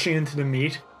crunching into the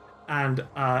meat, and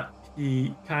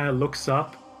he kind of looks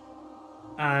up,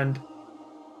 and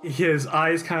his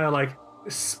eyes kind of like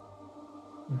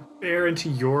stare into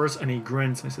yours, and he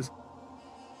grins and he says,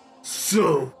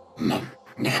 "So,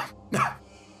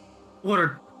 what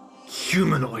are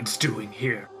humanoids doing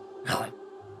here?"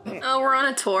 Oh, we're on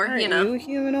a tour, Are you know. you a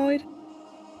humanoid?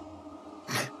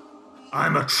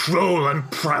 I'm a troll and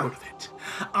proud of it.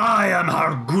 I am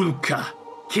Hargulka,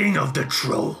 king of the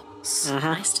trolls.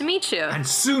 Nice to meet you. And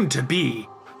soon to be,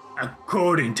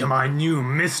 according to my new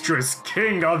mistress,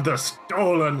 king of the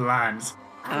stolen lands.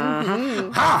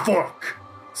 Half-orc,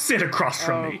 sit across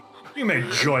from me. You may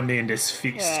join me in this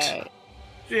feast. Okay.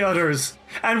 The others,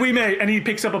 and he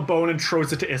picks up a bone and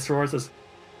throws it to Isror and says,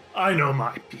 I know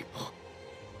my people.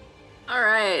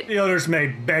 Alright. The others may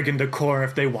beg in the corner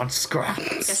if they want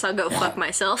scraps. Guess I'll go fuck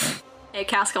myself. Hey,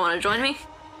 Casca, wanna join me?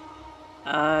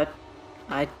 I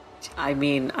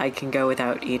mean, I can go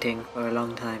without eating for a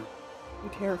long time. You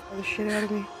terrify the shit out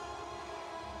of me.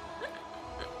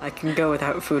 I can go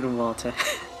without food and water.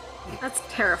 That's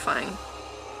terrifying.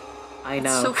 I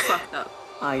know. That's so fucked up.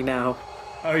 I know.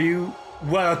 Are you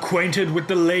well acquainted with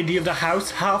the lady of the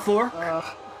house, half-orc?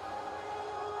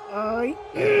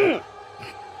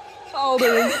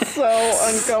 Alden is so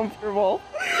uncomfortable.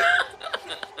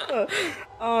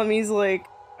 He's like,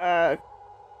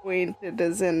 acquainted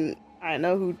as in, I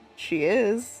know who she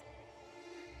is.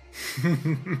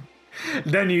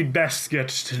 Then you'd best get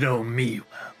to know me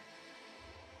well.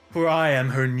 For I am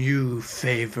her new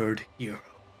favored hero.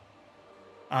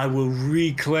 I will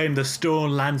reclaim the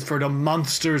Stone Lands for the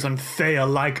monsters and Fae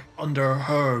alike under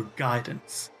her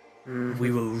guidance.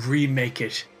 We will remake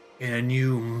it in a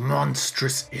new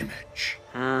monstrous image.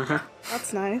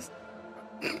 That's nice.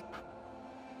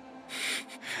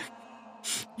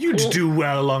 You'd do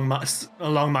well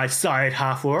along my side,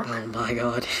 half-orc. Oh my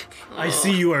god. I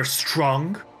see you are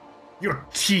strong. Your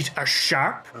teeth are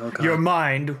sharp. Your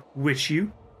mind wit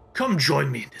you. Come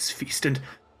join me in this feast, and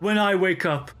when I wake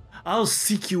up, I'll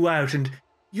seek you out, and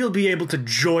you'll be able to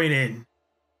join in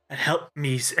and help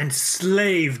me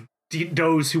enslave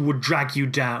those who would drag you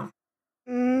down.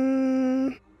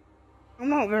 I'm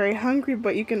not very hungry,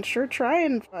 but you can sure try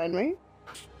and find me.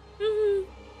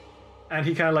 And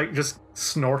he kind of like just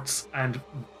snorts and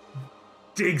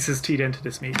digs his teeth into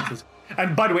this meat.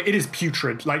 And by the way, it is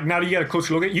putrid. Like, now that you get a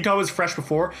closer look at it, you thought it was fresh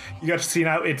before. You got to see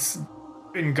now it's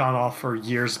been gone off for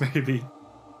years, maybe.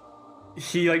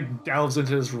 He like delves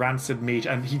into his rancid meat,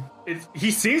 and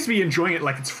he seems to be enjoying it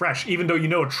like it's fresh, even though you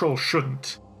know a troll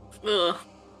shouldn't. Ugh.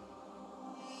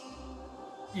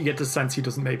 You get the sense he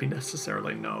doesn't maybe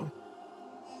necessarily know.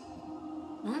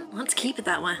 Well, let's keep it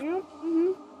that way.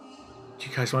 Do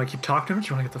you guys want to keep talking to him, or do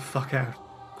you want to get the fuck out?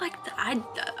 Like, I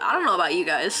don't know about you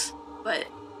guys, but,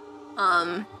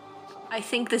 I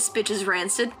think this bitch is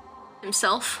rancid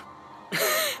himself.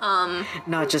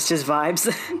 Not just his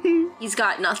vibes. He's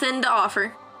got nothing to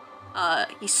offer.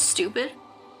 He's stupid.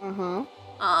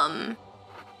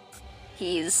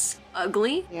 He's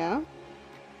ugly. Yeah.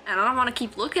 And I don't want to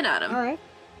keep looking at him. Alright.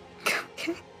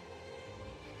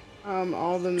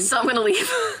 Alden. So I'm gonna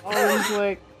leave. Alden's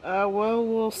like, well,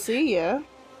 we'll see ya.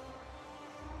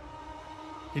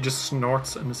 He just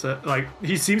snorts and says, like,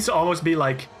 he seems to almost be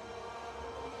like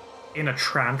in a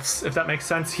trance, if that makes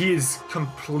sense. He is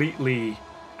completely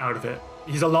out of it.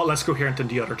 He's a lot less coherent than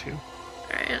the other two.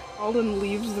 Alright. Alden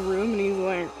leaves the room and he's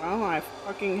like, oh, I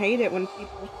fucking hate it when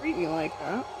people treat me like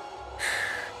that.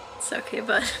 It's okay,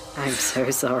 bud. I'm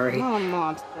so sorry. I'm not a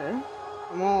monster.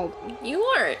 I'm Alden. You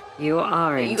aren't. You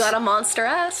aren't. You got a monster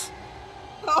ass.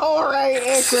 Alright,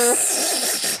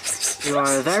 Iker. You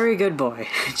are a very good boy.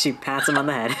 She pats him on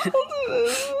the head.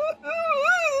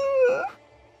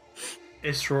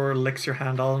 Isror licks your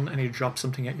hand on and he drops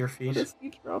something at your feet. What does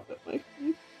he drop at my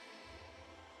feet?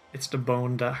 It's the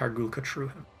bone that Hargulka threw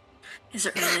him. Is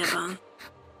it really a bone?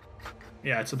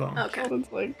 Yeah, it's a bone. Okay.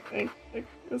 Alden's like, thanks,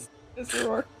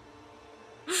 Isror.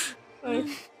 Like,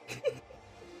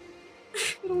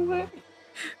 get away.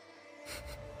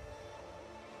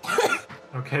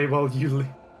 Okay, well, you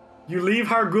leave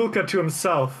Hargulka to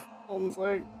himself. Alden's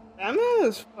like, that man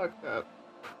is fucked up.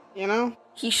 You know?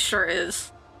 He sure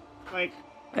is. Like,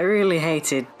 I really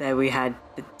hated that we had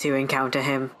to encounter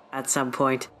him at some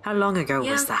point. How long ago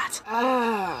was that?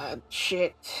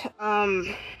 Shit.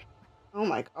 Oh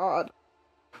my god.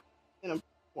 Been a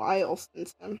while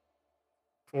since then.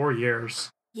 4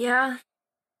 years. Yeah.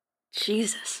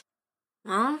 Jesus.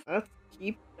 Well, let's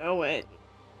keep going.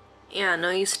 Yeah, no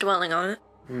use dwelling on it.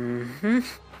 Mm-hmm.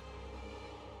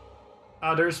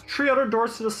 There's 3 other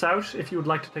doors to the south if you would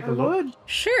like to take a look. Would.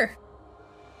 Sure.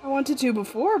 I wanted to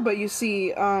before, but you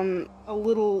see, a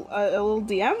little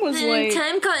DM was like...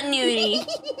 Time continuity.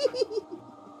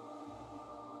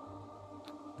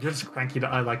 You're just cranky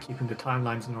that I like keeping the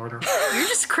timelines in order. You're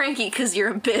just cranky because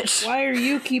you're a bitch. Why are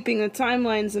you keeping the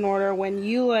timelines in order when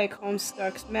you like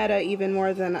Homestuck's meta even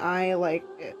more than I like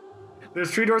it? There's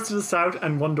 3 doors to the south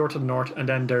and 1 door to the north, and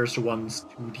then there's the ones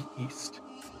to the east.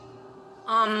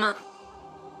 Let's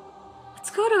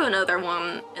go to another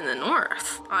one in the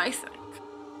north, I think.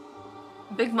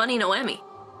 Big money, no Emmy.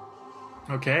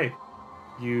 Okay.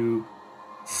 You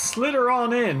slither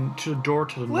on in to the door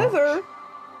to the north. Slither?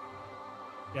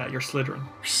 Yeah, you're slithering.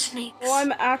 Snakes. Well,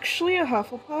 I'm actually a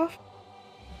Hufflepuff.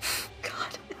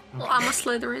 God. Well, I'm a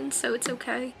Slytherin, so it's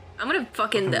okay. I'm gonna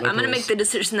make the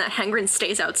decision that Hengrin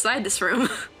stays outside this room.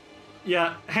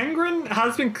 Yeah, Hengrin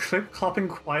has been clip-clopping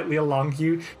quietly along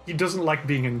you. He doesn't like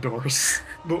being indoors.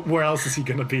 But where else is he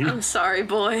gonna be? I'm sorry,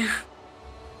 boy.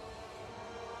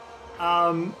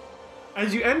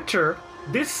 As you enter,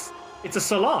 it's a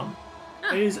salon.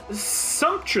 It is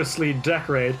sumptuously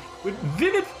decorated with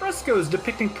vivid frescoes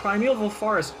depicting primeval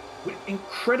forests with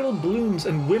incredible blooms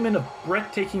and women of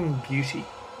breathtaking beauty.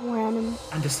 Women.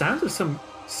 And the sound of some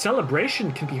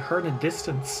celebration can be heard in the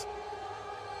distance.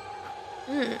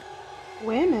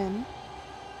 Women?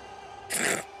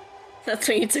 That's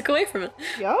what you took away from it.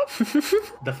 Yup.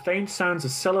 The faint sounds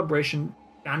of celebration,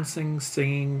 dancing,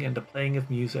 singing, and the playing of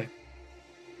music.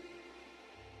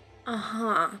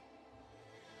 Uh-huh.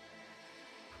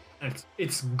 And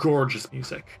it's gorgeous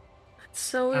music. That's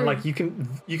so weird. And like you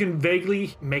can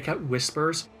vaguely make out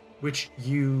whispers, which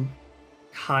you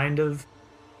kind of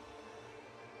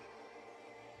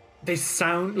they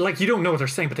sound like you don't know what they're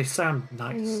saying, but they sound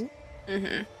nice.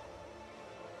 Mm-hmm.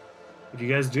 What do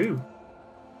you guys do?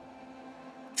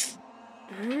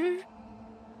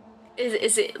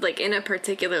 Is it like in a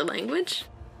particular language?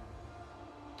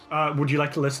 Would you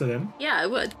like to listen in? Yeah, I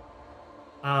would.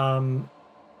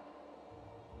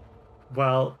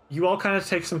 Well, you all kind of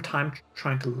take some time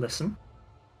trying to listen.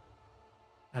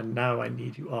 And now I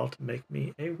need you all to make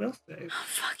me a will save. Oh,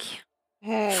 fuck you.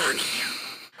 Hey. Fuck you.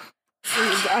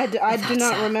 Please, I do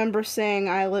not remember saying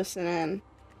I listen in.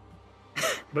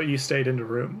 But you stayed in the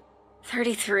room.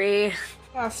 33.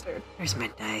 Bastard. There's my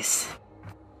dice.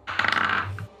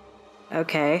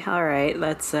 Okay, alright,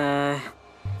 let's,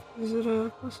 Is it a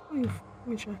plus 20? Let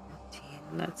me check.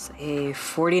 That's a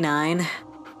 49. I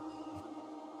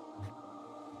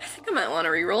think I might want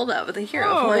to re-roll that with a hero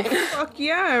Oh, point. fuck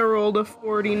yeah, I rolled a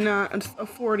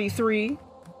 43.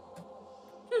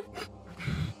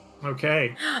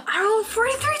 Okay. I rolled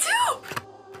 43 too!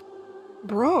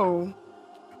 Bro.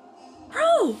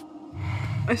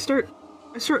 I start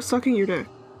sucking your dick.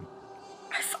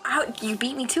 You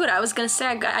beat me to it. I was gonna say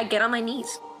I get on my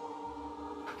knees.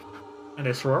 And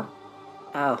Isror?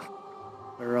 Oh.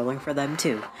 We're rolling for them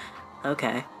too.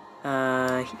 Okay.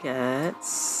 He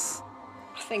gets...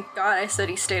 Thank God I said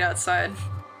he stayed outside.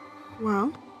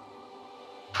 Wow.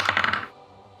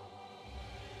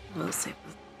 We'll save.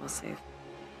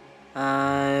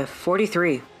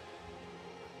 43.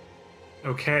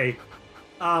 Okay.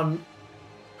 I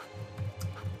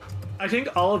think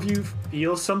all of you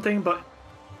feel something, but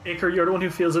Iker, you're the one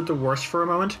who feels it the worst for a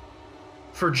moment.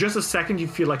 For just a second, you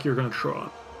feel like you're going to throw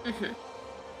up. Mm-hmm.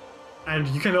 and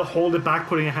you kind of hold it back,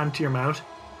 putting a hand to your mouth,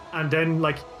 and then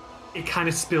like it kind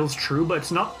of spills through, but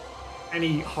it's not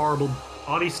any horrible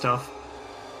body stuff.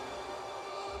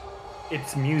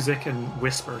 It's music and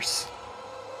whispers.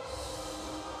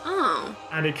 Oh.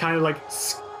 And it kind of like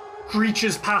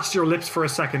screeches past your lips for a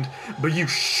second, but you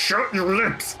shut your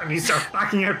lips and you start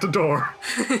backing out the door.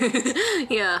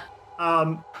 Yeah.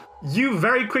 You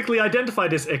very quickly identify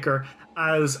this Iker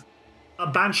as a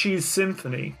Banshee's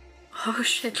symphony. Oh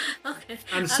shit. Okay.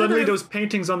 And suddenly those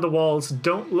paintings on the walls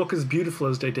don't look as beautiful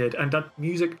as they did, and that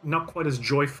music not quite as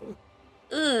joyful.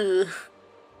 Ugh.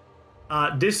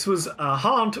 This was a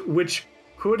haunt which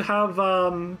could have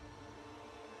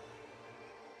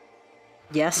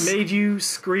Yes. made you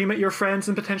scream at your friends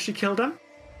and potentially kill them.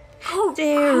 Oh,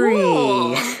 Derry.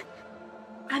 cool.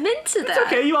 I'm into that. It's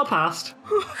okay, you all passed.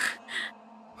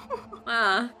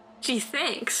 Gee,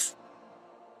 thanks.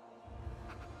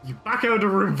 You back out of the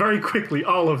room very quickly,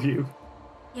 all of you.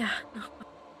 Yeah.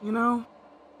 You know,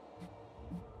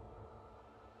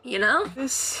 You know?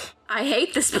 this... I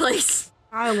hate this place.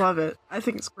 I love it. I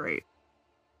think it's great.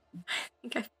 I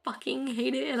think I fucking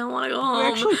hate it and I want to go home.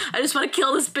 Actually- I just want to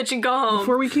kill this bitch and go home.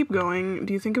 Before we keep going,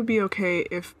 do you think it would be okay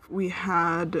if we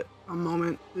had a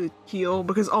moment to heal?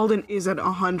 Because Alden is at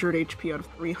 100 HP out of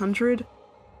 300.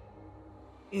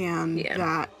 And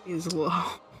that is low.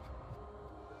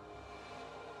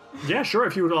 Yeah, sure,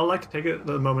 if you would all like to take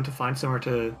the moment to find somewhere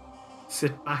to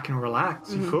sit back and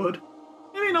relax, you could.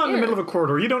 Maybe not in the middle of a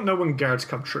corridor, you don't know when guards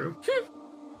come through.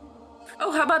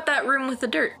 Oh, how about that room with the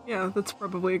dirt? Yeah, that's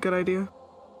probably a good idea.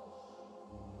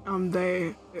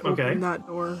 They open that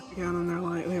door again and they're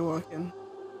like, they walk in.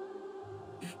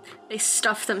 They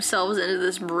stuff themselves into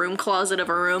this broom closet of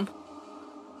a room.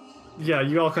 Yeah,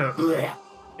 you all kind of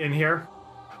in here,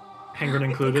 Penguin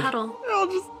included. They cuddle.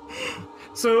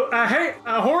 So, hey,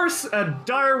 a horse, a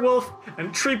dire wolf,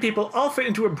 and 3 people all fit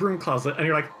into a broom closet, and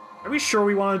you're like, are we sure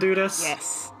we want to do this?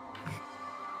 Yes.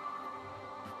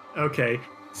 Okay.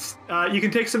 You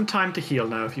can take some time to heal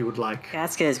now if you would like.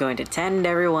 Casca is going to tend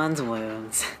everyone's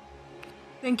wounds.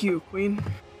 Thank you, Queen.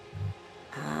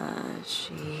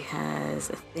 She has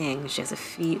a thing. She has a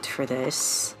feat for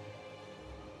this.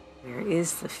 Where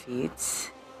is the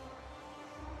feat?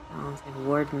 Oh, it's like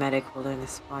ward medic while doing the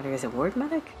spotter. Is it ward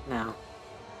medic? No.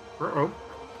 Uh-oh.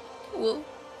 Whoa.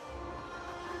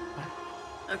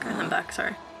 Okay, I'm back,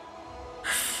 sorry.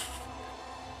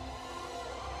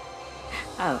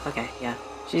 Oh, okay, yeah.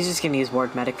 She's just gonna use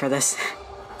ward medic for this.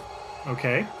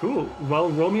 Okay, cool. Well,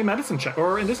 roll me a medicine check,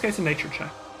 or in this case, a nature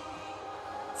check.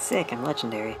 Sick, I'm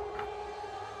legendary.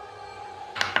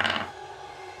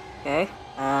 Okay,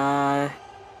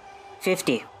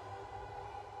 50.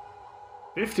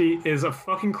 50 is a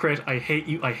fucking crit. I hate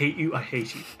you, I hate you, I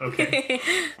hate you. Okay.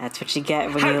 That's what you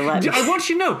get when you let me. I want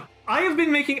you to know, I've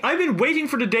been waiting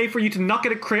for the day for you to not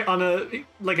get a crit on a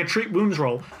treat wounds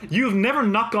roll. You've never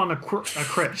not gotten a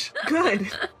crit. Good.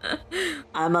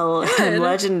 I'm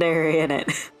legendary in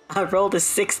it. I rolled a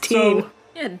 16. So,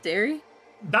 Yeah, dairy.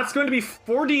 that's going to be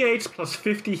 48 plus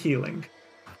 50 healing.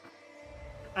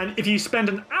 And if you spend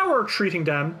an hour treating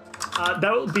them,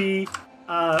 that will be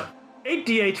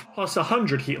 8d8 plus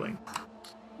 100 healing.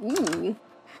 Ooh.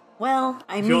 Well,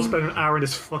 I If you all mean, spend an hour in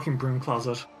this fucking broom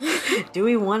closet. do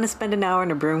we want to spend an hour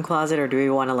in a broom closet or do we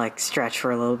want to, like, stretch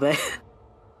for a little bit?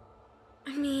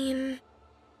 I mean...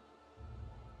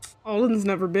 Alden's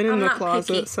never been in I'm the not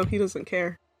closet, picky. so he doesn't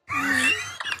care. Oh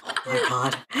my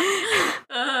god.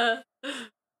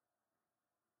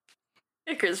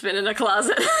 Icar's been in a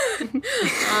closet.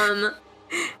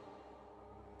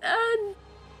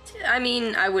 I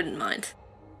mean, I wouldn't mind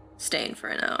staying for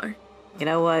an hour. You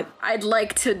know what? I'd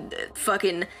like to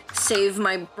fucking save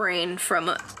my brain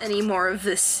from any more of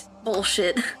this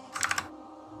bullshit.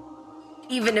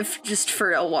 Even if just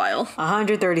for a while.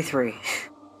 133.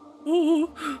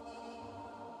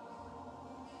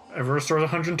 Ever restores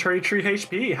 133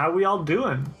 HP. How we all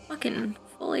doing? Fucking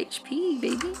full HP,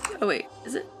 baby. Oh wait,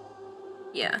 is it?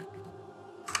 Yeah.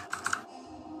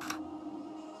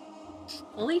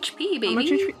 Full HP, baby. How much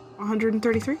HP?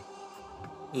 133?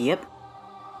 Yep.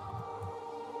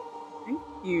 Thank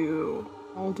you.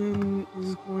 Alden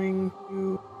is going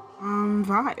to,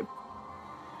 vibe.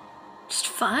 Just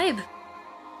vibe.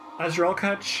 As you're all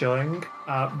kind of chilling,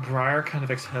 Briar kind of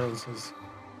exhales as,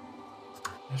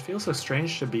 it feels so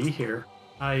strange to be here.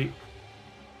 I've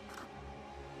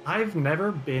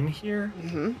never been here,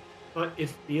 but it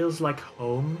feels like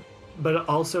home, but it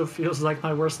also feels like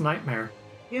my worst nightmare.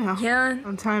 Yeah. Yeah.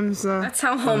 Sometimes, That's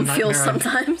how home nightmare feels I-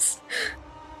 sometimes.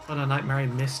 But a nightmare I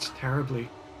missed terribly.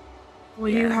 well,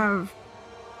 you Yeah. have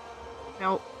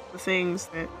felt the things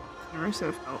that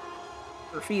Narissa felt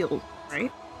or feels.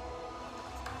 right?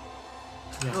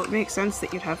 Yeah. Well, it makes sense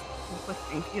that you'd have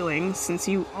conflicting feelings since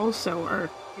you also are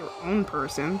your own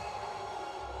person.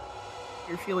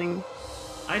 You're feeling...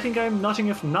 I think I'm nothing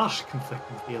if not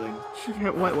conflicting feelings.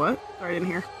 What? Sorry, I didn't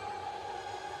hear.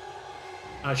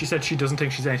 She said she doesn't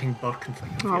think she's anything but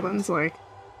conflicting feelings. Alden's like,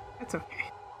 it's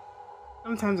okay.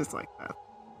 Sometimes it's like that.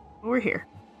 But we're here.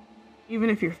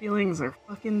 Even if your feelings are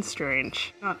fucking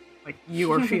strange. Not like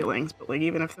your feelings, but like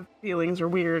even if the feelings are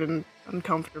weird and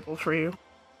uncomfortable for you.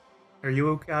 Are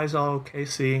you guys all okay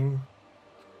seeing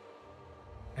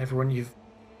everyone you've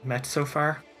met so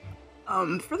far?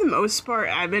 For the most part,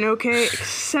 I've been okay,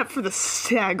 except for the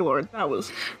Stag Lord. That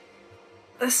was...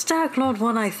 The Stag Lord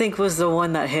one, I think, was the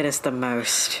one that hit us the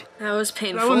most. That was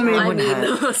painful. That one made I me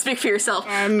mean, speak for yourself.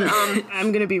 I'm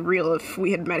gonna be real. If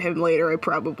we had met him later, I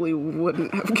probably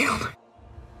wouldn't have killed him.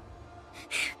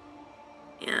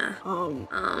 Yeah.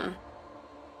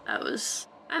 That was...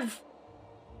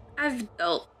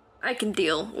 I can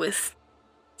deal with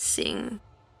seeing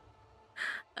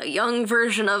a young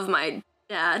version of my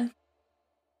dad,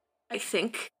 I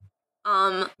think.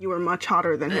 You were much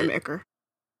hotter than him, Iker.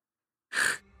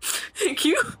 Thank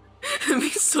you. It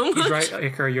means so much. He's right,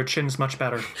 Iker, your chin's much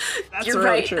better. That's You're really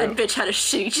right, true. that bitch had a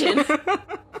shitty chin.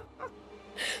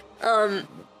 I'll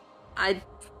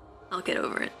get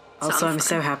over it. Also, I'm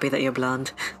so happy that you're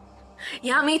blonde.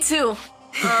 Yeah, me too.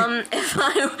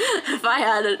 If I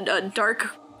had a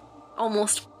dark,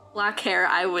 almost black hair,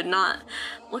 I would not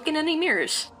look in any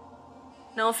mirrors.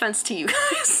 No offense to you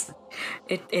guys.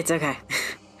 It's okay.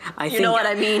 You know what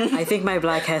I mean? I think my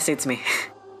black hair suits me.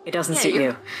 It doesn't suit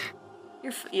you.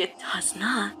 It does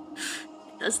not.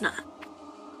 It does not.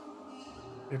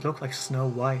 You look like Snow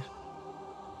White.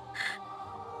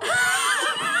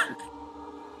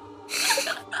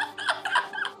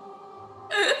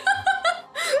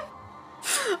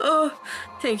 Oh,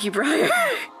 thank you, Briar.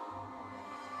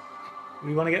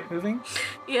 We want to get moving?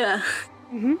 Yeah.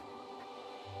 Mm-hmm.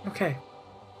 Okay.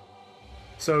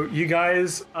 So you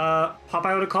guys pop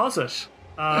out of the closet.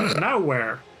 Now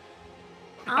where?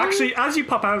 Actually, as you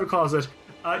pop out of the closet,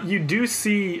 you do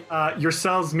see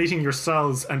yourselves meeting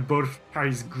yourselves and both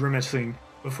parties grimacing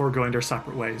before going their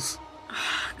separate ways.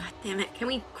 God damn it. Can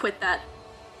we quit that?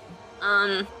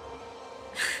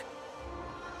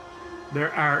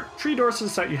 There are 3 doors to the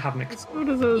site you haven't Let's explored.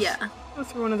 go to those. Yeah. Go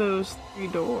through one of those 3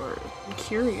 doors. I'm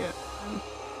curious.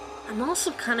 I'm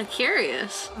also kind of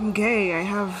curious. I'm gay. I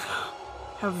have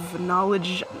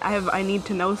knowledge. I need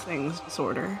to know things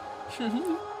disorder.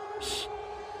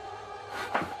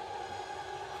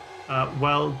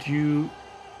 Well, do you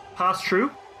pass through?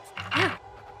 Yeah.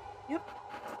 Yep.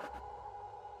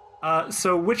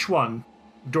 So which one?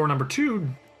 Door number 2,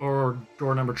 or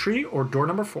door number 3, or door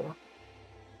number 4?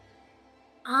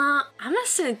 I'm gonna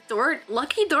say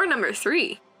lucky door number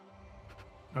 3.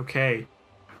 Okay.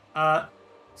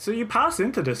 So you pass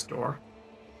into this door,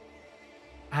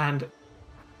 and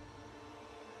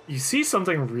you see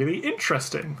something really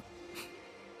interesting.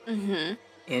 Mm-hmm.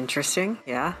 Interesting,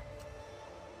 yeah.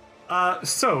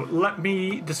 So let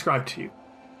me describe to you.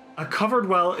 A covered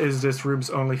well is this room's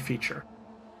only feature.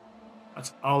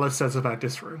 That's all it says about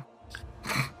this room.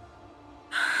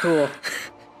 Cool.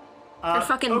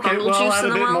 Fucking okay, bubble well, juice I'll add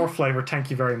in a the bit well. more flavor.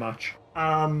 Thank you very much.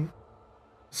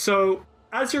 So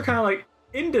as you're kind of like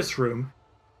in this room,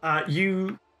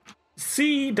 you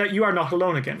see that you are not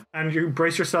alone again, and you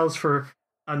brace yourselves for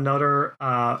another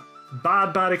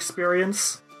bad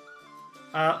experience.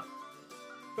 But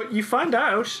you find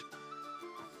out.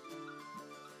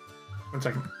 One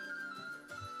second.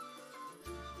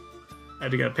 I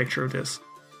had to get a picture of this.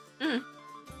 Mm.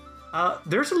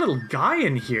 There's a little guy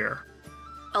in here.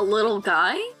 A little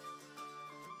guy?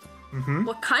 Mm-hmm.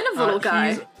 What kind of little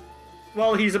guy?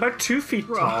 He's about 2 feet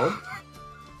tall.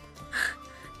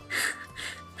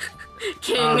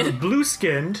 King.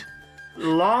 Blue-skinned,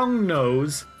 long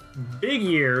nose, big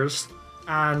ears,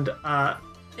 and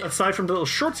aside from the little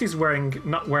shorts he's wearing,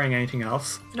 not wearing anything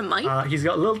else. A mic? He's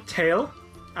got a little tail,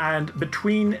 and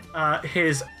between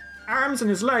his arms and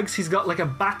his legs, he's got like a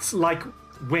bat's-like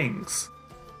wings.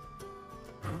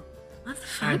 What the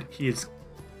fuck? And he is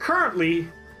currently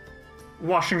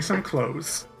washing some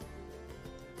clothes.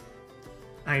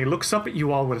 And he looks up at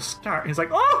you all with a stare, and he's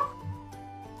like, "Oh!"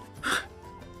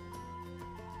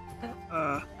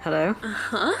 Hello?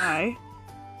 Huh? Hi.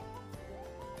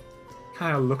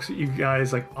 Kind of looks at you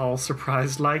guys like all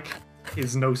surprised, like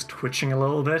his nose twitching a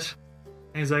little bit,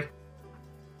 and he's like,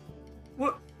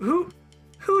 "What? Who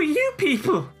are you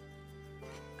people?"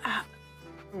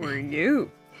 Who are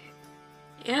you?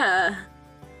 Yeah.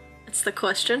 That's the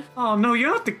question. Oh no, you're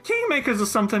not the Kingmakers or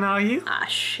something, are you? Ah,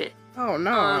 shit. Oh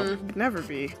no, it would never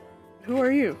be. Who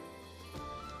are you?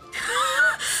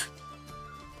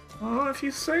 Oh, if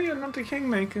you say you're not the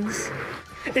Kingmakers.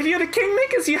 If you're the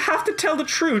Kingmakers, you have to tell the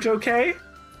truth, okay?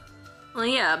 Well,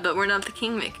 yeah, but we're not the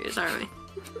Kingmakers, are we?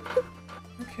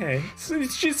 Okay. So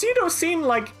it's just, you don't seem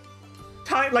like...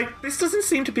 this doesn't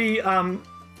seem to be,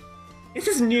 This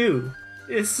is new.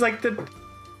 It's like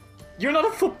you're not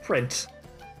a footprint.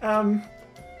 How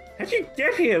did you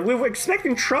get here? We were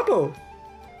expecting trouble.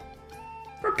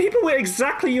 For people with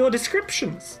exactly your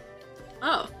descriptions.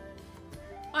 Oh.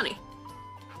 Funny.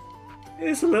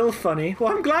 It's a little funny.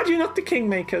 Well, I'm glad you're not the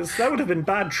Kingmakers. That would have been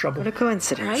bad trouble. What a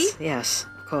coincidence. Right? Yes,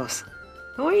 of course.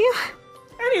 Who are you?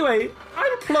 Anyway,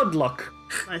 I'm Pludluck.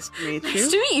 Nice to meet you.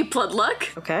 Nice to meet you,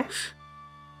 Pludluck. Okay.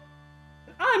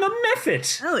 I'm a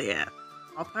Mephit. Hell yeah.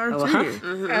 All power Oh, to huh? you.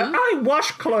 Mm-hmm. I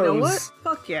wash clothes. You know what?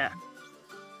 Fuck yeah.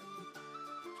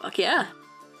 Fuck yeah.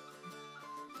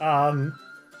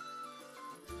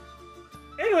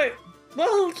 Anyway,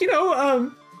 well,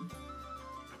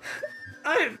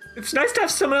 it's nice to have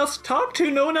someone else to talk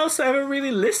to. No one else ever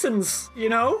really listens, you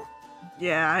know?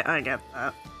 Yeah, I get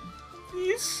that.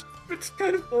 It's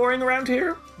kind of boring around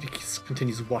here. He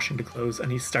continues washing the clothes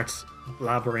and he starts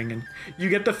blabbering, and you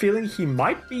get the feeling he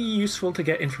might be useful to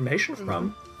get information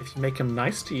from if you make him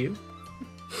nice to you.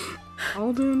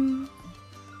 Alden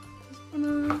is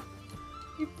gonna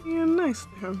keep being nice to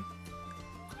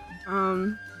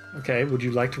him. Okay, would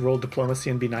you like to roll diplomacy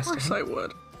and be nice to him? Of course I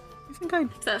would. You think I...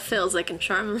 If that fails, I can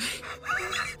charm him.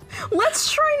 Let's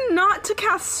try not to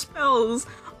cast spells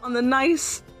on the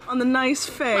nice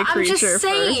fae creature first.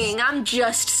 I'm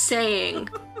just saying.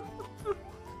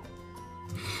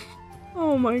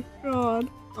 Oh my god.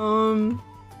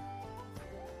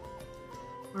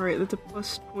 Alright, that's a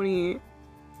plus 20.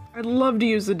 I'd love to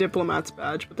use the diplomat's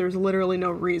badge, but there's literally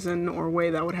no reason or way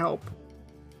that would help.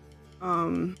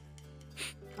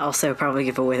 Also, probably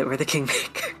give away that we're the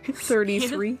Kingmaker.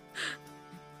 33.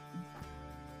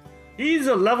 He's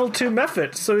a level 2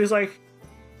 Mephit, so he's like...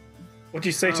 What'd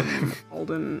you say to him?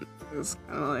 Alden is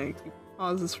kind of like... He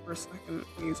pauses for a second,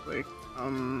 and he's like,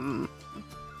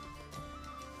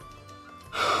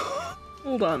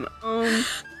 Hold on,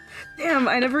 Damn,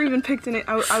 I never even picked a name.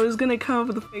 I was gonna come up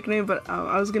with a fake name, but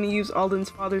I was gonna use Alden's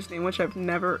father's name, which I've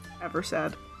never, ever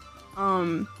said.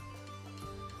 Paladin.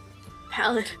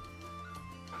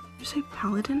 Did you say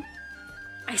paladin?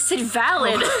 I said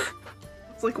valid. Oh.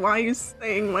 It's like, why are you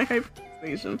saying my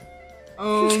hyperfixation?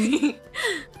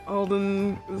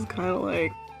 Alden is kind of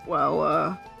like,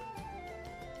 well,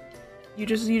 you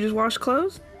just wash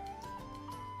clothes?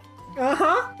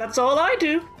 Uh-huh, that's all I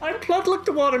do. I'm Pludluck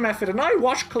the Water Mephit, and I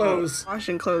wash clothes.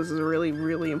 Washing clothes is a really,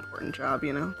 really important job,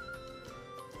 you know?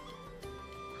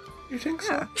 You think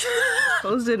so?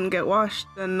 Clothes didn't get washed,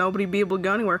 then nobody'd be able to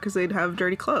go anywhere because they'd have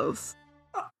dirty clothes.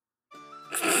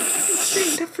 I've been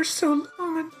saying that for so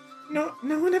long, and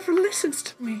no one ever listens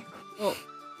to me. Well,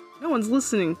 no one's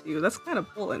listening to you. That's kind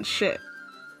of bull and shit.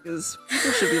 Because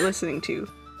people should be listening to you.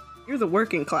 You're the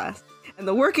working class. And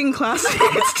the working class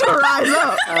needs to rise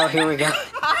up. Oh, here we go.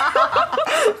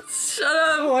 Shut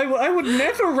up. Oh, I would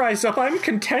never rise up. I'm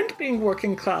content being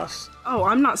working class. Oh,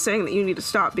 I'm not saying that you need to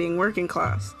stop being working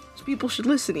class. People should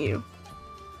listen to you.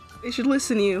 They should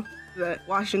listen to you that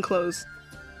washing clothes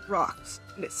rocks.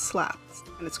 And it slaps.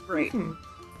 And it's great.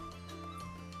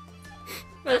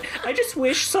 I just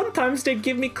wish sometimes they'd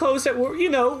give me clothes that were,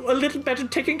 a little better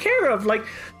taken care of. Like,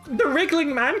 the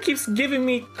wriggling man keeps giving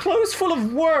me clothes full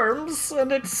of worms,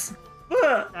 and it's...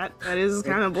 That is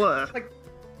kind of blah. Like,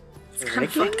 it's kind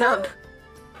of fucked up.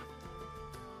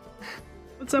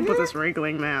 What's up with this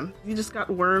wriggling man? You just got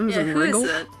worms and who wriggle? is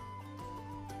it?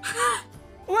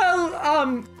 Well,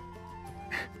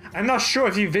 I'm not sure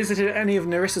if you visited any of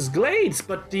Nerissa's glades,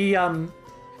 but the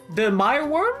mire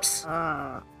worms?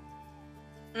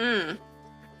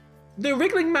 The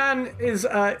wriggling man is,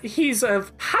 he's a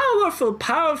powerful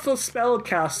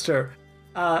spellcaster,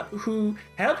 who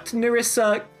helped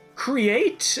Nerissa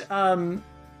create the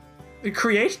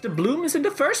blooms in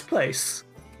the first place.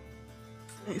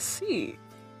 I see.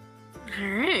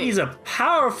 Alright. He's a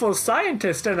powerful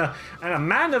scientist and a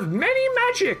man of many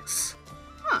magics.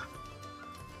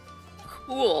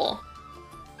 Cool.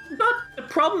 But the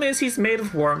problem is he's made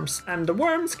of worms, and the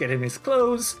worms get in his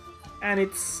clothes, and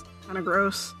it's kind of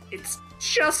gross. It's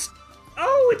just,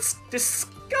 it's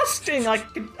disgusting. I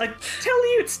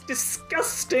tell you, it's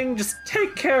disgusting. Just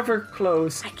take care of her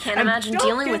clothes. I can't imagine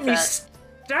dealing with that.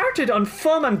 Don't get me started on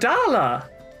Fomandala.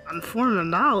 On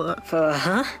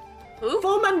Fomandala? Who?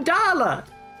 Fomandala.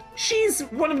 She's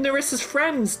one of Nerissa's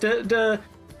friends, the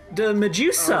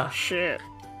Medusa. Oh, shit.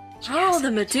 Oh, the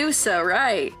Medusa,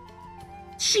 right.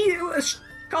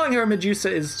 calling her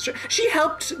Medusa is... She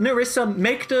helped Nerissa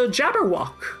make the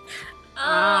Jabberwock.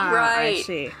 Right. I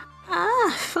see.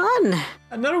 Fun.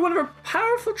 Another one of her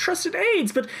powerful trusted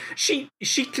aides, but she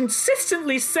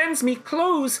consistently sends me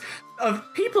clothes of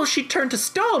people she turned to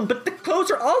stone, but the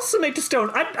clothes are also made to stone.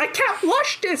 I can't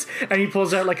wash this. And he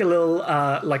pulls out like a little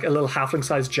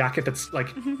halfling-sized jacket that's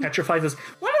like petrified. Says,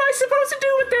 what am I supposed to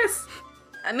do with this?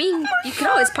 I mean, you can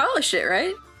always polish it,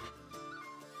 right?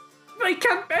 I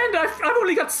can't bend. I've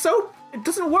only got soap. It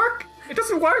doesn't work. It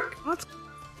doesn't work. What?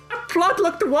 I plod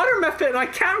like the water method and I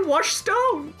can't wash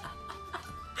stone.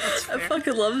 I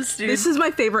fucking love this dude. This is my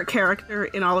favorite character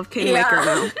in all of Kingmaker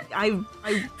now. I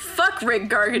fuck Rick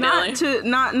Garganelli.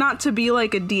 Not to be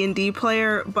like a D&D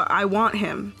player, but I want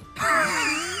him.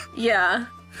 Yeah.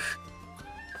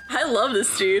 I love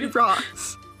this dude.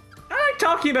 Rocks. I like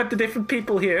talking about the different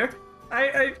people here.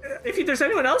 If there's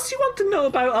anyone else you want to know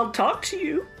about, I'll talk to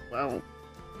you. Well,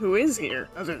 who is here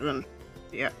other than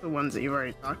the ones that you've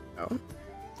already talked about?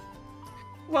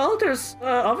 Well, there's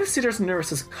obviously there's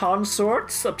Nerissa's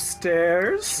consorts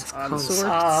upstairs.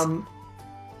 Consorts?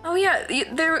 Oh yeah,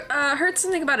 there heard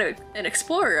something about an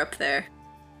explorer up there.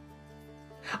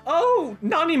 Oh,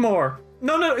 not anymore.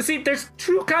 No. See, there's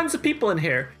two kinds of people in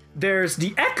here. There's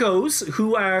the Echoes,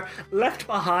 who are left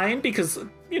behind because,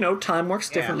 time works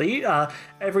differently.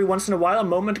 Every once in a while, a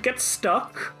moment gets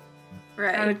stuck.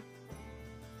 Right. And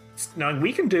it's nothing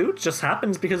we can do. It just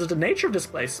happens because of the nature of this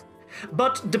place.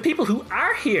 But the people who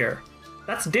are here,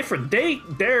 that's different.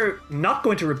 They're not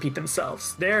going to repeat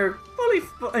themselves. They're fully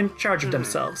in charge of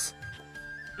themselves.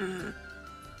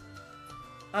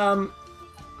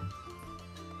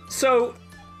 So,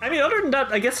 I mean, other than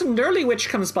that, I guess an early witch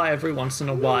comes by every once in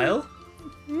a while.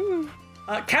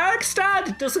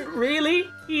 Karikstad doesn't really.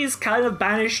 He's kind of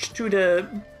banished to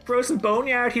the frozen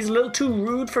boneyard. He's a little too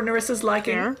rude for Nerissa's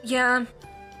liking. Yeah.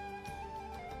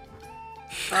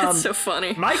 That's so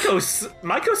funny.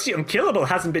 Maikos the Unkillable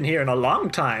hasn't been here in a long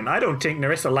time. I don't think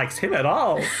Nerissa likes him at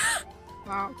all.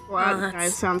 Wow, that guy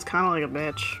sounds kind of like a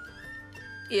bitch.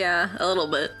 Yeah, a little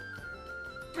bit.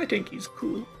 I think he's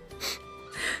cool.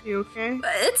 You okay?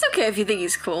 It's okay if you think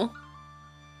he's cool.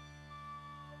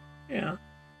 Yeah.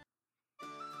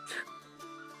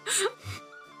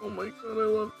 Oh my god, I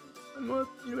love him so much.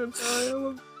 I'm gonna die. I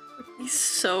love him. He's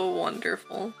so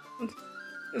wonderful.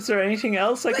 Is there anything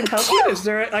else I can help you? Is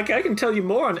there? I can tell you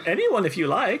more on anyone if you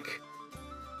like.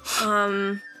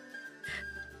 I'm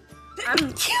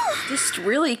just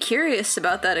really curious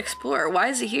about that explorer. Why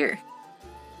is he here?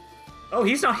 Oh,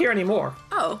 he's not here anymore.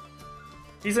 Oh.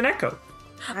 He's an Echo.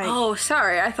 Right. Oh,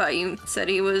 sorry. I thought you said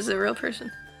he was a real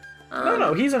person.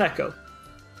 No, he's an Echo.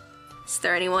 Is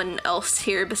there anyone else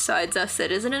here besides us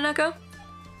that isn't an Echo?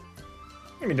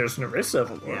 I mean, there's Nerissa,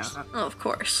 of course. Yeah. Oh, of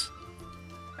course.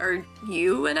 Are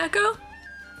you an Echo?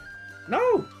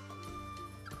 No.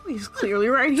 He's clearly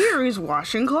right here. He's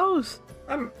washing clothes.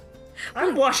 I'm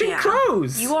washing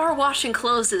clothes. You are washing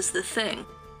clothes is the thing.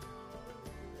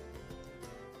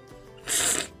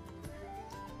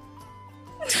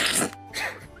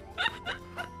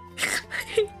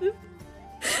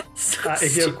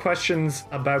 If you have questions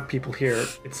about people here,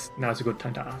 now's a good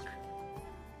time to ask.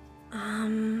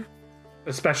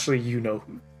 Especially who.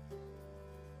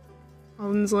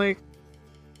 Alden's like,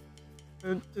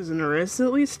 does Nerissa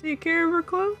at least take care of her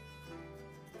clothes?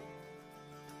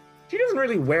 She doesn't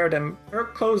really wear them. Her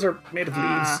clothes are made of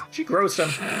leaves. She grows them.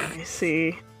 I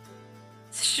see.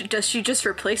 Does she just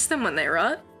replace them when they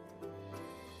rot?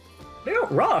 They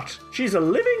don't rot. She's a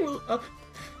living...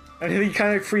 And he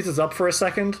kind of freezes up for a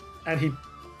second, and he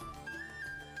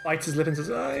bites his lip and says,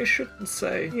 I shouldn't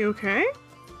say. You okay?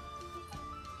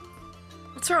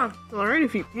 What's wrong? It's alright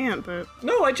if you can't, but...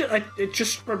 No, I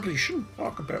just probably shouldn't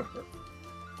talk about her.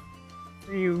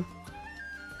 Are you...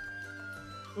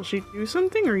 Will she do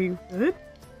something? Are you good?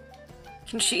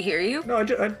 Can she hear you? No,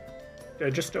 I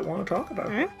just don't want to talk about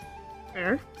her.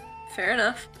 Fair. Fair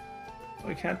enough.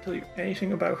 I can't tell you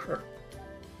anything about her.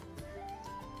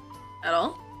 At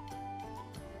all?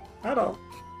 At all.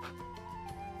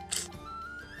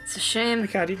 It's a shame. I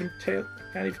can't even tell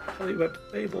you about the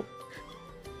fable.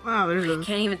 Wow, there's a...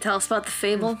 Can't even tell us about the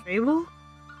fable? Fable?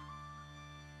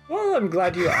 Well, I'm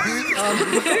glad you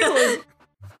asked.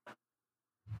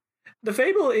 The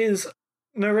fable is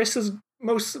Nerissa's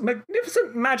most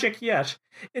magnificent magic yet.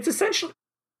 It's essentially...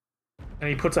 And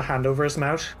he puts a hand over his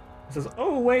mouth and says,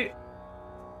 oh, wait.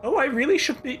 Oh, I really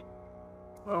should be...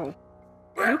 Oh.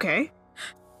 Okay.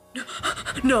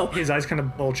 No. His eyes kind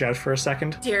of bulge out for a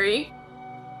second. Jerry.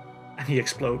 And he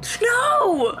explodes.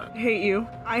 No! I hate you.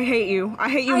 I hate you. I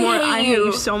hate you more. I hate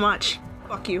you so much.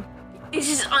 Fuck you. It's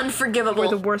just unforgivable.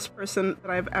 You're the worst person that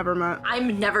I've ever met.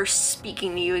 I'm never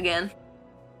speaking to you again.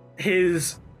 He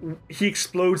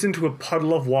explodes into a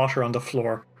puddle of water on the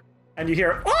floor, and you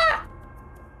hear "Ah!"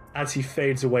 as he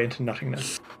fades away into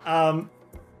nothingness.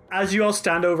 As you all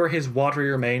stand over his watery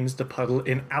remains, the puddle,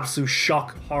 in absolute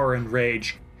shock, horror, and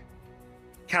rage,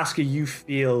 Casca, you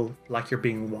feel like you're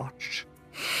being watched,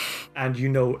 and you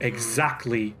know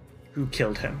exactly who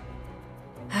killed him.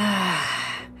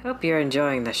 Hope you're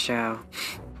enjoying the show.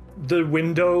 The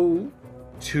window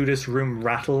to this room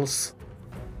rattles,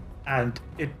 and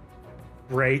it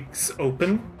breaks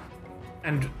open,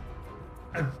 and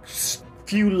a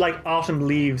few like autumn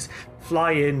leaves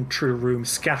fly in through the room,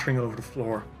 scattering over the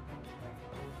floor.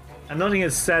 And nothing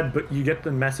is said, but you get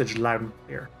the message loud and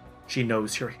clear. She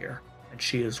knows you're here, and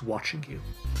she is watching you.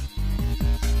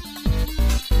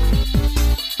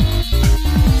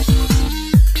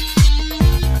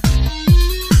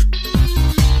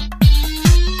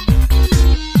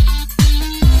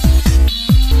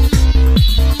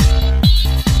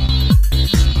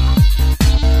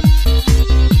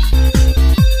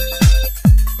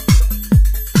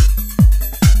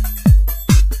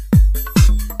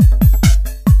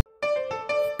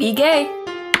 Be gay.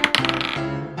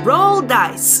 Roll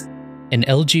dice. An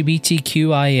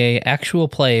LGBTQIA actual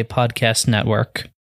play podcast network.